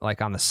on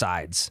the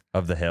sides.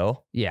 of the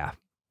hill. Yeah.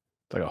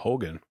 It's like a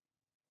Hogan.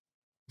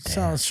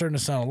 Sounds starting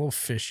to sound a little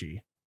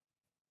fishy.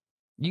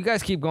 You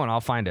guys keep going.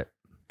 I'll find it.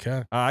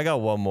 Okay. I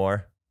got one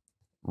more.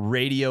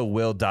 Radio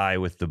will die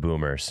with the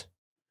boomers.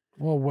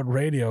 Well, what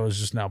radio is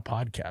just now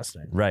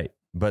podcasting. Right.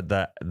 But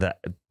the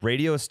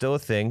radio is still a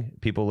thing.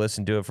 People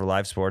listen to it for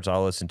live sports.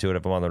 I'll listen to it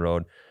if I'm on the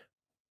road.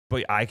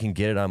 But I can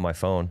get it on my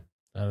phone.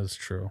 That is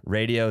true.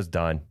 Radio's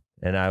done.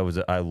 And I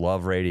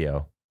love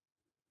radio.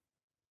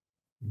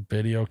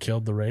 Video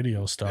killed the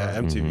radio star. Yeah,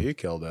 MTV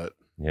killed it.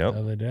 Yep.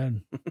 Yeah, they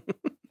did.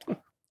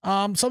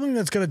 Something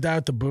that's going to die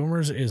with the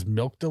boomers is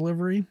milk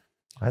delivery.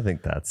 I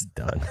think that's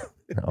done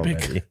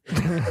already.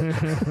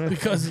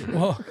 Because,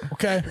 well,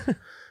 okay.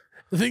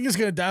 The thing that's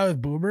going to die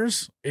with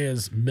boomers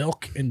is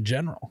milk in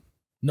general.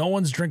 No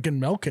one's drinking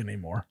milk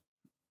anymore.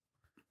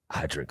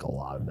 I drink a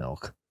lot of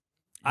milk.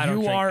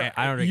 You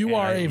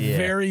are a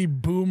very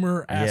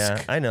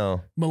boomer-esque I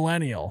know.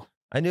 millennial.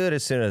 I knew it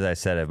as soon as I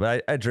said it,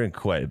 but I drink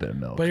quite a bit of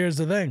milk. But here's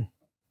the thing.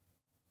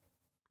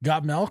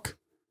 Got milk?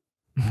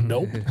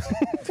 Nope.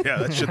 Yeah,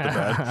 that shit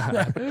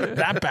the bed.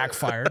 That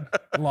backfired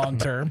long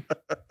term.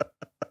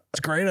 It's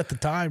great at the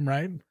time,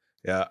 right?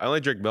 Yeah, I only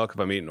drink milk if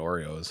I'm eating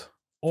Oreos.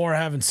 Or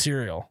having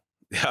cereal.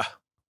 Yeah,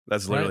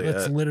 that's literally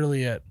That's it.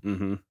 literally it.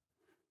 Mm-hmm.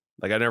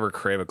 Like I never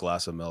crave a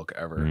glass of milk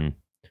ever. Mm.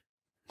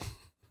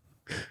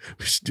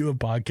 We should do a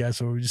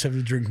podcast where we just have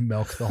to drink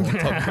milk the whole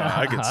time.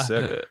 I get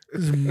sick of it.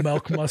 This is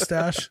milk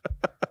mustache.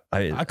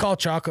 I call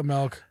chocolate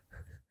milk.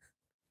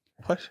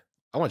 What?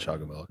 I want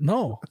chocolate milk.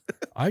 No,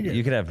 I get.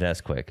 You can have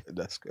Nesquik.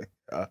 That's good.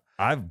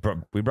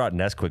 We brought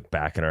Nesquik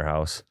back in our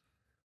house.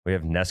 We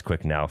have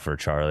Nesquik now for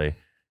Charlie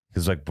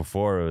because like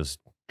before it was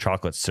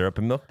chocolate syrup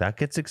and milk. That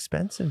gets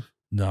expensive.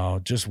 No,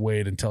 just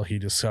wait until he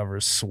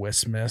discovers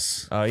Swiss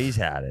Miss. Oh, he's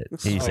had it.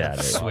 He's had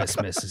it. Swiss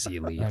Miss is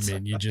elite. I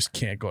mean, you just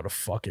can't go to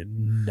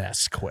fucking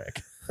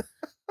Nesquik.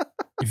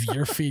 If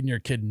you're feeding your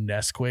kid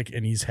Nesquik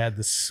and he's had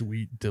the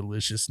sweet,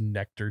 delicious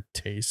nectar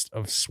taste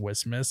of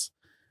Swiss Miss,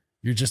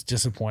 you're just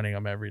disappointing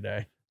him every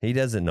day. He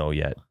doesn't know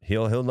yet.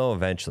 He'll know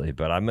eventually,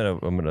 but I'm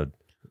gonna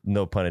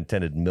no pun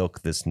intended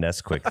milk this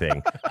Nesquik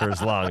thing for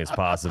as long as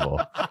possible.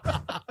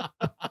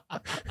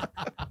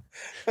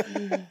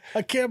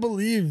 I can't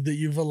believe that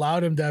you've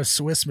allowed him to have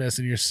Swiss Miss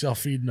and you're still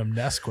feeding him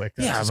Nesquik.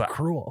 That's just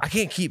cruel. I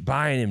can't keep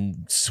buying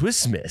him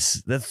Swiss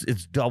Miss.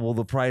 It's double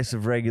the price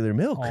of regular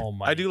milk. Oh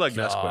my! I do like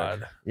God.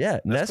 Nesquik. Yeah,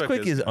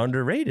 Nesquik is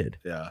underrated.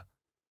 Yeah.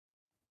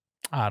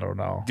 I don't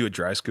know. Do a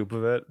dry scoop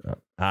of it.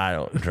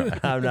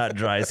 I'm not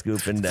dry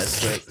scooping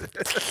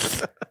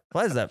Nesquik.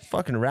 Why is that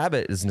fucking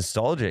rabbit is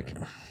nostalgic?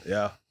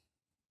 Yeah.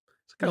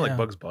 It's kind of like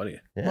Bugs Bunny.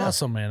 Yeah.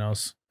 Más o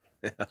menos.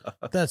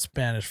 That's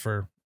Spanish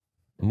for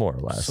More or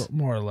less.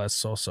 more or less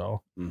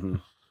so.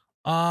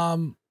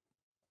 Mm-hmm.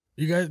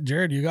 You guys,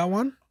 Jared, you got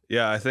one?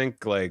 Yeah, I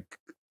think like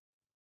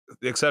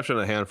the exception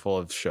of a handful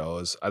of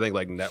shows, I think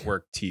like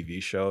network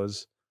TV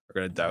shows are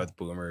gonna die with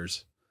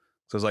boomers.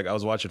 So it's like I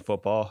was watching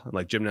football and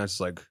like Jim Nantz is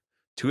like,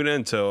 tune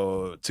in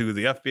to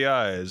the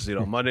FBI's,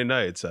 Monday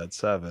nights at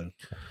 7.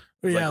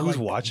 Yeah, who's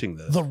like watching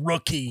this? The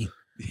Rookie,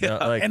 Yeah,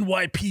 like,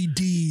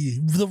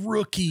 NYPD, The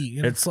Rookie,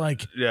 and it's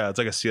like it's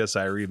like a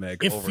CSI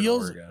remake. it over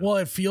feels and over again. well.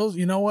 It feels,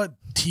 you know what?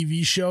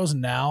 TV shows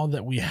now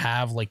that we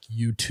have like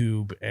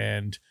YouTube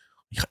and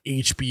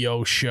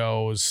HBO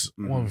shows.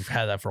 Well, we've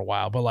had that for a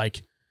while, but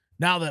like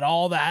now that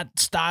all that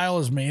style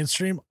is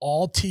mainstream,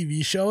 all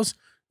TV shows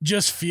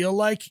just feel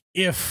like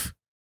if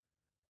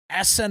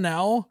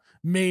SNL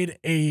made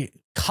a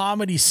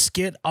comedy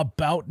skit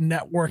about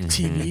network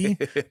TV,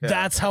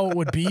 that's how it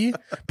would be.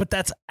 But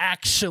that's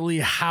actually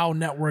how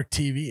network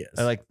TV is.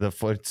 I like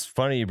it's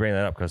funny you bring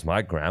that up because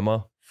my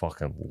grandma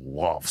fucking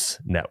loves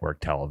network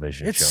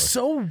television It's shows.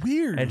 so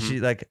weird. And she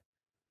like,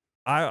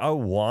 I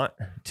want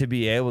to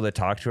be able to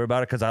talk to her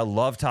about it because I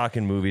love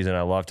talking movies and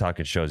I love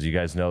talking shows. You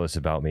guys know this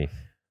about me,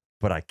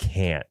 but I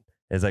can't.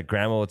 It's like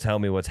grandma will tell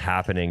me what's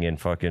happening in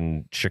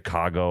fucking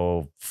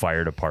Chicago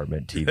Fire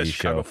Department TV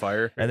Chicago show.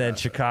 Fire. And then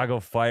Chicago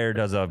Fire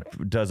does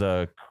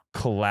a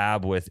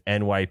collab with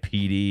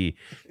NYPD,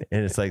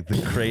 and it's like the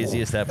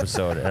craziest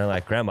episode. And I'm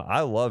like, Grandma,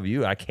 I love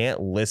you. I can't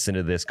listen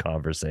to this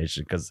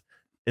conversation because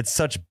it's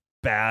such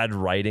bad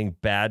writing,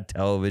 bad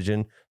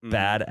television,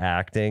 bad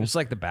acting. It's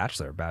like The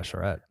Bachelor,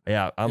 Bachelorette.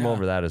 Yeah, I'm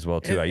over that as well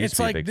too. I used It's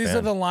to be like a big these fan.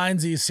 are the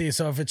lines you see.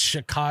 So if it's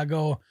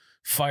Chicago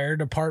Fire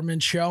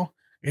Department show,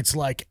 it's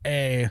like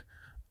a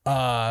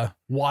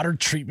water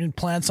treatment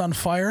plant's on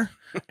fire,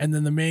 and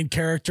then the main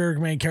character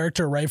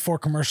right before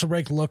commercial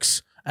break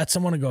looks at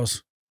someone and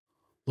goes,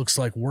 looks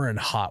like we're in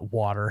hot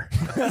water.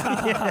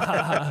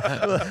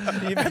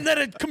 And then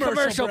it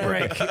commercial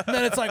break. And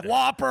then it's like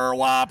Whopper,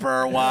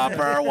 Whopper,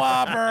 Whopper,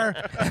 Whopper.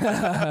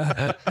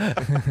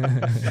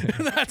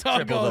 That's how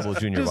it Triple goes. double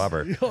junior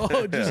Whopper.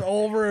 Just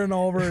over and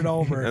over and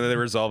over. And then they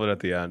resolve it at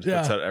the end. Yeah.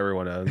 That's how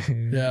everyone ends.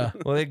 Yeah.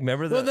 Well, like,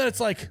 remember Well, that? then it's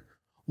like,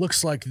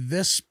 looks like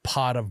this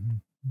pot of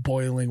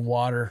boiling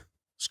water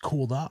is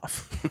cooled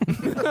off.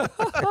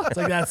 It's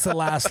like that's the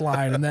last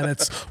line, and then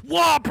it's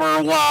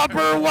Whopper,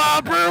 Whopper,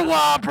 Whopper,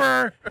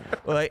 Whopper.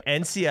 Well, like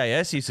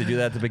NCIS used to do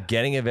that at the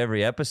beginning of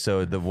every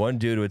episode. The one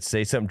dude would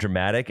say something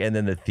dramatic, and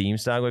then the theme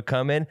song would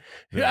come in.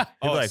 Yeah.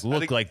 He'd be like, I look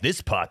think- like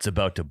this pot's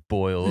about to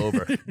boil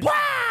over. Wow!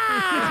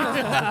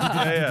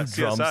 Yeah,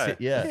 Drum CSI.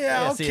 set- yeah,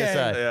 Yeah, okay.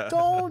 CSI. Yeah.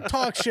 Don't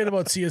talk shit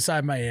about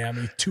CSI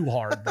Miami too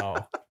hard,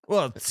 though.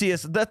 Well, that's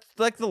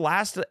like the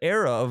last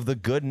era of the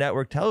good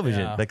network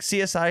television. Yeah. Like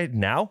CSI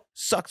now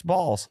sucks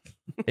balls.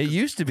 It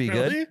used to be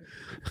good.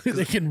 Really?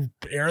 They can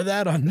air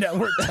that on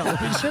network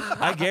television?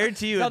 I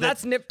guarantee you No, that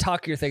that's Nip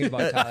Tuck you're thinking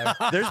about, Tyler.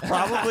 there's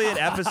probably an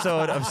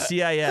episode of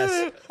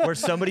CIS where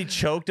somebody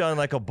choked on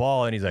like a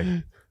ball and he's like,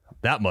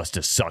 that must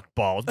have sucked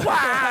balls.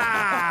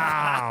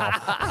 Wow.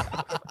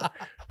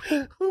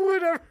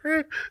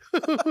 Whatever.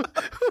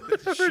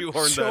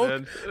 Shoehorn that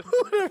in.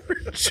 Whatever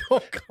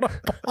choke on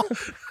a ball.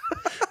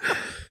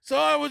 So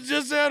I was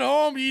just at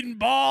home eating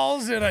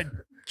balls and I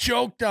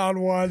choked on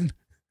one.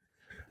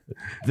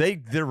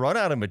 They run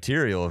out of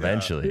material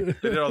eventually. They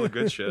did all the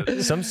good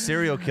shit. Some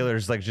serial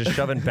killers like just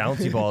shoving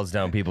bouncy balls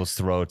down people's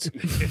throats.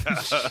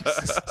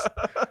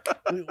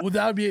 Well,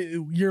 that would be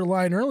your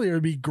line earlier.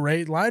 It'd be a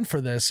great line for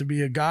this. It'd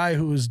be a guy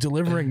who was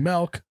delivering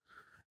milk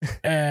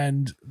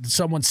and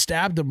someone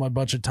stabbed him a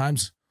bunch of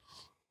times.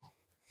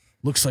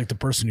 Looks like the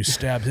person who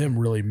stabbed him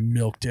really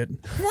milked it.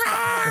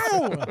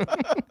 Wow!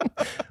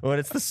 Well,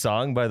 it's the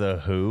song by The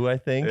Who, I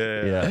think.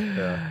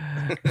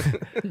 Yeah.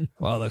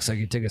 Well, it looks like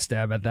you took a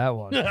stab at that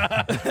one.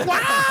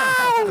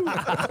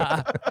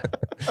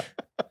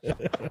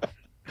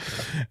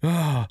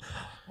 Oh.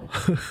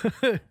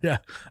 Yeah.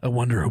 I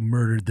wonder who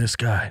murdered this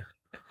guy.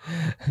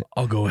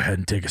 I'll go ahead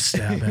and take a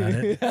stab at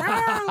it.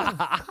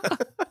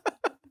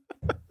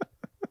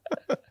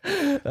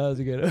 That was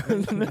a good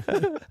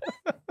one.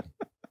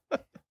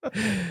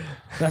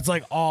 That's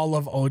like all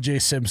of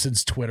OJ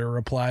Simpson's Twitter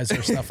replies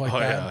or stuff like Oh,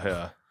 that.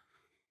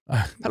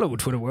 yeah. Hello,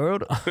 Twitter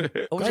world.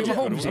 Glad you-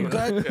 I'm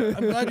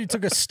glad you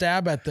took a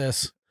stab at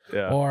this.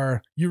 Yeah.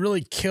 Or you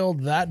really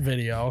killed that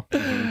video.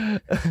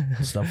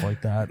 Stuff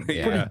like that. It's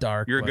Yeah. pretty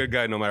dark. You're a but good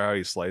guy no matter how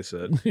you slice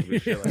it.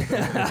 Shit like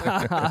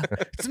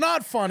that. It's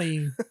not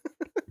funny.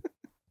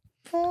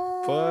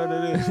 But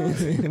it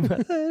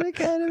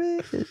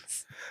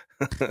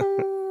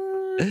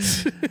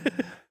is.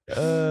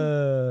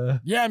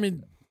 Yeah, I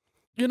mean,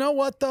 you know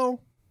what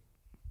though?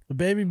 The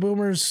baby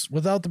boomers,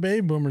 without the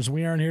baby boomers,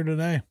 we aren't here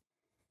today.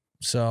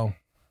 So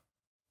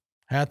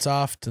hats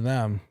off to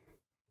them.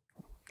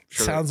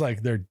 Sure. Sounds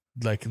like they're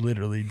like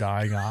literally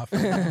dying off.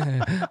 What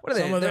are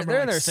they? Some of them They're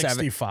are in like their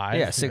 65.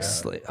 Yeah,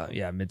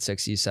 mid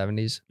 60s,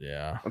 70s.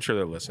 Yeah. I'm sure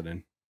they're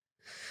listening.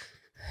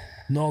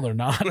 No, they're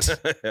not.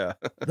 Yeah.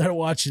 They're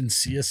watching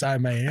CSI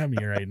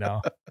Miami right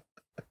now.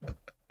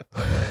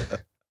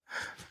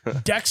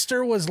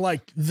 Dexter was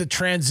like the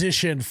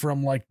transition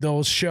from like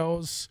those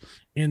shows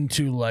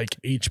into like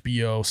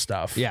HBO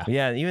stuff. Yeah.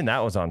 Yeah, even that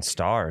was on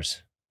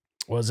Stars.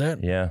 Was it?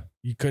 Yeah.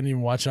 You couldn't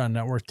even watch it on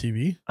network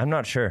TV? I'm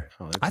not sure.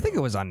 I think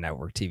it was on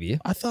network TV.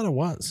 I thought it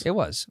was. It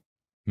was.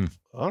 I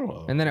don't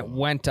know. And then it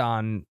went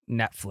on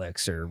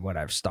Netflix or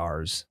whatever,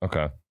 Stars.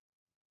 Okay.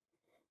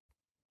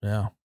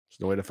 Yeah. There's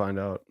no way to find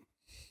out.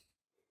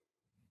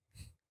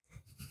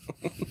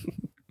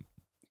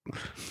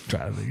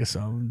 Trying to think of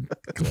something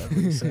clever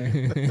to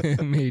say.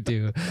 Me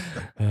too.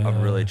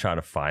 I'm really trying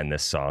to find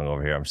this song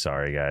over here. I'm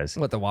sorry, guys.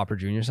 What, the Whopper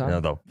Jr. song?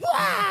 No, the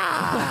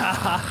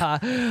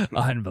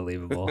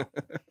Unbelievable.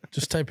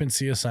 Just type in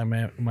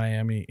CSI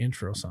Miami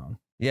intro song.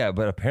 yeah,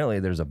 but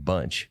apparently there's a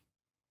bunch.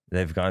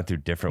 They've gone through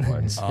different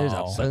ones. There's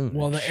a bunch.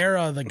 Well, the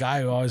era, the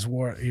guy who always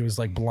wore, he was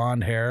like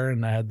blonde hair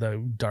and had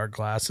the dark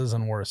glasses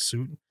and wore a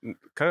suit.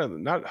 Kind of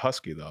not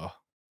husky though.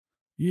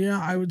 Yeah,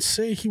 I would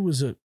say he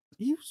was a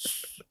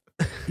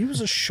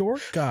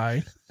short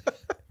guy.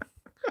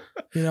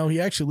 You know,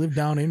 he actually lived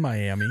down in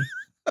Miami.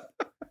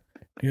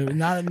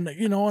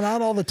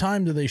 Not all the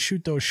time do they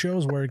shoot those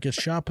shows where it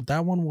gets shot, but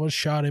that one was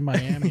shot in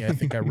Miami. I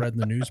think I read in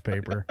the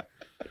newspaper.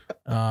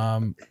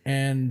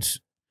 And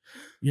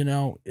you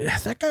know,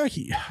 that guy,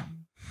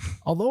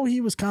 although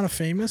he was kind of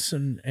famous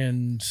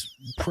and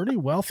pretty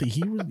wealthy,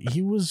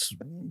 he was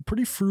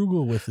pretty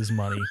frugal with his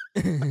money.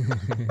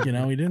 You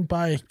know, he didn't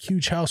buy a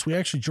huge house. We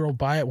actually drove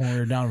by it when we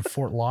were down in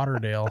Fort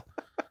Lauderdale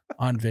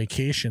on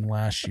vacation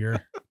last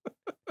year.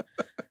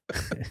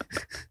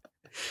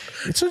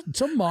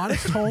 It's a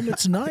modest home.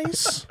 It's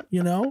nice,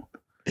 you know.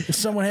 If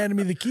someone handed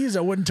me the keys, I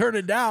wouldn't turn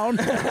it down.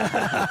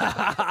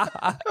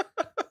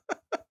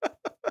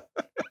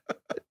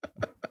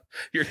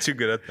 You're too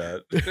good at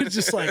that. It's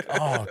just like,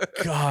 oh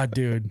God,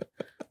 dude.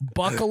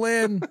 Buckle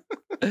in.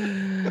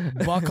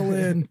 Buckle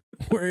in.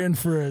 We're in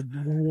for a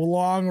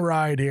long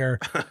ride here.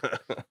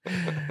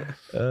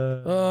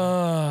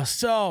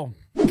 So,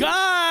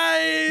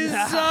 guys,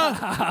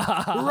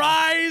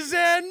 rise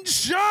and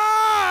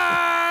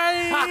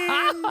shine.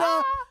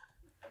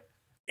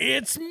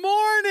 It's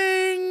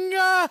morning.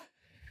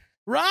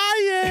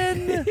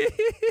 Ryan.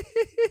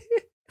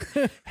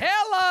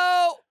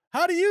 Hello.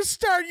 How do you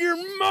start your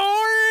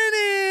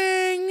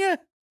morning?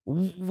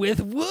 With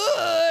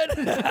wood.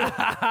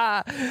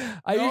 I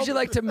usually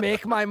like to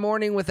make my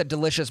morning with a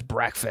delicious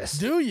breakfast.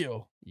 Do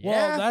you?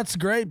 Yeah. Well, that's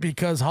great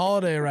because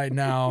Holiday right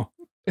now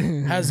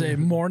has a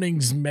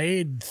mornings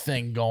made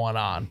thing going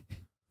on.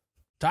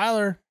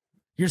 Tyler,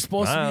 you're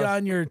supposed to be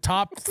on your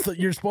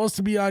you're supposed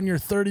to be on your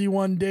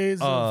 31 days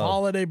of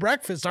holiday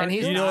breakfast, aren't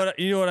you?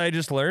 You know what I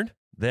just learned?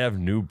 They have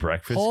new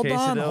breakfast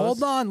quesadillas.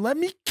 Hold on. Let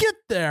me get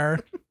there.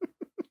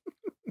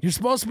 You're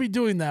supposed to be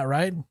doing that,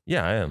 right?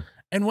 Yeah, I am.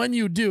 And when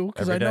you do,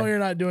 because I know you're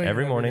not doing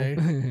every it morning.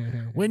 day,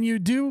 when you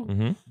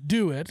do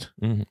do it,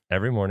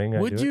 every morning.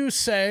 Would you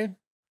say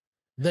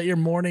that your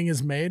morning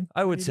is made?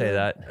 I would say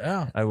that.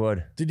 Yeah, I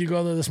would. Did you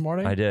go there this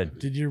morning? I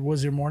did.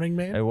 Was your morning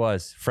made? It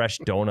was fresh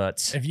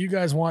donuts. If you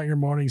guys want your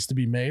mornings to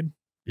be made,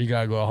 you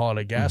gotta go to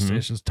Holiday gas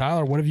stations.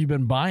 Tyler, what have you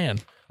been buying?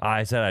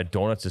 I said I had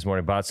donuts this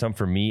morning. Bought some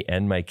for me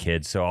and my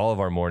kids, so all of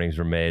our mornings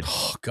were made.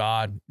 Oh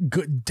God!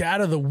 Good Dad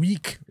of the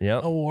Week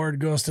award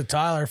goes to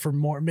Tyler for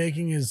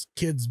making his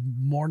kids'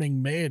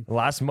 morning made.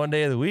 Last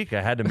Monday of the week,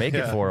 I had to make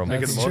it for them.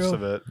 Making the most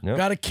of it. Yep.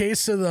 Got a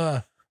case of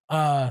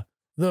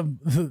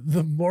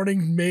the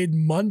morning made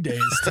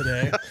Mondays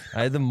today.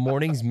 I had the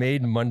mornings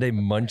made Monday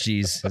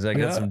munchies because I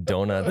got some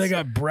donuts. They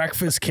got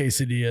breakfast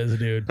quesadillas,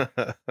 dude.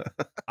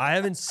 I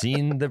haven't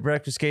seen the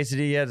breakfast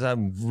quesadilla yet. So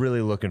I'm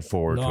really looking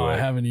forward to it. No, I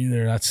haven't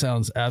either. That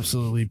sounds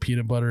absolutely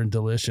peanut butter and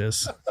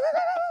delicious.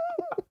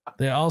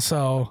 They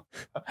also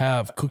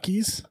have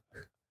cookies.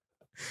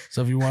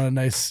 So if you want a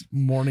nice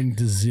morning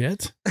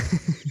dessert,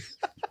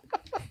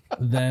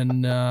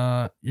 then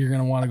you're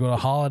going to want to go to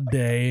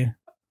Holiday,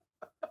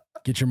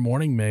 get your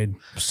morning made.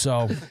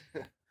 So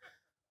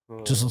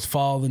just let's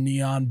follow the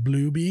neon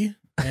bluebee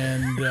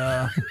and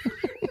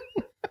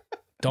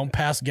don't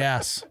pass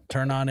gas.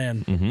 Turn on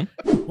in.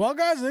 Well,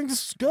 guys, I think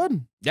this is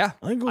good. Yeah,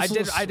 I think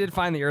I did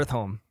find the Earth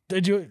home.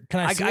 Did you? Can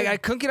I see it? I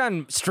couldn't get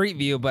on Street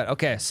View, but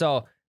okay.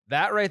 So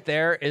that right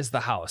there is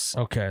the house.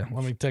 Okay,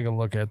 let me take a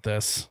look at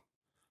this.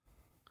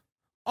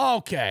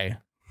 Okay.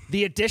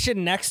 The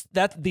addition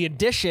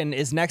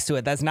is next to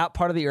it. That's not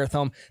part of the Earth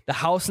home. The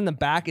house in the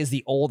back is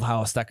the old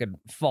house that could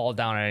fall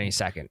down at any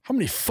second. How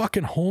many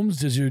fucking homes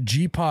does your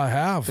G-Pa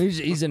have?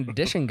 He's an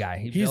addition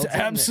guy. He's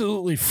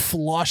absolutely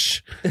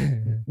flush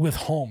with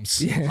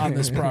homes on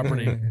this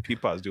property.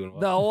 Peepaw's doing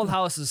well. The old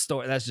house is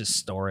that's just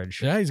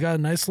storage. Yeah, he's got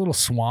a nice little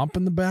swamp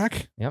in the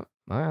back. Yep.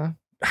 I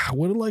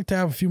would have liked to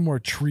have a few more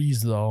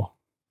trees though.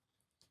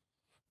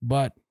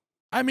 But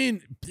I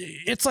mean,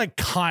 it's like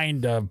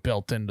kind of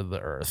built into the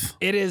earth.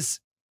 It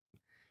is.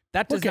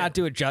 That does not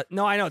do it.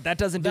 No, I know that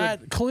doesn't do it.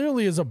 That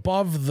clearly is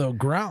above the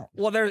ground.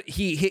 Well,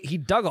 he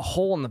dug a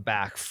hole in the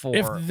back for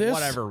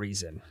whatever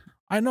reason.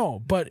 I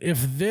know, but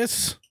if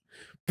this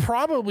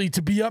probably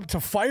to be up to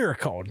fire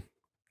code.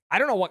 I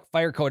don't know what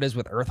fire code is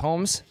with Earth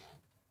homes,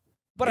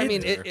 but I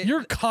mean,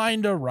 you're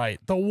kind of right.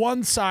 The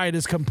one side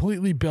is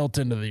completely built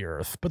into the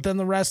earth, but then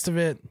the rest of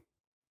it.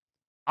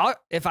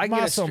 If I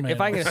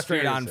get a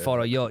straight on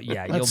photo, you'll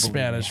believe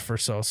Spanish me. For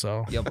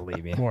so. You'll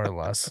believe me, more or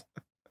less.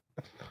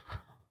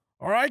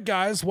 All right,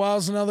 guys. Well,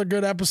 it's another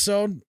good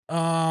episode.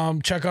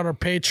 Check out our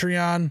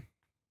Patreon.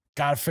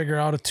 Got to figure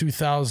out a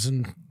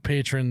 2,000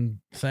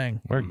 patron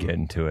thing. We're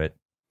getting to it.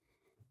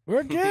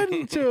 We're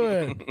getting to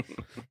it.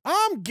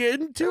 I'm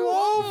getting too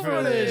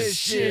over this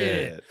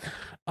shit.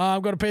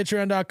 Go to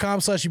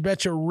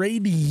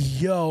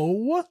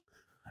patreon.com/youbetcharadio.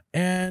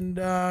 And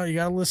you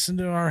got to listen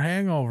to our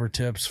hangover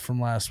tips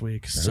from last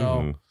week.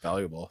 So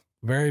valuable.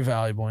 Very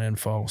valuable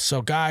info.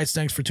 So, guys,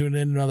 thanks for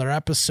tuning in to another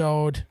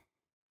episode.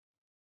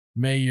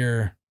 May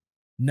your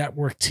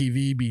network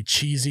TV be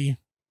cheesy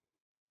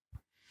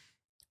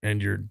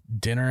and your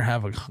dinner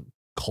have a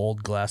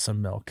cold glass of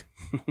milk.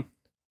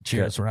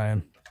 Cheers,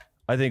 Ryan.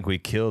 I think we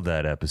killed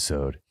that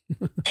episode.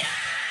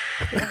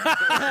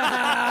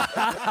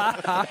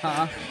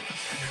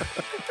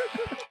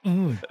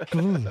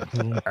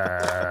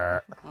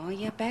 Oh,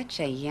 you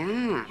betcha,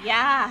 yeah.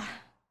 Yeah.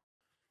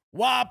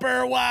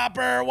 Whopper,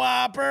 whopper,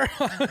 whopper.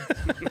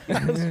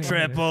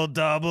 Triple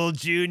double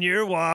junior whopper.